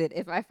lose it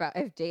if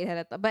Jade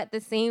had but at the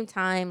same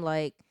time,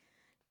 like,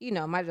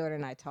 my daughter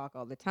and I talk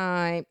all the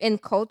time,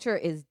 and culture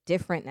is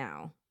different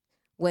now.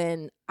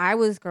 When I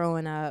was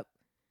growing up,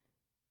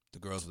 the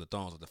girls with the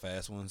thongs were the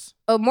fast ones.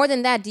 Oh, more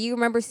than that, do you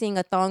remember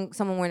seeing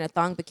someone wearing a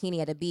thong bikini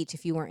at a beach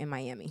if you weren't in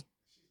Miami?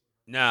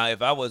 Now,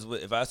 if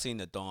I seen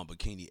the thong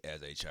bikini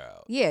as a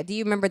child. Yeah, do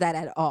you remember that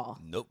at all?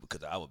 Nope,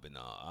 because I would have been.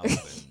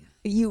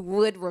 You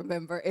would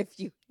remember if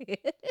you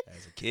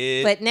as a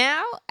kid. But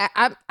now,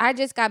 I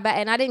just got back,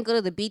 and I didn't go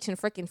to the beach in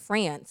freaking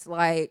France.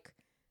 Like,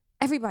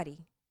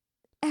 everybody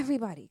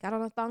got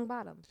on a thong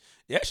bottom.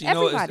 Yeah, actually,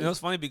 it's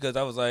funny because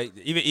I was like,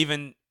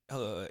 even.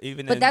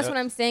 But that's what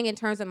I'm saying in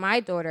terms of my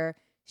daughter.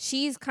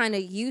 She's kind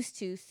of used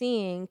to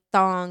seeing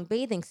thong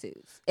bathing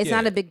suits. It's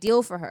not a big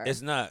deal for her.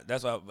 It's not.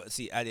 That's why.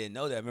 See, I didn't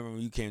know that. I remember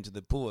when you came to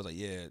the pool. I was like,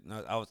 yeah.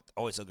 No, I was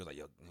always so good. Like,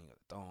 yo,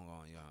 thong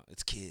on.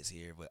 It's kids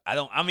here, but I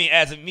don't. I mean,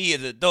 as me as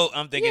an adult,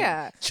 I'm thinking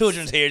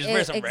children's hair. Just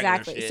wear some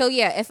regular shit. So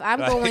yeah, if I'm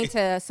going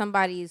to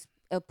somebody's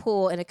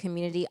pool in a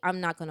community, I'm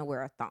not gonna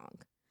wear a thong.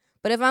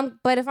 But if I'm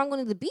going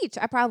to the beach,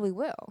 I probably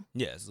will.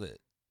 Yeah, it's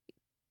lit.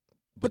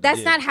 But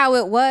that's not how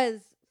it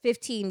was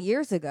 15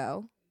 years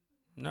ago.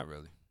 Not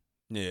really.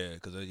 Yeah,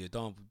 because your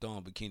thong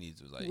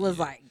bikinis was like,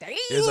 damn.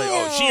 It's like,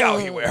 oh, she out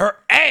here with her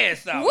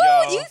ass out, Woo,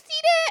 y'all. you see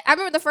that? I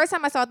remember the first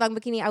time I saw a thong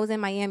bikini, I was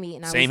in Miami.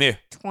 And I Same was here.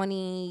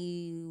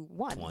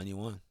 21.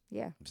 21.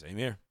 Yeah. Same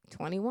here.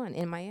 21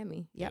 in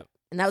Miami. Yep.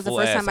 And that was the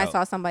first time I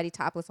saw somebody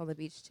topless on the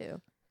beach,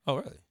 too. Oh,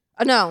 really?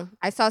 Oh, no.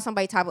 I saw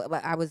somebody topless,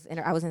 but I was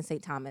in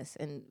St. Thomas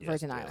in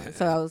Virgin Islands.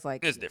 So I was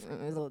like, it's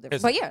different. It was a little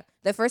different. But yeah,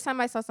 the first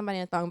time I saw somebody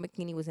in a thong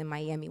bikini was in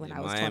Miami when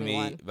I was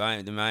 21.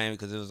 Miami,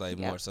 because it was like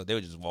more so. They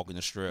were just walking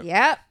the strip.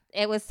 Yep.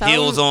 It was some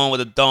heels on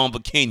with a thong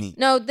bikini.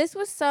 No, this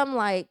was some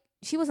like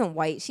she wasn't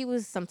white. She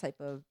was some type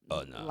of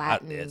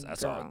Latin I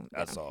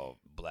saw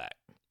black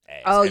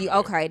ass. Oh,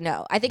 okay.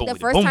 No, I think the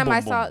first time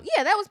I saw,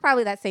 that was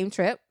probably that same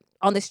trip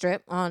on the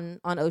strip on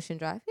Ocean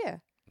Drive. Yeah.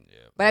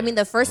 But I mean,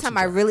 the first time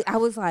I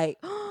was like,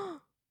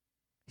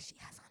 She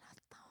has on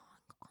a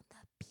thong on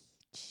the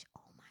beach.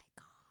 Oh my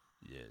god.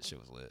 Yeah, shit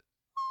was lit.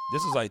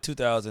 This was like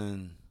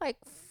 2000. Like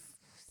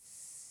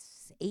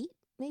 8,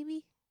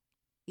 maybe.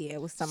 Yeah,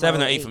 it was summer.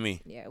 7 or 8 08. for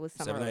me. Yeah, it was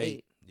summer 7 or 08.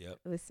 8. Yep.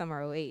 It was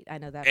summer 08. I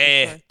know that. For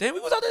Eh, sure. then we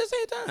was out there at the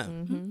same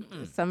time.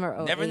 Mm-hmm. Summer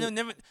 08. Never knew.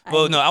 Never.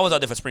 Well, no, I was out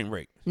there for spring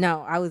break.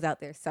 No, I was out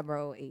there summer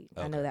 08. I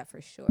Okay. know that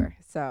for sure.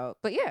 So,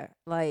 but yeah,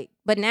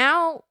 but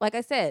now, like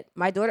I said,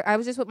 my daughter, I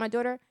was just with my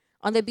daughter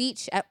on the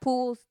beach at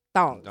pools,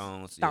 thongs.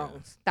 Yeah.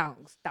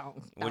 Thongs.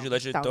 Would you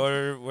let your thongs.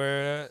 daughter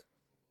wear that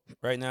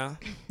right now?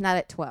 Not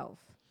at 12.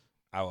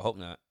 I would hope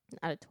not.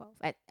 Not at 12.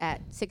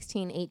 At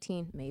 16,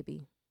 18,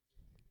 maybe.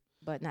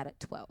 But not at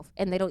 12.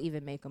 And they don't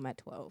even make them at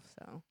 12.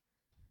 So,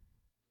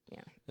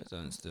 That's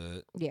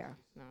understood. yeah.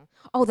 No.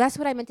 Oh, that's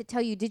what I meant to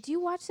tell you. Did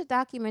you watch the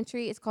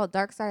documentary? It's called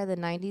Dark Side of the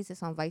 90s.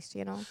 It's on Vice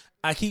Channel.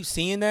 I keep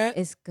seeing that,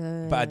 It's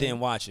good. but I didn't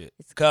watch it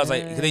It's because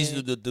they used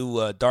to good.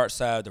 do Dark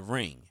Side of the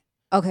Ring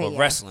Okay. or Yeah.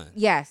 wrestling.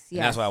 Yes. And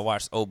Yes. that's why I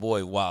watched Old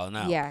Boy Wild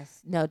Now.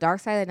 Yes. No, Dark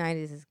Side of the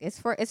 90s is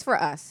it's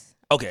for us.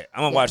 Okay,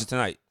 I'm gonna watch it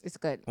tonight. It's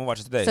good. I'm gonna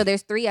watch it today. So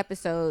there's 3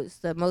 episodes.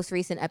 The most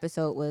recent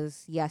episode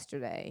was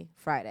yesterday,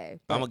 Friday. I'm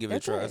But gonna give it a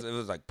they're try. good. It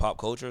was like pop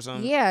culture or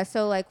something. Yeah,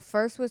 so like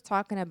first was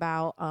talking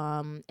about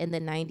in the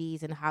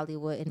 90s in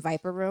Hollywood in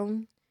Viper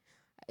Room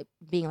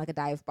being like a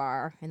dive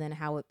bar, and then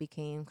how it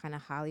became kind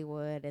of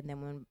Hollywood, and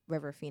then when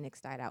River Phoenix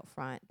died out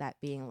front, that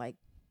being like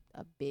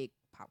a big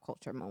pop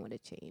culture moment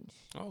of change.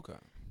 Okay.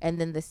 And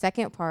then the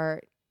second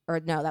part, or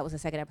no, that was the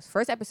second episode.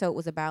 First episode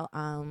was about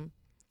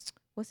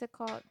what's it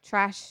called?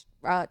 Trash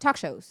talk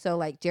shows. So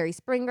like Jerry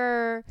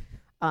Springer,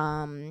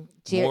 Maury,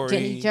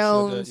 Jenny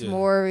Jones, yeah.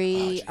 Maury.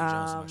 Jenny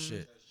Jones is my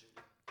shit.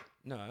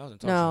 No, that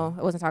wasn't talk No,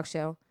 show. it wasn't a talk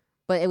show,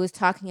 but it was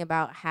talking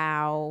about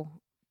how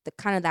the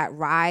kind of that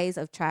rise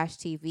of trash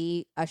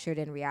TV ushered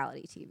in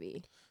reality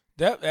TV.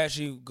 That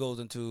actually goes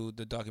into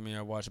the documentary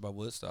I watched about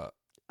Woodstock,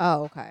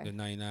 Oh, okay. the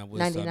 '99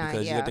 Woodstock, 99,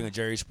 because you yeah. got to think of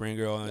Jerry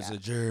Springer on. It's Yeah. a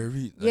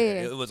Jerry. Like, Yeah,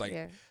 it was like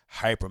yeah.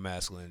 hyper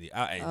masculinity.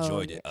 I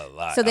enjoyed yeah. it a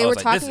lot. So they I were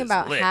was like, this talking is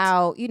about lit.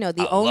 how, the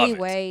I only love it.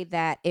 way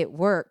that it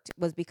worked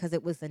was because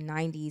it was the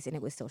 90s and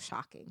it was still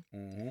shocking.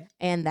 Mhm.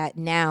 And that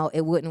now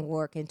it wouldn't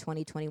work in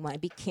 2021.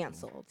 It'd be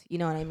canceled. You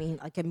know what I mean?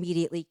 Like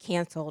immediately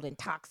canceled and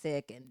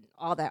toxic and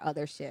all that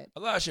other shit. A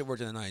lot of shit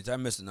worked in the '90s. I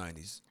miss the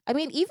 '90s. I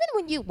mean, even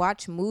when you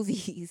watch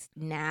movies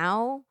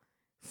now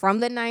from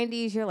the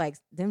 90s, you're like,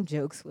 them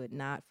jokes would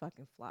not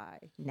fucking fly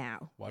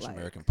now. Watch Like,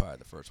 American Pie,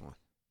 the first one.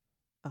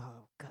 Oh,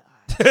 God.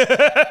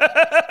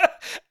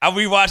 I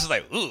rewatched it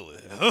like, ooh.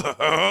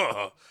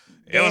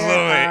 It was a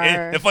little bit.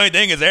 There The funny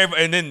thing is,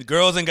 everybody, and then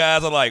girls and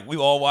guys are like, we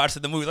all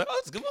watched the movie, like, oh,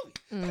 it's a good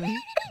movie.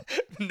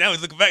 Mhm. Now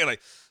he's looking back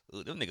like,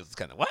 ooh, them niggas is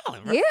kind of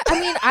wilding, bro. Yeah, I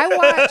mean,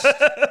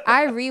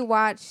 I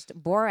rewatched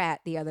Borat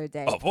the other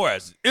day. Oh,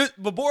 Borat's.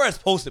 But Borat's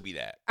supposed to be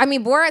that. I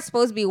mean, Borat's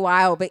supposed to be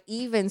wild, but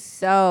even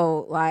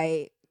so,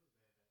 like,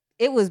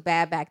 it was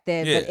bad back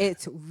then, but Yeah.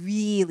 it's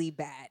really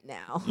bad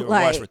now. You ever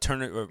Like, watch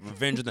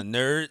Revenge of the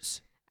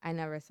Nerds? I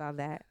never saw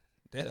that.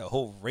 They had a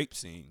whole rape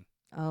scene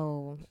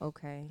Oh,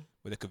 okay.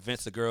 where they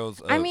convinced the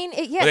girls. I mean,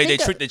 yeah, they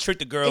think of- tricked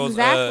the girls.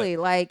 exactly.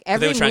 Like 'Cause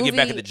every they were trying movie. to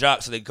get back at the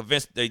jock, so they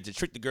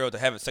tricked the girl to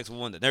having sex with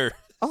one of the nerds.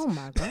 Oh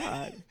my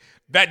god.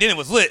 Back then it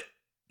was lit.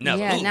 Now,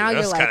 Yeah, ooh, now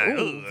that's you're like,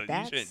 kinda, ooh, you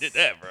that's- shouldn't did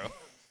that, bro.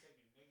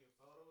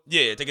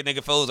 Yeah, taking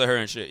nigga photos of her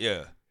and shit.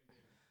 Yeah,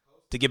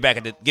 to get back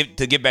at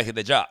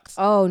the jocks.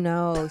 Oh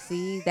no!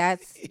 See,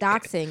 that's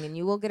doxing, and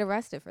you will get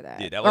arrested for that.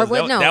 Yeah, that Or was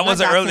wait, no, that was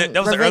not the early doxing, that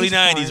was the early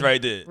revenge '90s porn.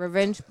 right there.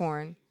 Revenge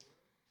porn.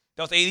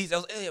 That was the '80s. That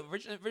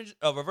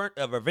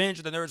was Revenge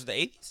of the Nerds of the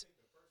 '80s.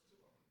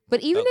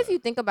 But even if Okay. you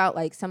think about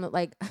like some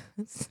like,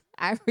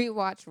 I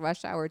rewatched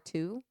Rush Hour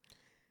 2.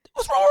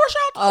 What's wrong with Rush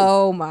Hour 2?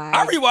 Oh my!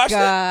 I rewatched it.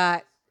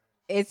 God.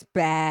 It's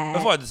bad.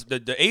 Before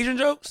the Asian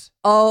jokes,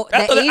 Oh,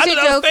 I the thought that Asian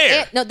was jokes.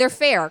 fair. No, they're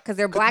fair because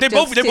they're black they're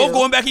jokes both too.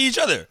 going back at each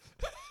other.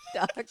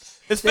 Dog. It's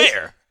This-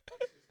 fair.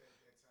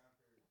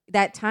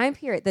 That time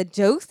period, the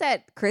jokes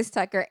that Chris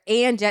Tucker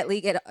and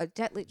Jackie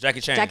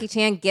Chan. Jackie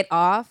Chan get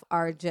off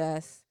are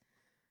just.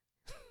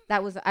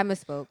 That was I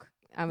misspoke.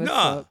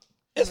 Nah,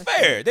 it's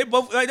fair. They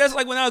both like that's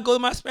like when I would go to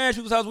my Spanish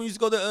people's house. We used to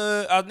go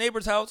to our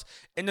neighbor's house,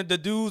 and the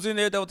dudes in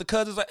there that with the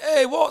cousins like,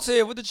 "Hey, Walt's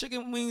here with the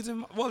chicken wings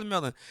and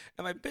watermelon."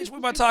 I'm like, "Bitch, where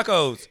my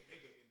tacos?"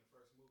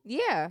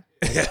 Yeah,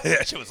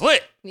 That shit was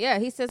lit. yeah.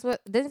 He says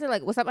what? Then he's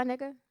like, "What's up, my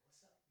nigga?"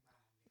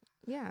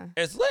 Yeah,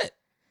 It's lit.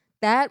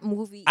 that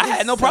movie. I is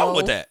had no problem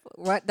with so that.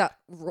 What the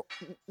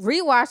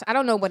rewatch? I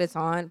don't know what it's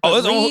on.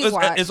 Oh,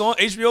 but it's on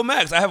HBO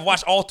Max. I have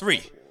watched all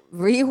 3.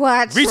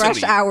 Rewatch Recently.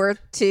 Rush Hour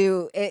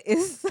 2. It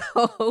is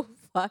so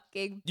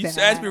fucking You bad. just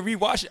asked me to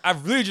rewatch it. I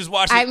really just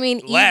watched it. I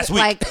mean, last even,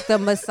 week. like the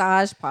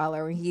massage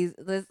parlor when he's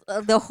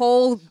the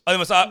whole Oh, it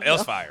was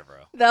fire, bro.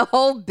 the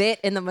whole bit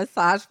in the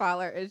massage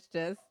parlor is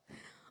just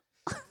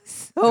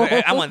so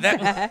I want that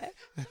one. bad.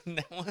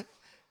 That one.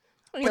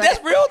 But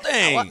that's real I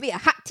thing. want me a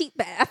hot tea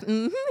bath.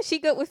 She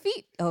good with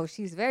feet. Oh,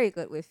 she's very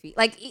good with feet.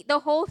 Like the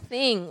whole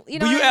thing. You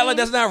know. But you what I act like mean?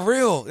 that's not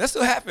real. That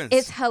still happens.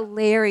 It's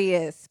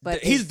hilarious,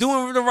 but He's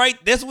doing the right.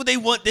 That's what they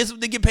want. That's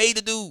what they get paid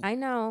to do. I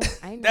know.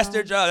 That's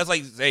their job. That's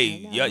like,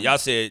 hey, know. y'all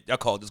said y'all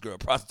called this girl a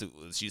prostitute.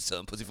 She's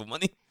selling pussy for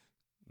money.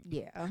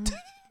 Yeah.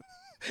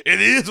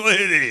 It is what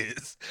it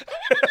is.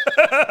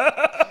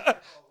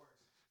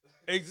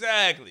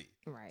 Exactly.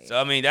 Right. So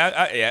I mean,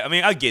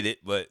 I get it,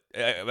 but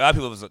a lot of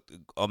people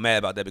are mad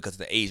about that because of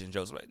the Asian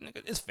jokes. Like,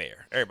 nigga, it's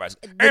fair. Everybody's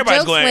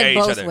jokes going went at each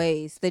both other.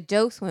 ways. The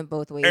jokes went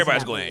both ways.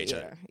 Everybody's going at each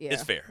other. Yeah.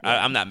 It's fair.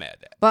 Yeah. I'm not mad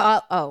at that.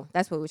 But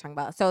that's what we were talking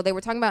about. So they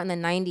were talking about in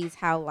the 90s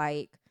how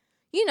like,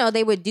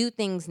 they would do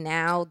things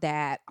now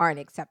that aren't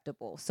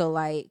acceptable. So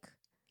like,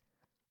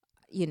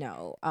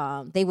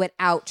 they would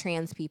out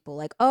trans people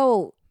like,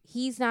 oh,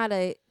 she's not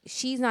a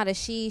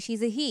she,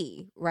 she's a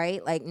he,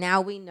 right? Like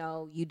now we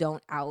know you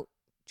don't out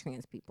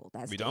trans people.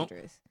 That's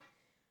dangerous.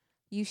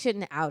 You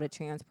shouldn't out a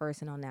trans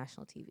person on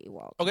national TV,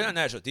 Walt. Okay, not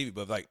national TV,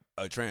 but like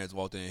a trans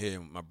walked in here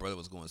and my brother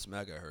was going to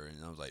smack at her,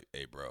 and I was like,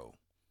 "Hey, bro."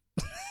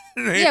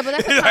 Yeah, but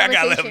that's a conversation. I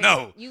gotta let him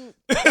know.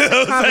 That's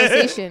a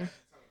conversation.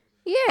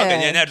 Yeah.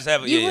 Okay, yeah, now just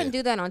have it. You wouldn't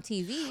do that on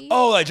TV.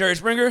 Oh, like Jerry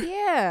Springer?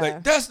 Yeah.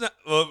 Like that's not.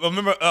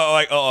 Remember,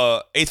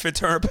 Eighth Fit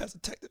Turner, Past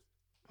Detective.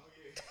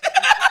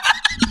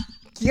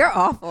 You're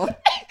awful.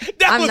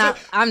 I'm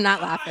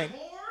not laughing.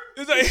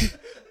 It's like.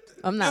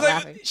 I'm not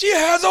laughing. She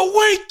has a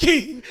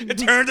winky. It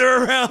turned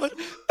her around.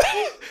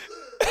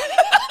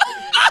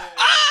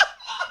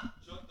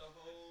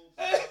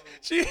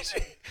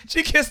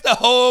 she kissed the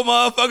whole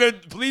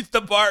motherfucking police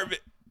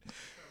department.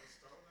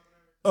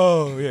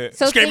 Oh yeah.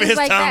 So scraping things his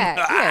like tongue.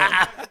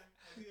 that.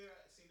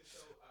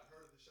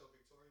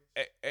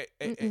 Hey.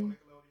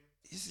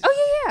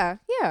 Oh yeah.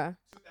 2010,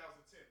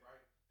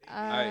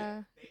 right?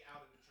 Uh, They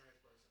outed the trans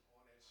person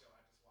on that show.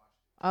 I just watched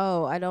it.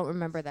 oh, I don't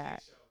remember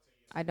that.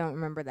 I don't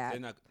remember that.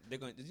 They're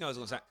going. You know what's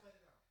going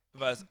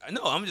to sound.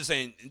 No, I'm just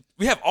saying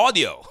we have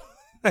audio.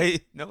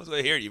 Hey, no one's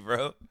gonna hear you,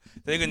 bro.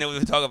 They're gonna know what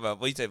we're talking about.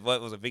 What you said? What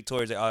was it?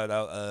 Victoria's they outed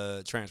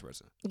out trans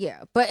person.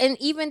 Yeah, but and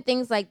even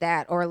things like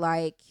that, or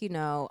like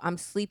I'm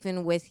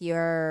sleeping with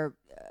your,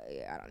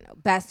 I don't know,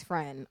 best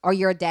friend or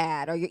your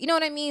dad or you know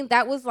what I mean.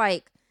 That was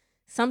like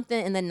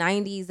something in the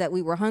 90s that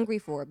we were hungry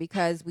for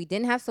because we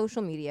didn't have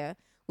social media.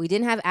 We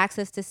didn't have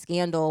access to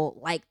scandal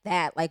like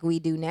that, like we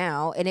do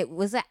now. And it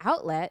was an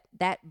outlet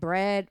that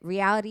bred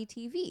reality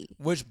TV.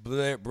 Which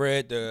bred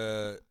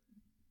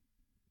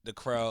the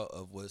crowd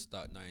of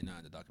Woodstock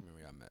 99, the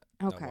documentary I met.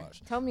 Okay.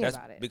 Tell me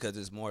about it. Because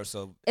it's more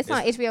so. It's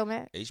on HBO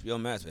Max. HBO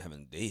Max, they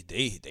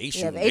Yeah,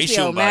 shooting. the They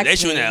HBO Max they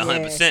shooting at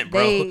thing, 100%,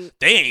 bro.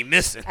 They ain't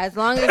missing. As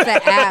long as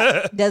the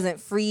app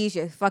doesn't freeze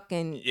your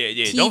fucking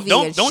TV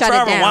Don't and try shut to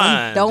it down.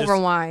 rewind. Don't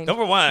rewind. Don't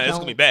rewind. It's Don't-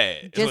 gonna be bad.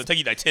 It's gonna just- take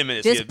you like 10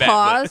 minutes to Just get back.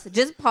 pause.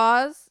 Just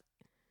pause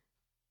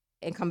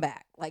and come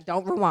back. Like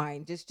don't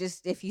rewind.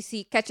 Just if you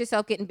catch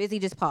yourself getting busy,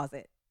 just pause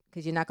it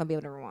because you're not gonna be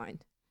able to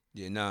rewind.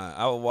 Yeah, nah.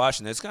 I was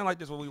watching it. It's kind of like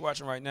this what we're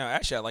watching right now.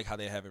 Actually, I like how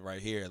they have it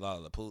right here,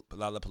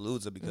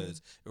 Lollapalooza, because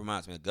it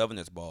reminds me of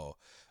Governor's Ball.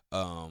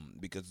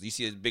 Because you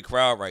see a big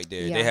crowd right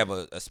there. Yeah. They have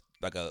a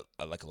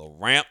little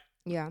ramp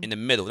Yeah. in the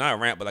middle, not a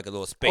ramp, but like a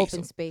little space.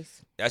 Open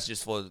space. That's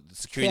just for the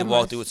security to Cameras.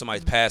 walk through. If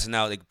somebody's passing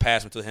out, they can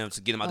pass them to him to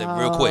get them out there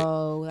real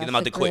quick. Get them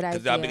out there quick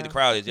because how big the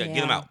crowd is. Yeah,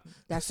 get them out.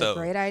 That's So, a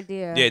great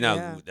idea. Yeah,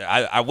 no,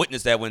 I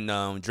witnessed that when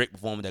Drake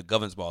performed at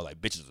Governor's Ball. Like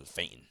bitches was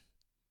fainting.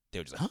 They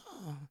were just like,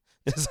 huh.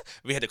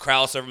 We had the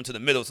crowd serve them to the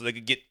middle so they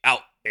could get out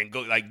and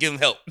go like give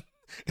them help.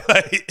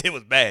 Like it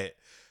was bad.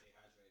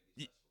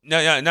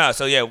 No.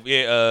 So yeah.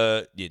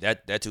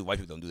 That too. White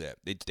people don't do that.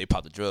 They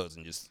pop the drugs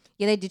and just.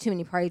 Yeah, they do too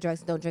many party drugs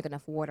and don't drink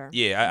enough water.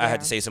 Yeah, I had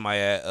to say somebody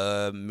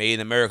at Made in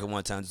America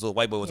one time. This little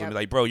white boy was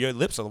like, bro, your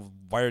lips are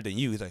whiter than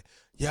you. He's like,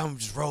 yeah, I'm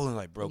just rolling.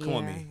 Like, bro, come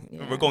on, me.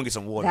 Yeah. We're going to get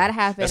some water. That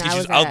happened.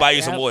 I'll buy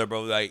you some water,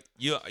 bro. Like,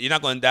 you're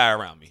not going to die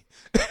around me.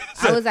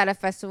 I was at a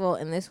festival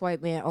and this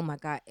white man, oh my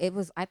God, I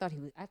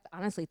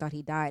honestly thought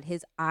he died.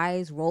 His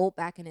eyes rolled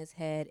back in his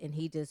head and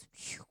he just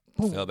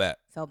boom, fell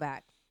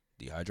back.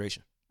 Dehydration.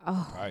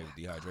 Oh. Probably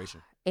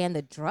dehydration. And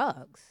the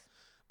drugs.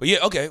 But yeah,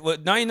 okay. Well,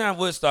 99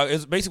 Woodstock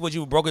is basically what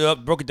you broke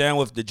it down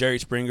with the Jerry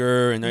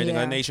Springer and everything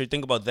of that nature.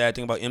 Think about that.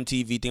 Think about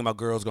MTV. Think about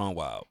Girls Gone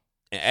Wild.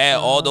 And add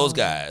all those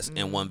guys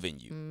in one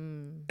venue.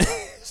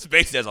 So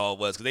basically, that's all it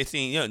was. Because they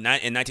seen, in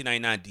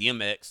 1999,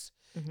 DMX,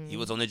 he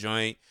was on the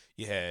joint.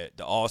 You had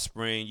The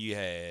Offspring. You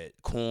had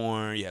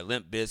Korn. You had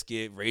Limp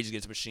Bizkit, Rage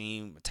Against the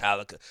Machine,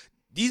 Metallica.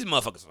 These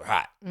motherfuckers were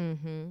hot.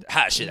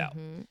 Hot shit out.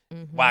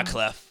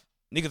 Wyclef.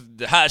 Niggas,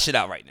 the hot shit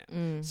out right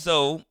now.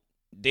 So,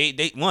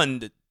 they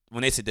won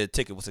when they said the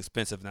ticket was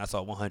expensive and I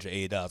saw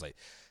 $180, I was like,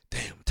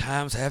 damn,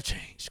 times have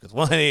changed. Because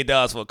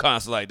 $180 for a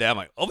concert like that, I'm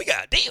like, oh, we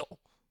got a deal.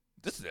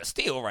 This is a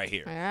steal right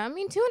here. I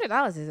mean,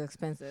 $200 is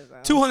expensive, though.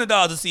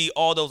 $200 to see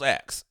all those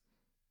acts.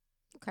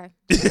 Okay.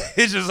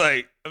 It's just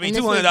like, I mean,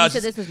 $200. You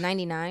said this was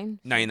 99?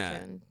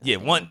 99. Yeah,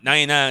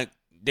 199.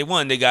 They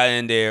won. They got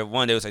in there.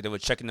 One, they was like, they were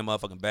checking the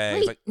motherfucking bags.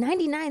 Wait, like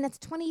 99? That's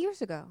 20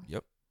 years ago.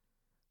 Yep.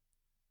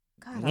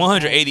 God,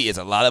 180 is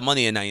a lot of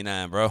money in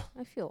 99, bro.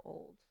 I feel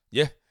old.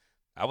 Yeah.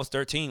 I was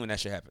 13 when that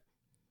shit happened.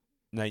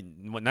 Like,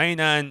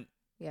 $99,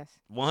 Yes.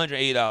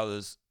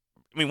 $180.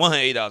 I mean,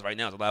 $180 right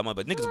now is a lot of money,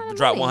 but a lot niggas of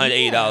drop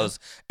money, $180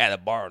 at a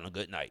bar on a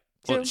good night.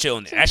 True, On a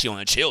chill, true. actually on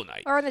a chill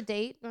night. Or on a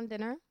date, on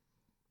dinner.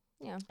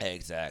 Yeah.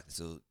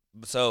 Exactly.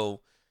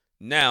 So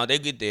now they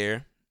get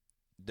there.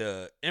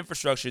 The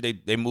infrastructure,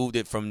 they moved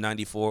it from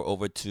 94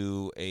 over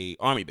to a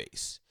army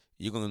base.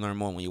 You're gonna learn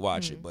more when you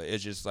watch it, but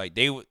it's just like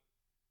they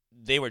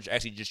were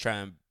actually just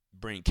trying to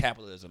bring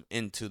capitalism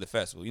into the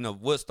festival. You know,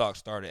 Woodstock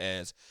started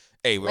as,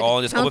 hey, we're Like all a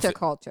in this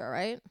counterculture,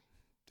 right?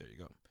 There you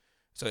go.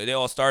 So they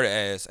all started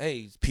as,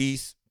 hey,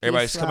 peace.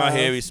 Everybody Peace, come out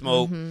here, love. we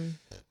smoke. Mhm.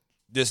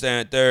 This, that,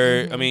 and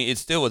third. I Mhm. mean, it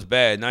still was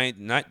bad.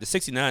 The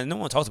 69, no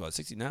one talks about it.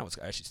 69 was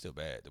actually still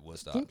bad. The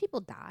Woodstock. Didn't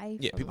people die?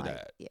 Yeah, from, people like,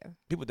 died. Yeah.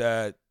 People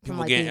died. From, People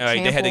like, getting being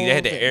they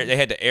had trampled they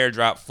had to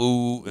airdrop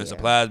food and Yeah.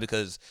 supplies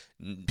because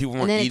people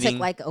weren't And then it eating. took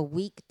like a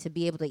week to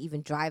be able to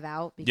even drive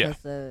out Yeah.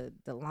 because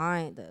the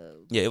line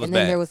Yeah, it was and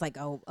then bad. there was like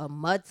a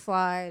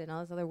mudslide and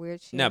all this other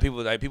weird shit. Now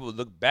people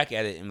look back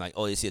at it and like,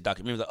 oh, they see a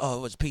documentary like, oh,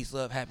 it was peace,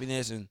 love,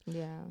 happiness, and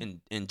Yeah.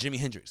 and Jimi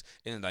Hendrix,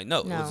 and like, no,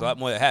 it was a No. lot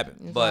more that happened.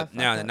 It was a lot But of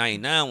now the fucked up.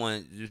 '99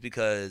 one, just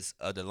because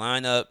of the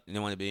lineup, and they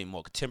want to be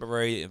more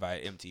contemporary,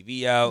 invite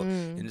MTV out,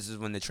 Mm. and this is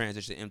when the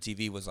transition to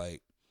MTV was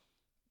like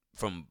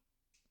from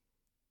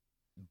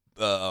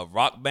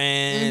rock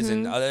bands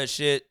and Mhm. other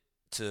shit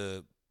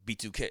to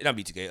B2K, not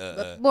B2K.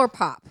 But more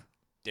pop.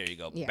 There you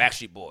go, Yeah.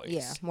 Backstreet Boys,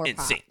 Yeah, more pop.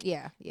 NSYNC.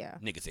 Yeah, yeah.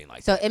 Niggas ain't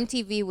like So that.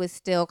 MTV was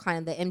still kind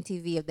of the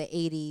MTV of the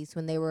 80s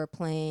when they were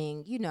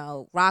playing,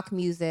 rock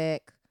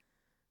music,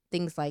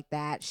 things like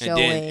that, And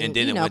showing,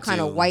 then it went kind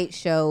to- of white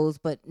shows.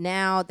 But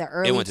now the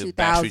early went to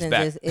Backstreet's 2000s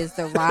Back. is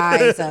the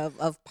rise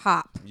of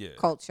pop Yeah.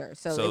 culture.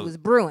 So So- it was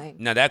brewing.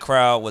 Now that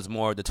crowd was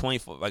more the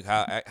 24, like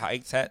how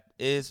Ike's hat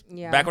is,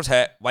 Yeah. backwards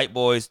hat, white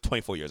boys,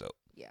 24 years old.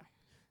 Yeah.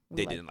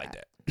 They didn't like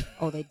that.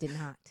 Oh, they did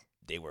not.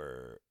 They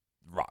were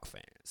rock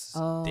fans.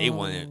 Oh. They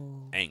wanted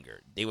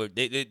anger. They would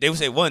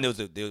say one. It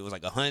was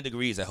like 100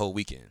 degrees that whole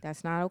weekend,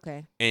 That's not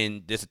okay.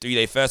 and this a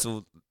 3-day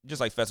festival.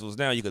 Just like festivals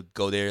now, you could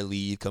go there,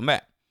 leave, come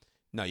back.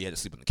 No, you had to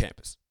sleep on the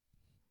campus.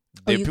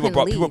 Oh, you people couldn't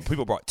brought leave.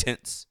 people brought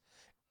tents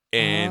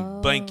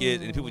and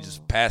blankets, and people Oh.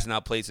 just passing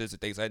out places and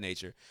things of that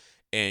nature.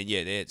 And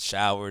yeah, they had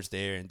showers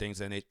there and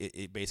things, and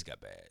it basically got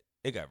bad.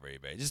 It got very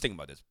bad. Just think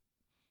about this: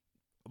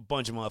 a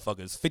bunch of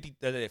motherfuckers,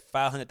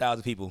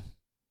 500,000 people,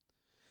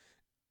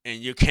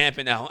 and you're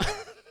camping out,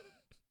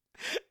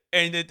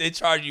 and they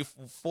charge you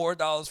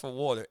 $4 for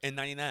water and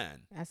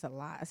 99. That's a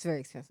lot. That's very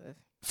expensive.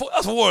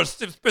 That's water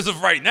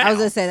expensive right now. I was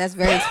gonna say that's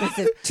very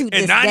expensive to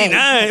this in '99,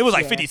 day. it was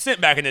like Yeah. 50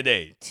 cents back in the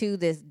day. To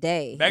this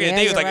day. Back in the Yeah,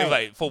 day, it was you're like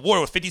right. for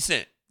water was 50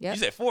 cents. Yep. You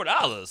said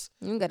 $4.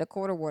 You can get a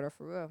quarter water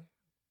for real.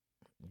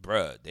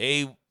 Bruh,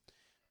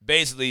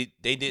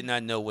 they did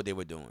not know what they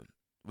were doing.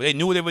 Well, they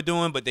knew what they were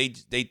doing, but they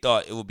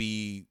thought it would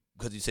be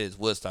because he said it's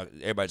Woodstock.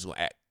 Everybody's gonna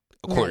act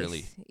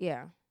accordingly. Nice.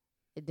 Yeah.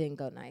 It didn't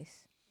go nice.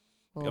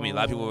 I mean, a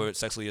lot of people Oh. were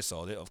sexually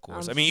assaulted, of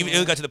course. I'm I mean, even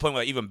sure. it got to the point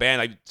where even band,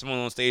 like someone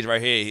on stage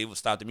right here, he would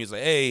stop the music,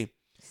 like, "Hey,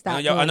 Stop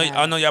I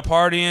doing know y'all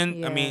partying.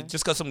 I Yeah. mean,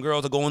 just because some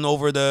girls are going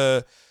over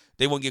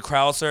they won't get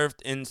crowd surfed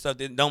and stuff.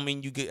 That don't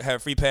mean you have a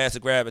free pass to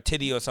grab a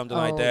titty or something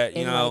like that.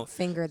 You and, know, like,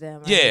 finger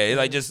them. or yeah, anything.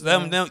 like just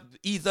let them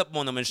ease up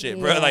on them and shit,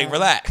 bro. Yeah. Like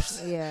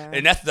relax. Yeah.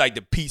 And that's like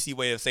the PC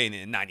way of saying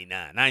it in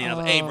 '99. '99,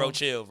 like, hey, bro, Oh,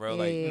 chill, bro.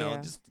 Like,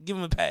 yeah. just give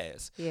him a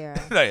pass. Yeah.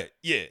 Like,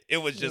 yeah, it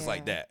was just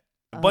like Yeah. that.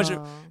 A bunch of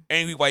Oh.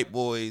 angry white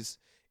boys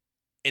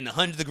in the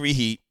 100-degree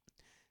heat.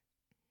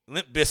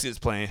 Limp Bizkit's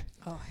playing.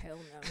 Oh hell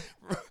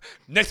no.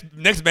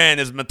 Next band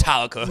is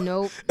Metallica,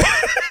 Nope.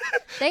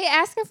 They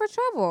asking for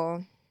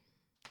trouble.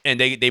 and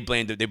they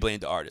blamed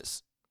the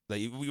artist.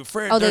 Like we were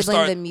Fred Oh, they Durst blame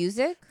started. the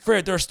music?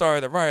 Fred Durst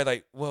started the riot.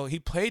 Like, well, he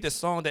played the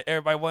song that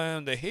everybody wanted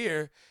him to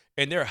hear,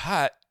 and they're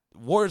hot.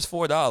 Water's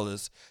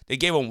 $4. They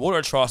gave them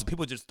water troughs.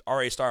 People just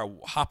already started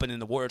hopping in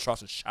the water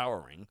troughs and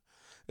showering.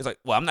 It's like,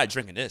 well, I'm not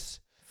drinking this.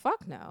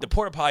 Fuck no. The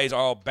porta potties are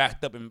all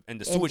backed up, and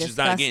the sewage is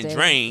not getting disgusting.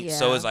 drained.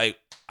 So Yeah. it's like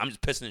I'm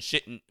just pissing and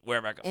shitting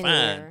wherever I can find.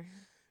 Anywhere.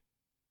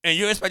 And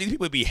you expect these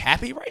people to be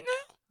happy right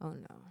now? Oh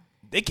no.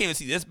 They came to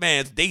see this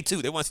band's day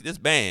 2. They want to see this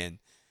band,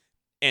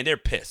 and they're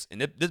pissed.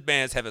 And this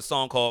band's have a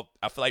song called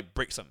 "I Feel Like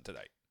Break Something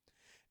Tonight."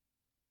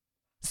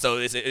 So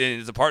it's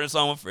a partner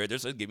song with Fred. They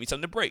said, "Give me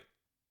something to break."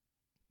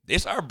 They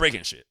started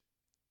breaking shit.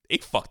 They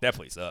fucked that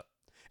place up,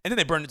 and then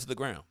they burned it to the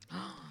ground.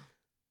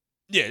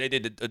 Yeah, they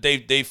did the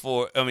day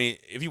 4. I mean,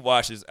 if you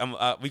watch this,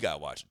 we gotta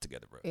watch it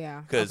together, bro.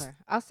 Yeah. 'Cause okay.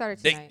 I'll start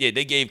it They tonight.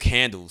 they gave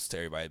candles to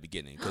everybody at the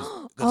beginning because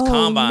Oh,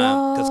 Combine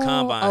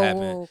no.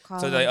 happened.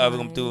 So they we're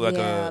gonna do like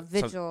yeah, a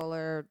vigil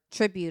or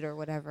tribute or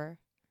whatever.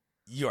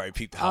 You already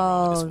peeped how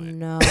wrong this Oh went.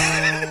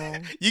 no.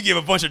 You give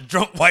a bunch of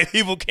drunk white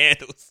people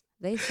candles,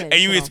 They said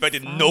and you shit on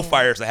expected no fire.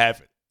 fires to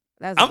happen.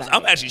 That's a bad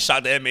I'm actually idea.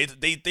 shocked that it made it to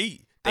day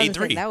 3. I Day was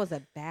gonna say, 3. that was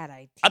a bad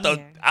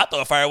idea. I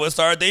thought a fire would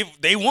start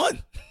day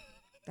 1.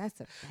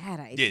 That's a bad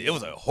Yeah, idea. it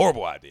was a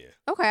horrible idea.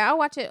 Okay, I'll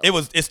watch it.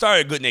 It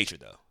started good nature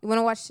though. You want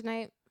to watch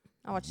tonight?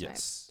 I'll watch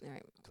Yes. tonight. All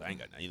right. 'Cause I ain't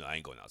got I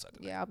ain't going outside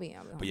tonight. Yeah, I'll be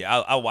home. But yeah,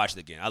 I'll watch it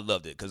again. I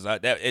loved it because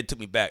it took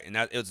me back, and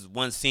it was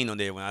one scene on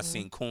there when I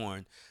seen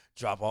Korn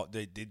drop off.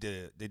 They did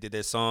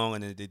their song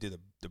and then they did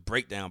the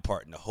breakdown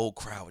part, and the whole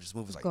crowd was just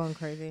moving. It's like, Going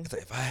crazy. it's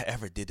like if I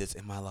ever did this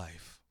in my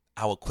life,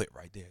 I would quit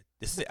right there.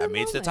 This is It's it. a I good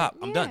made it to the top.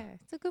 moment. I'm done. Yeah,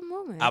 it's a good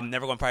moment. I'm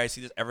never gonna probably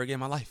see this ever again in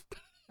my life.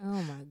 Oh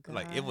my god.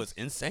 Like it was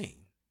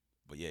insane.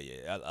 But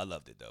yeah, I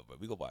loved it though. But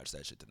we go watch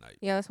that shit tonight.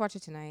 Yeah, let's watch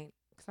it tonight.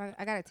 Cause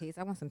I got a taste.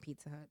 I want some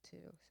Pizza Hut too.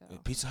 So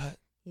Pizza Hut.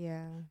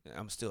 yeah.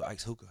 I'm still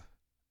Ike's hookah.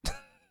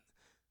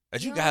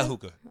 As you No, got a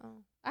hookah. Oh,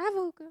 I have a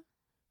hookah.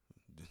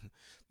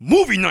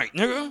 Movie night,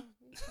 nigga.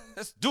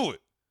 Let's do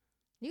it.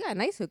 You got a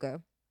nice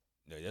hookah.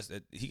 Yeah,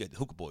 he got the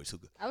hookah boys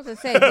hookah. I was gonna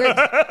say,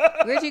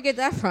 where'd you get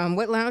that from?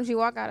 What lounge you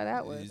walk out of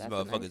that with? These That's a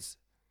motherfuckers.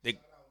 nice-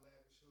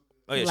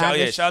 Oh yeah,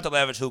 Lavish. shout out to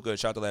Lavish Hookah.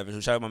 Shout out to Lavish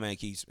Hookah. Shout out to my man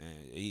Keith, man.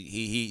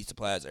 He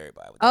supplies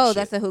everybody with that Oh, shit.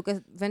 that's a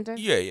hookah vendor.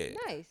 Yeah.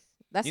 Nice.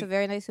 That's You- a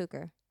very nice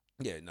hookah.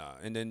 Yeah, nah.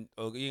 And then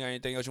you got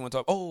anything else you want to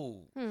talk?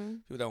 Oh,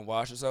 people don't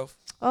wash yourself.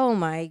 Oh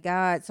my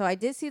God. So I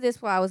did see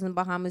this while I was in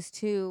Bahamas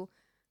too.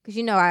 Cause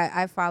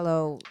I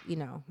follow,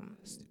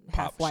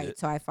 half Pop white. shit.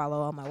 So I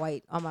follow all my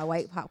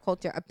white pop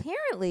culture.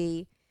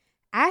 Apparently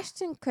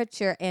Ashton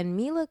Kutcher and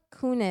Mila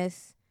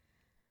Kunis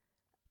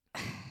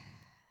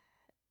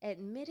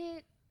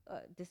admitted,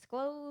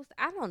 disclosed,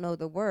 I don't know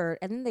the word,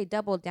 and then they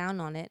doubled down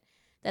on it,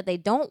 that they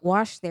don't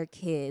wash their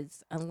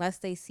kids unless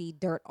they see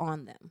dirt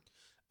on them.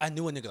 I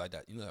knew a nigga like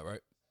that. You know that, right?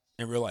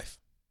 In real life.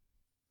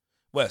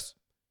 Wes.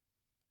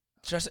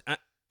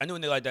 I knew a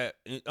nigga like that.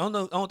 I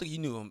don't think you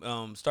knew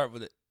him. Start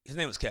with it. His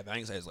name was Kevin. I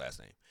ain't gonna say his last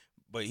name.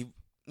 But he,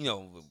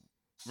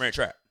 ran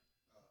track.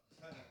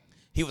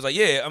 He was like,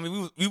 yeah, I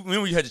mean, we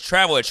remember you had to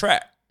travel a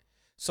track.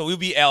 So we'd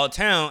be out of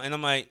town, and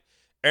I'm like,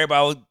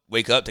 everybody would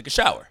wake up, take a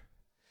shower.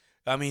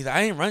 I mean,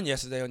 I ain't run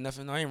yesterday or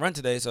nothing. I ain't run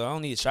today, so I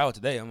don't need a shower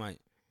today. I'm like,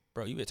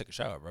 bro, you better take a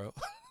shower, bro.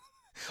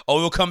 Or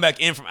we'll come back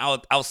in from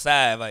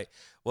outside, like,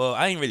 well,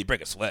 I ain't really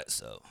break a sweat,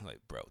 so I'm like,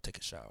 bro, take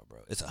a shower, bro.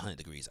 It's 100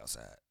 degrees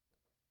outside.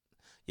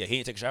 Yeah, he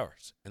ain't take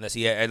showers unless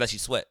you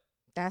sweat.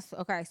 That's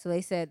okay. So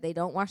they said they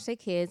don't wash their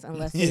kids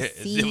unless they Yeah, it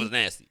was see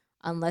nasty.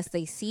 unless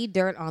they see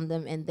dirt on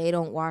them, and they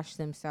don't wash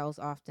themselves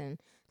often.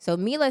 So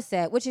Mila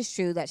said, which is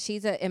true, that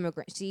she's an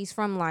immigrant. She's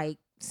from like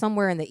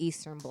somewhere in the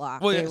Eastern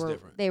Bloc. Well, that's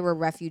different. They were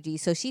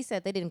refugees. So she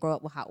said they didn't grow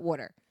up with hot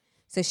water.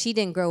 So she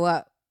didn't grow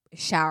up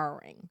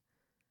showering.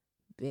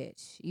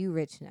 Bitch, you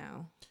rich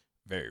now.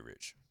 Very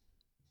rich.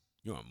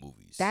 You're on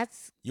movies.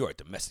 That's You are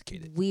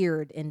domesticated.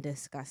 weird and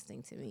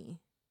disgusting to me.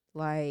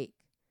 Like,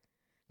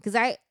 because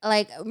I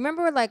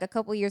remember like a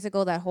couple years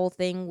ago that whole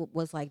thing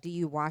was like, do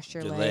you wash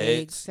your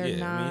legs or yeah,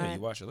 not? I mean, yeah,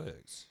 you wash your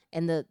legs.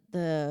 And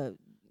the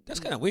That's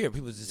kind of weird.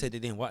 People just said they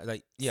didn't wash.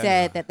 Like, yeah,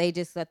 said that they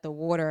just let the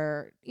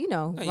water,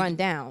 run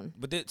down.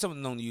 But some of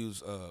them don't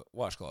use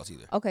washcloths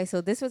either. Okay, so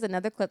this was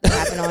another clip that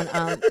happened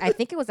on, I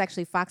think it was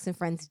actually Fox and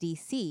Friends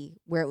DC,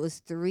 where it was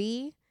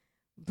 3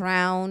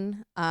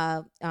 brown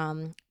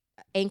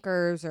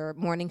anchors or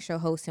morning show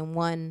hosts and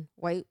 1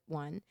 white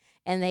one.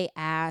 And they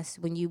asked,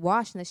 when you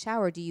wash in the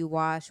shower, do you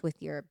wash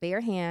with your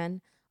bare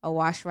hand, a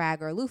wash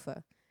rag, or a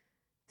loofah?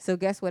 So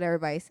guess what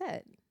everybody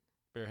said?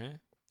 Bare hand?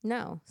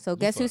 No. So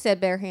guess who Loofah. said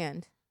bare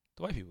hand?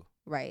 The white people.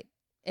 Right.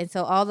 And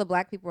so all the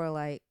black people were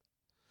like,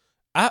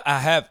 I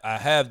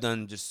have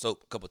done just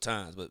soap a couple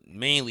times, but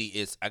mainly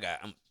it's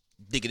I'm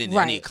digging in there.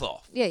 I need Right.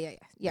 cloth. yeah.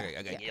 I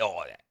gotta get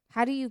all that.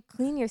 How do you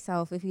clean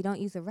yourself if you don't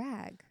use a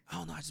rag? I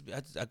don't know.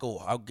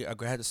 I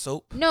grab the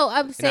soap. No,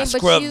 I'm saying, but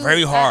scrub you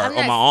very hard I'm on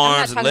not, my I'm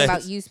arms and not talking about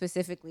legs. you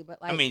specifically, but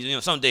like, I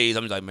mean, some days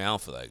I'm just like, man, I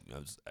don't feel like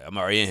I'm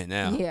already in here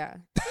now. yeah.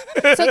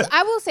 So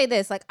I will say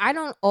this: like, I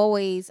don't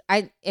always.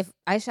 If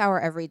I shower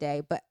every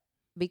day, but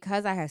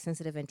because I have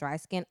sensitive and dry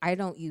skin, I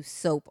don't use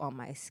soap on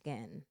my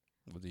skin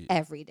What do you,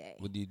 every day.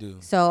 what do you do?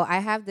 So I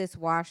have this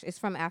wash. It's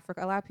from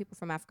Africa. A lot of people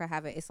from Africa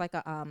have it. It's like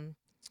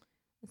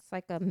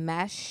a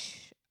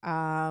mesh,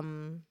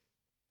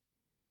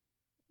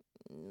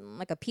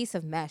 like a piece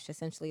of mesh.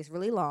 Essentially, it's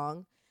really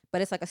long,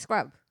 but it's like a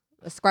scrubber.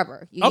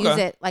 You use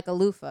Okay. it like a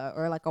loofah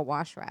or like a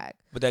wash rag.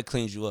 But that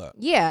cleans you up.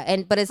 Yeah,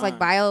 but it's like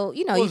bio.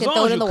 You know, you as can long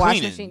throw as it in the you washing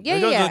cleaning. machine. Like, Yeah,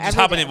 don't yeah. just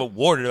every hopping day. in with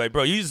water. Like,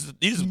 bro, you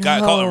just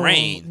got caught in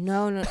rain.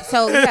 No.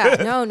 So yeah,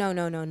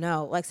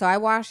 no. Like, so I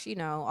wash,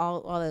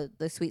 all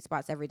the sweet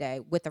spots every day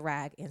with the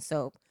rag and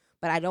soap,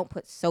 but I don't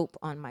put soap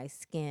on my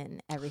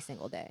skin every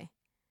single day.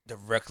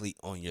 Directly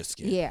on your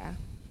skin. Yeah.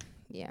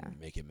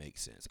 Make it make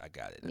sense. I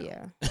got it now.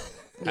 Yeah.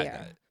 I Yeah.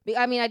 got it.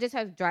 I mean, I just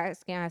have dry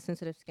skin. I have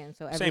sensitive skin,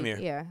 so Same here.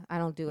 Yeah, I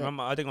don't do it.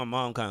 I think my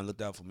mom kind of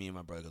looked out for me and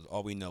my brother because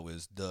all we know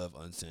is Dove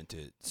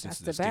unscented That's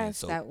sensitive the skin. best.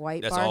 So That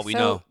white that's bar all we soap,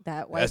 know.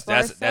 That white That's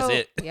bar soap.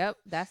 it. Yep,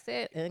 that's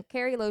it. And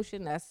Carrie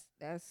lotion. That's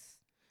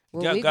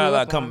what got we a grew lot up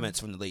of on. compliments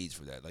from the ladies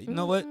for that. Like, you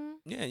know what? Mhm.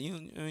 Yeah,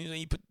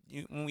 you put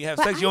when we have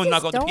But sex, you I don't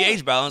knock just off the don't-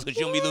 pH balance because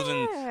you don't be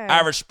losing Yeah.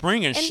 Irish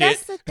Spring and And shit.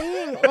 that's the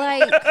thing.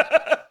 Like,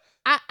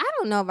 I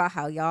don't know about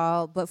how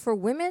y'all, but for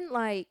women,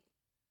 like,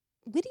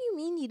 what do you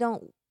mean you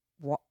don't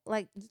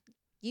like?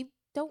 You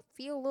don't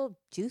feel a little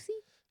juicy?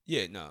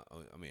 Yeah, no.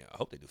 I mean, I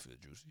hope they do feel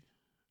juicy.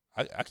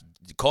 I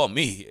could call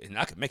me and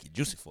I can make it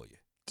juicy for you.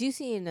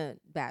 Juicy in a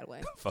bad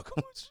way. Fuck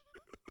with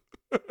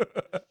you.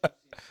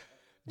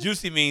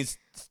 Juicy means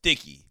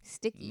sticky,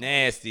 Sticky.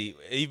 nasty.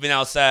 You've been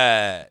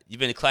outside. You've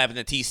been clapping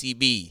the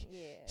TCB. Yeah.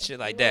 Shit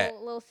like that.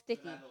 Little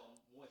sticky.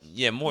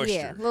 Yeah, moisture.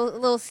 Yeah,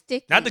 little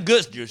sticky. Not the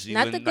good juicy.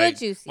 Not when, the good like,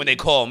 juicy. When they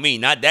call me,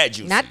 not that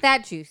juicy. Not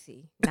that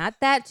juicy. Not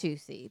that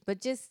juicy.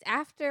 But just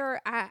after,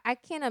 I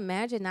can't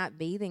imagine not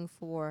bathing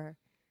for.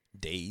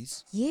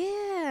 Days.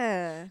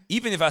 Yeah.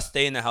 Even if I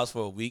stay in the house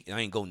for a week and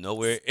I ain't go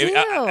nowhere, Still.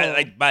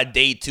 like by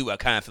day 2, I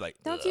kind of feel like.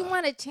 Don't you ugh.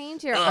 want to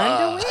change your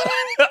underwear?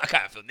 I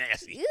kind of feel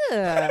nasty.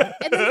 Yeah.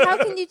 And then how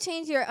can you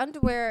change your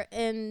underwear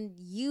and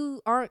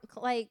you aren't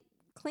like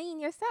clean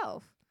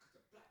yourself?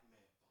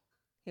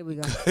 Here we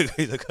go.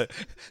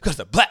 Because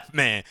the black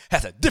man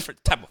has a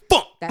different type of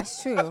funk.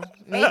 That's true.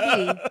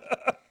 Maybe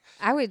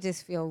I would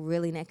just feel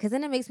really nasty. Because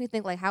then it makes me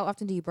think, like, how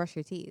often do you brush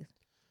your teeth?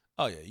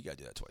 Oh, yeah, you got to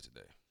do that twice a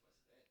day.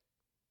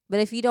 But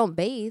if you don't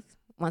bathe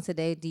once a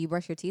day, do you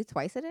brush your teeth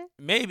twice a day?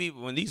 Maybe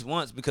when these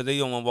once because they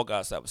don't want to walk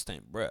outside with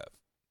stank breath.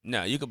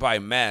 Now, you could probably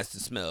mask the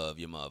smell of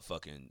your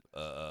motherfucking,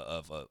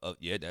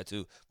 yeah, that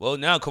too. Well,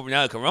 now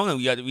Corona,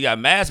 we got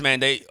mask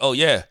mandate. Oh,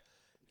 yeah.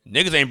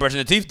 Niggas ain't brushing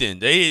their teeth then.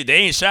 They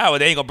ain't shower.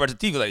 They ain't gonna brush their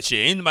teeth. Like, shit,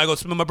 ain't nobody gonna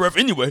smell my breath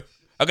anyway.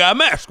 I got a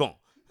mask on.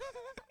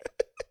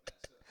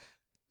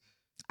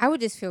 I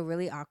would just feel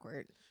really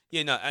awkward.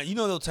 Yeah, no, you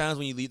know those times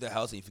when you leave the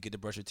house and you forget to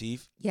brush your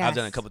teeth? Yes. I've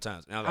done it a couple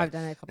times. Now, I've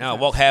done it a couple now times.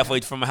 I walk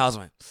halfway from my house.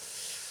 I'm like,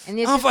 And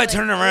I it's don't just feel like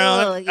turning around.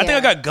 ugh, I think I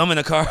got gum in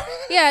the car.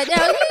 Yeah,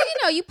 no, you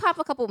know, you pop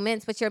a couple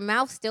mints, but your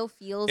mouth still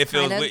feels It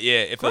feels kind of weird. Yeah,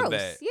 it feels gross.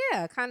 bad.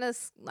 Yeah, kind of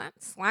not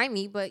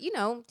slimy, but, you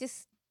know,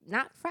 just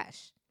not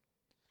fresh.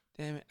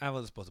 Damn it, I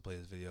wasn't supposed to play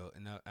this video,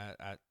 and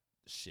I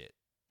shit.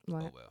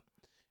 What? Oh, well.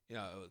 You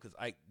know, because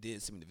Ike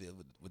did send me the video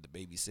with what the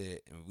baby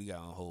said, and we got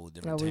on a whole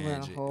different we went on a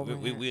tangent. whole We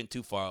rant. went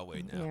too far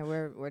away now. Yeah,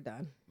 we're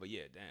done. But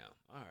yeah, damn.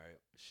 All right,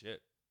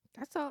 shit.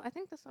 That's all. I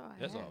think that's all I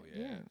That's had. all we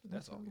had.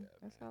 That's all we had,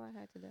 That's all I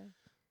had today.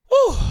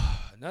 Whew.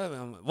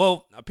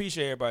 Well, I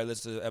appreciate everybody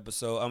listening to the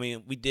episode. I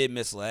mean, we did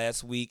miss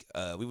last week.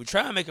 We were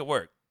trying to make it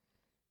work.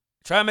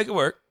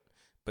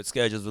 But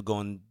schedules were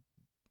going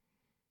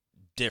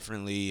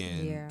differently,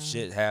 and Yeah.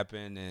 shit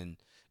happened, and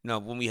you know,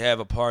 when we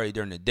have a party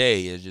during the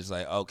day, it's just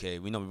like, okay,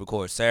 we know we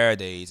record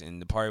Saturdays, and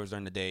the party was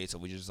during the day, so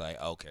we just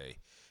like, okay,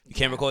 you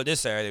can't record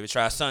this Saturday. We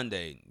try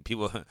Sunday.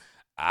 People,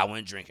 I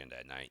went drinking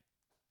that night.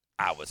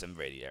 I wasn't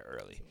ready that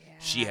early.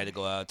 She had to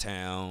go out of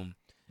town.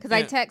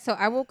 Because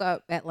I woke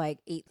up at like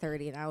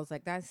 8:30 and I was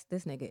like, this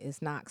nigga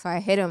is not. So I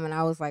hit him and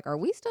I was like, are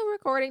we still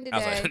recording today?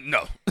 I was like,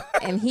 no.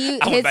 And he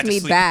I went hits back to me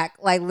sleep. back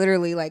like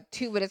literally like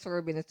 2 minutes before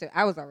we finished.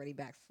 I was already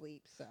back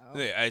asleep. So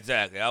Yeah,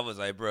 exactly. I was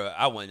like, bro,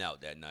 I went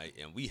out that night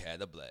and we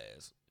had a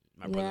blast.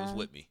 My brother was Yeah.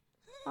 with me.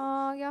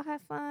 oh, y'all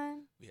had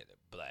fun. We had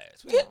a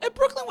blast. We had, at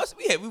Brooklyn,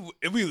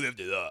 we lived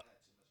it up.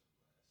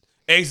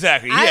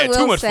 Exactly. He I had will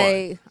too much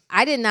say,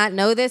 I did not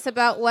know this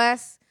about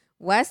Wes.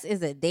 Wes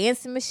is a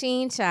dancing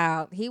machine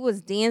child. He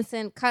was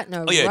dancing, cutting a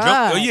fun. Oh yeah,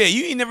 rug.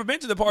 you ain't never been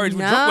to the parties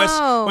when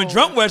No.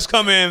 Drunk West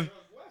come in.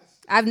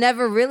 I've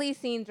never really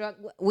seen drunk.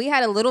 We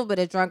had a little bit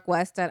of drunk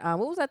West at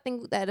what was that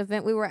thing? That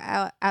event we were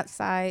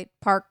outside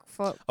Park.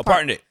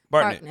 Partner.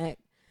 Parknick.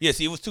 Yeah,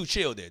 see, it was too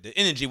chill there. The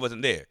energy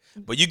wasn't there.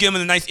 But you get him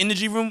in a nice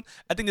energy room.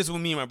 I think this is what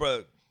me and my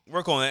brother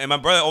work on it. And my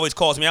brother always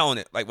calls me out on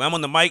it. Like when I'm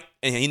on the mic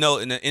and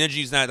and the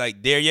energy's not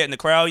like there yet in the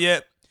crowd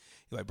yet.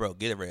 He's like, bro,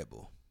 get a Red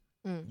Bull.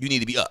 You need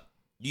to be up.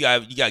 You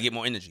gotta get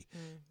more energy.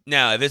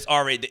 Now, if it's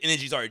already the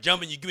energy's already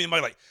jumping, you give me the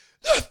mic like,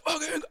 let's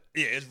fucking go.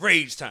 Yeah, it's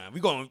rage time. I'm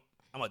gonna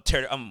fuck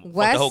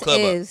the whole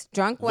club up.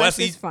 Drunk West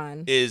Wesley is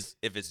fun. Is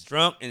if it's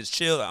drunk and it's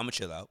chill, I'm gonna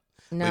chill out.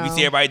 No. When we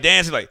see everybody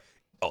dancing, like,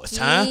 oh, it's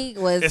time. He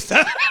was It's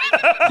time.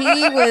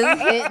 he was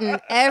hitting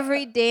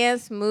every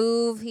dance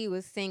move. He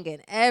was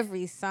singing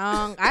every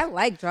song. I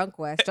like Drunk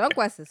West. Drunk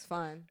West is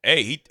fun.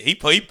 Hey, he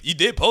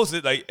did post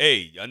it like,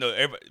 hey, I know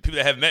everybody, people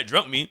that haven't met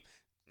drunk me.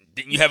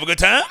 Didn't you have a good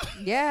time?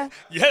 Yeah.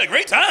 You had a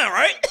great time,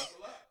 right?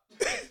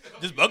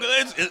 Just buckle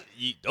in.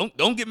 You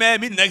don't get mad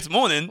at me the next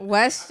morning.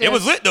 West. It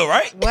was lit though,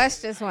 right?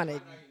 West just want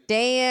to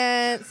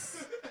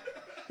dance.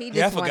 He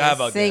Yeah, I just forgot wants to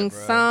about that, sing bro.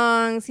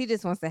 songs. He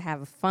just wants to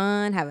have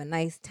fun, have a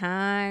nice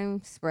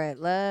time, spread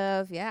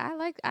love. Yeah,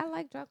 I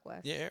like Drunk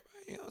West. Yeah, everybody,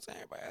 you know what I'm saying?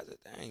 Everybody has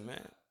a thing,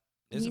 man.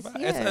 It's He's- a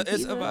vibe. yeah, It's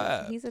he's a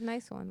vibe. He's a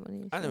nice one.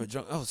 When I never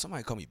drunk. Oh,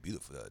 somebody called me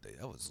beautiful the other day.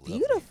 That was lovely.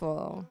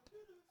 beautiful.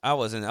 I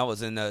was in.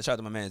 Shout out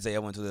to my man Zay. I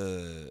went to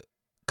the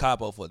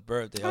Cabo for his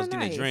birthday. I was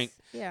getting a drink,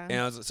 Yeah. and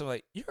I was so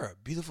like, "You're a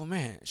beautiful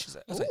man." She's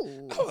like,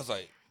 Ooh. I was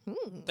like,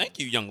 "Thank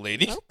you, young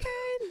lady."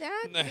 Okay,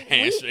 that The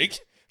handshake.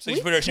 So we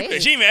she put her. She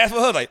even asked for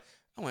her. Like,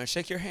 I want to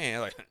shake your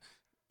hand. Like,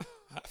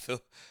 I feel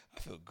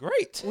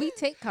great. we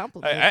take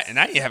compliments. And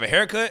I didn't have a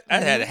haircut. I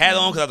had a hat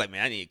on because I was like,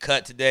 man, I need a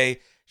cut today.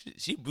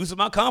 She boosted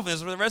my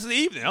confidence for the rest of the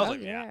evening. I was Oh,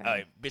 like, man, yeah.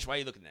 like, bitch, why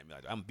you looking at me?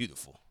 Like, I'm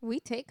beautiful.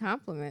 We take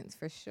compliments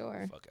for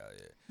sure. Fuck out of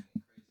here.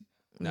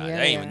 Nah, Yeah,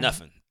 that ain't yeah. even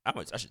nothing.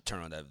 I should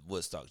turn on that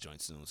Woodstock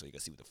joint soon so you can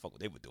see what the fuck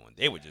they were doing.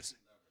 They were just.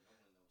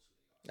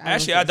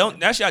 Actually, I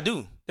don't. Actually, I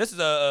do. This is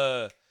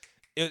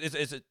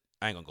it's a.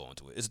 I ain't gonna go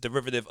into it. It's a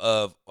derivative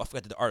of I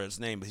forgot the artist's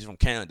name, but he's from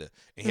Canada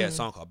and he had a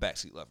song called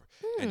Backseat Lover,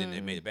 and then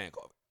they made a band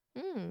called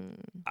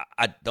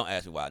I don't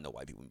ask me why I know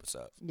white people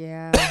besides.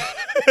 Yeah.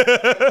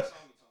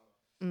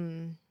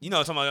 You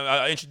know,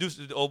 I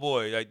introduced the old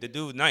boy, like the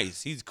dude,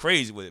 nice. He's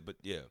crazy with it, but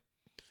yeah.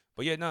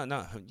 But yeah, no.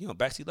 You know,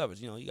 backseat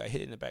lovers. You know, you got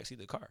hit in the backseat of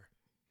the car.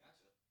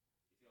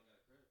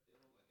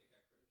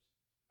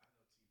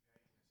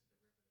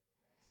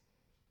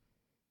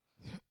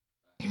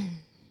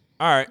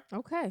 All right.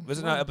 Okay. This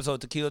is another episode of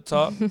Tequila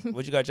Talk.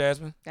 What you got,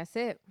 Jasmine? That's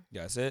it.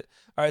 That's it.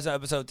 All right, it's another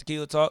episode of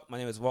Tequila Talk. My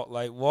name is Walk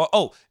Like Walk.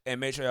 Oh,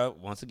 and make sure y'all,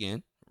 once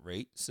again,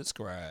 rate,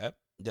 subscribe.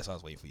 That's what I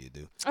was waiting for you to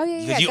do. Oh,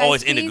 yeah, Because you guys,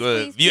 always end it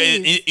good. please.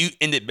 You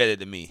end it better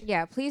than me.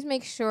 Yeah, please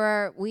make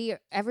sure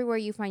everywhere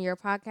you find your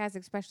podcast,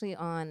 especially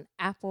on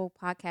Apple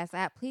Podcast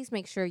app, please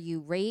make sure you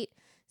rate,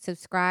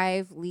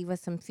 subscribe, leave us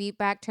some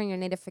feedback, turn your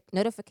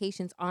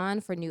notifications on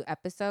for new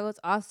episodes.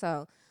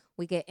 Also,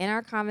 we get in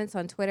our comments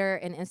on Twitter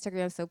and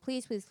Instagram, so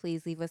please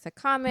leave us a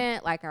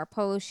comment, like our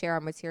post, share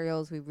our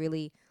materials. We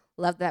really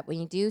love that when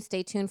you do.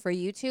 Stay tuned for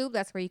YouTube.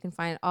 That's where you can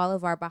find all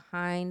of our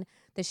behind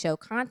the show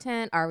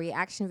content, our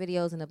reaction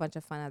videos, and a bunch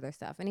of fun other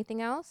stuff.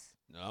 Anything else?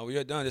 No, we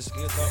are done. This is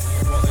Tequila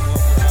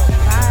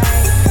Talk.